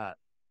too for that.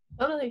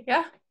 Totally,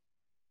 yeah.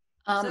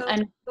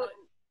 And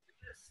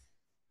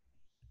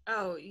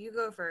oh, you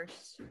go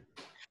first.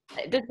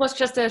 this was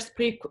just a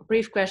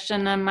brief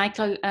question.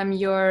 Michael,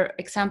 your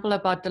example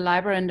about the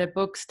library and the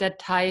books, that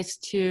ties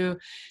to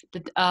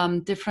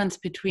the difference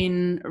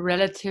between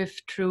relative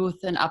truth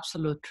and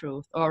absolute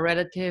truth, or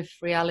relative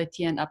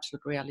reality and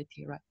absolute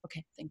reality, right?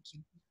 Okay, thank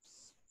you.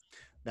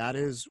 That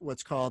is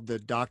what's called the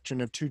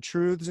doctrine of two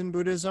truths in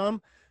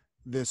Buddhism.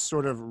 This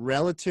sort of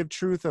relative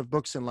truth of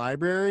books and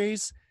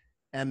libraries,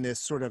 and this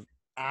sort of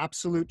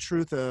absolute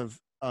truth of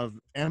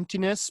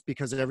emptiness,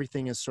 because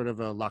everything is sort of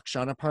a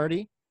Lakshana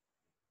party.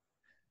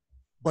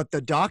 But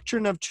the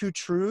doctrine of two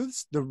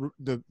truths,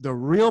 the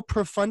real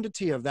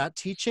profundity of that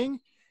teaching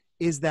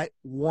is that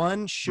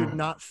one should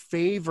not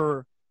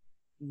favor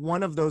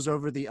one of those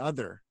over the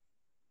other.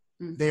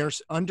 They are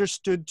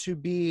understood to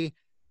be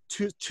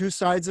two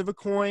sides of a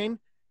coin,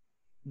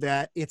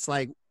 that it's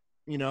like,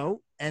 you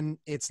know, and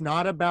it's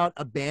not about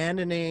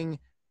abandoning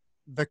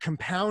the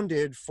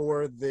compounded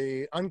for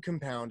the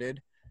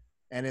uncompounded,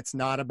 and it's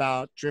not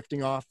about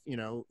drifting off, you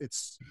know,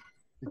 it's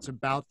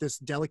about this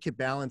delicate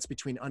balance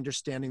between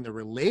understanding the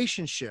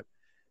relationship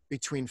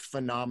between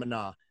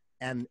phenomena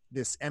and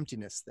this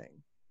emptiness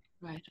thing.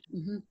 Right.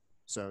 Mm-hmm.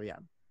 So yeah.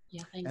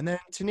 Yeah. Thanks. And then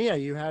Tania,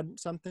 you had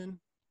something?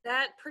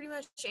 That pretty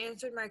much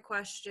answered my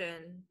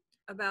question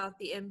about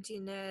the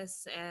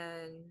emptiness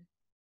and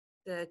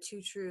the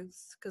two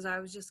truths, because I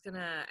was just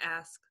gonna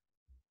ask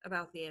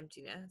about the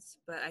emptiness,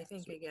 but I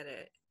think I get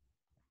it.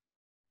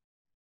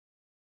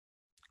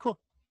 Cool.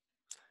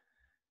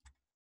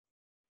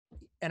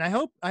 And I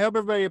hope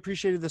everybody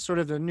appreciated the sort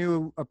of the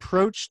new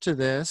approach to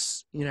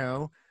this, you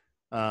know,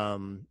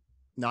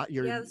 not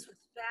your. Yeah, this was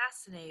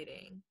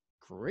fascinating.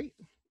 Great.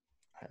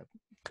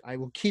 I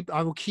will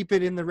keep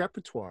it in the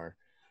repertoire.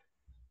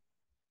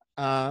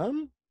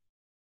 Any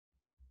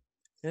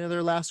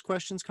other last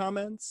questions,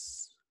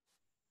 comments?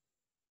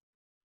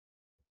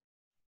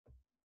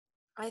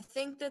 I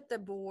think that the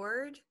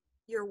board,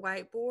 your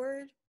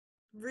whiteboard,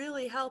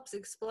 really helps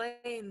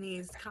explain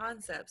these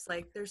concepts.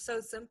 Like, they're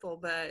so simple,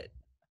 but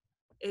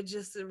it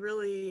just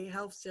really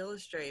helps to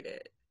illustrate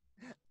it.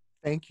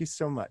 Thank you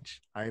so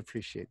much. I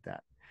appreciate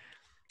that.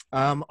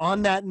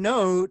 On that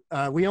note,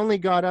 we only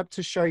got up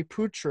to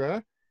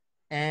Shariputra,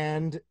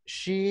 and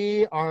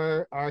she,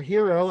 our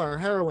hero, our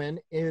heroine,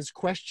 is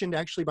questioned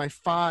actually by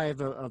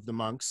 5 of the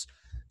monks.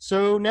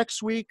 So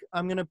next week,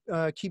 I'm going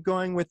to keep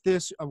going with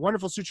this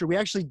wonderful sutra. We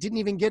actually didn't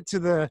even get to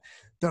the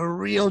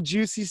real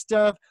juicy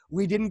stuff.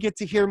 We didn't get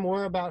to hear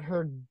more about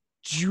her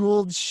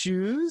jeweled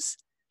shoes.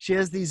 She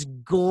has these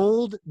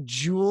gold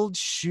jeweled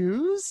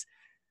shoes.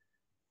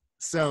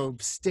 So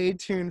stay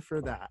tuned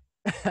for that.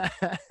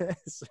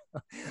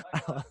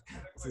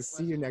 So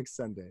see you next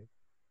Sunday.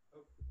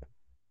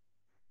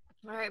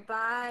 All right,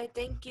 bye.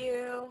 Thank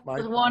you. It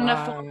was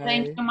wonderful. Bye.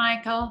 Thank you,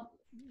 Michael.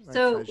 My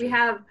So pleasure. we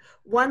have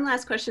one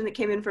last question that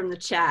came in from the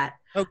chat,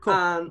 Oh,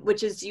 cool.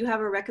 which is, do you have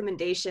a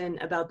recommendation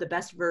about the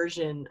best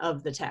version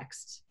of the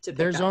text to pick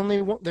There's up?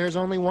 only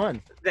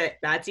one.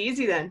 That's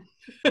easy then.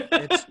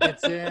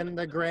 It's in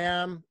the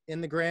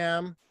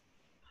gram,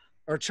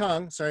 or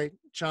Chung, sorry.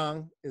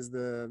 Chung is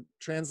the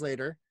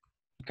translator.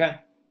 Okay.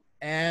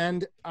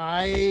 And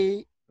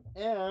it's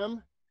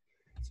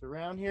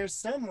around here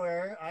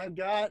somewhere. I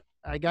got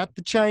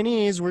the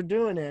Chinese. We're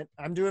doing it.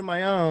 I'm doing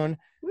my own.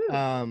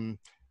 Woo.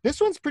 This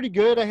one's pretty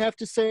good, I have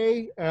to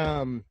say.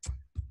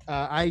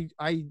 I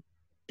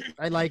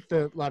like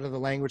a lot of the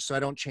language, so I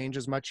don't change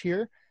as much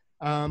here.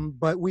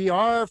 But we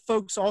are,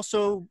 folks,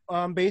 also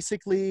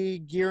basically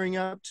gearing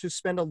up to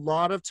spend a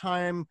lot of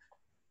time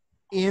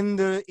in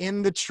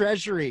the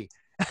treasury,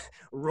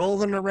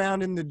 rolling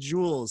around in the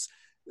jewels.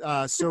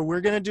 So we're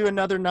going to do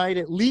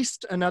at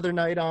least another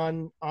night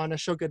on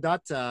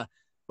Asokadatta,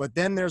 but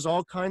then there's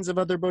all kinds of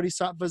other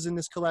bodhisattvas in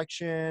this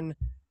collection.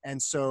 And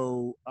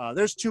so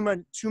there's too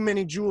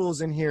many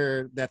jewels in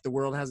here that the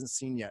world hasn't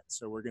seen yet.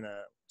 So we're going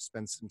to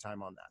spend some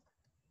time on that.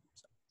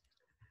 So.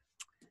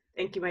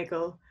 Thank you,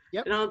 Michael.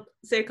 Yep. And I'll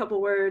say a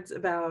couple words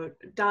about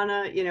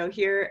Donna. You know,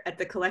 here at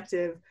the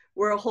collective,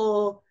 we're a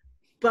whole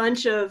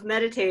bunch of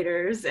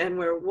meditators, and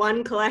we're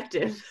one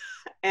collective.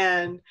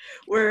 And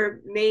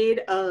we're made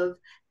of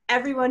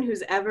everyone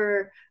who's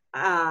ever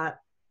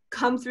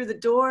come through the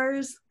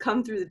doors,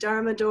 come through the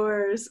Dharma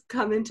Doors,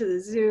 come into the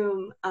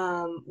Zoom.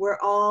 We're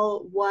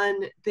all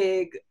one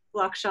big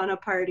Lakshana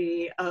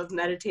party of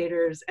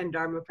meditators and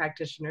Dharma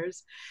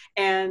practitioners.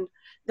 And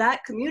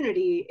that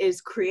community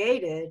is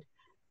created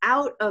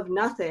out of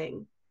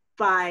nothing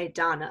by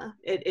Dana.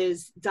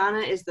 Dana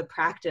is the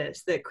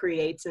practice that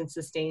creates and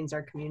sustains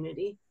our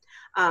community.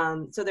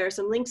 So there are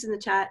some links in the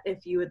chat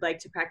if you would like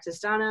to practice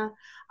Dana.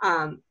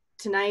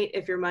 Tonight,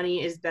 if your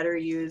money is better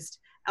used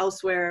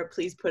elsewhere,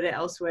 please put it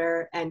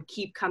elsewhere and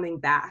keep coming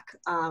back.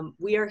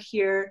 We are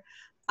here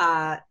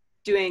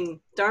doing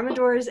Dharma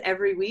Doors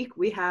every week.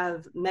 We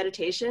have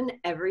meditation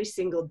every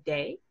single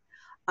day,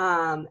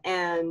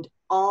 and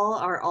all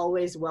are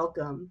always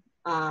welcome,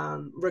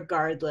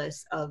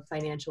 regardless of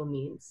financial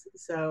means.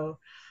 So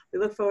we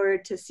look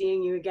forward to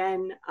seeing you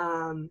again.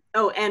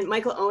 Oh, and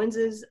Michael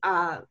Owens's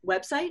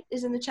website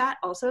is in the chat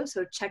also,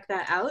 so check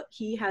that out.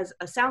 He has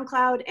a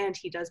SoundCloud and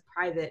he does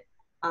private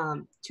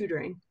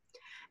tutoring.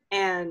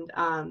 And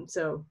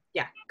so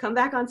yeah, come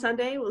back on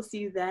Sunday. We'll see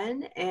you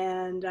then,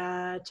 and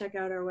check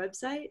out our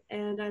website.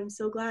 And I'm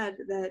so glad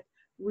that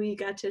we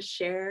got to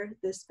share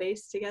this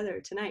space together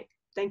tonight.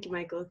 Thank you,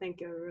 Michael.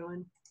 Thank you,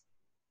 everyone.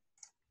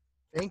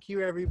 Thank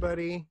you,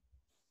 everybody.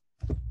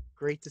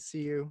 Great to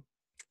see you.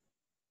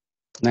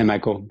 Night,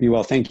 Michael. Be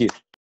well. Thank you.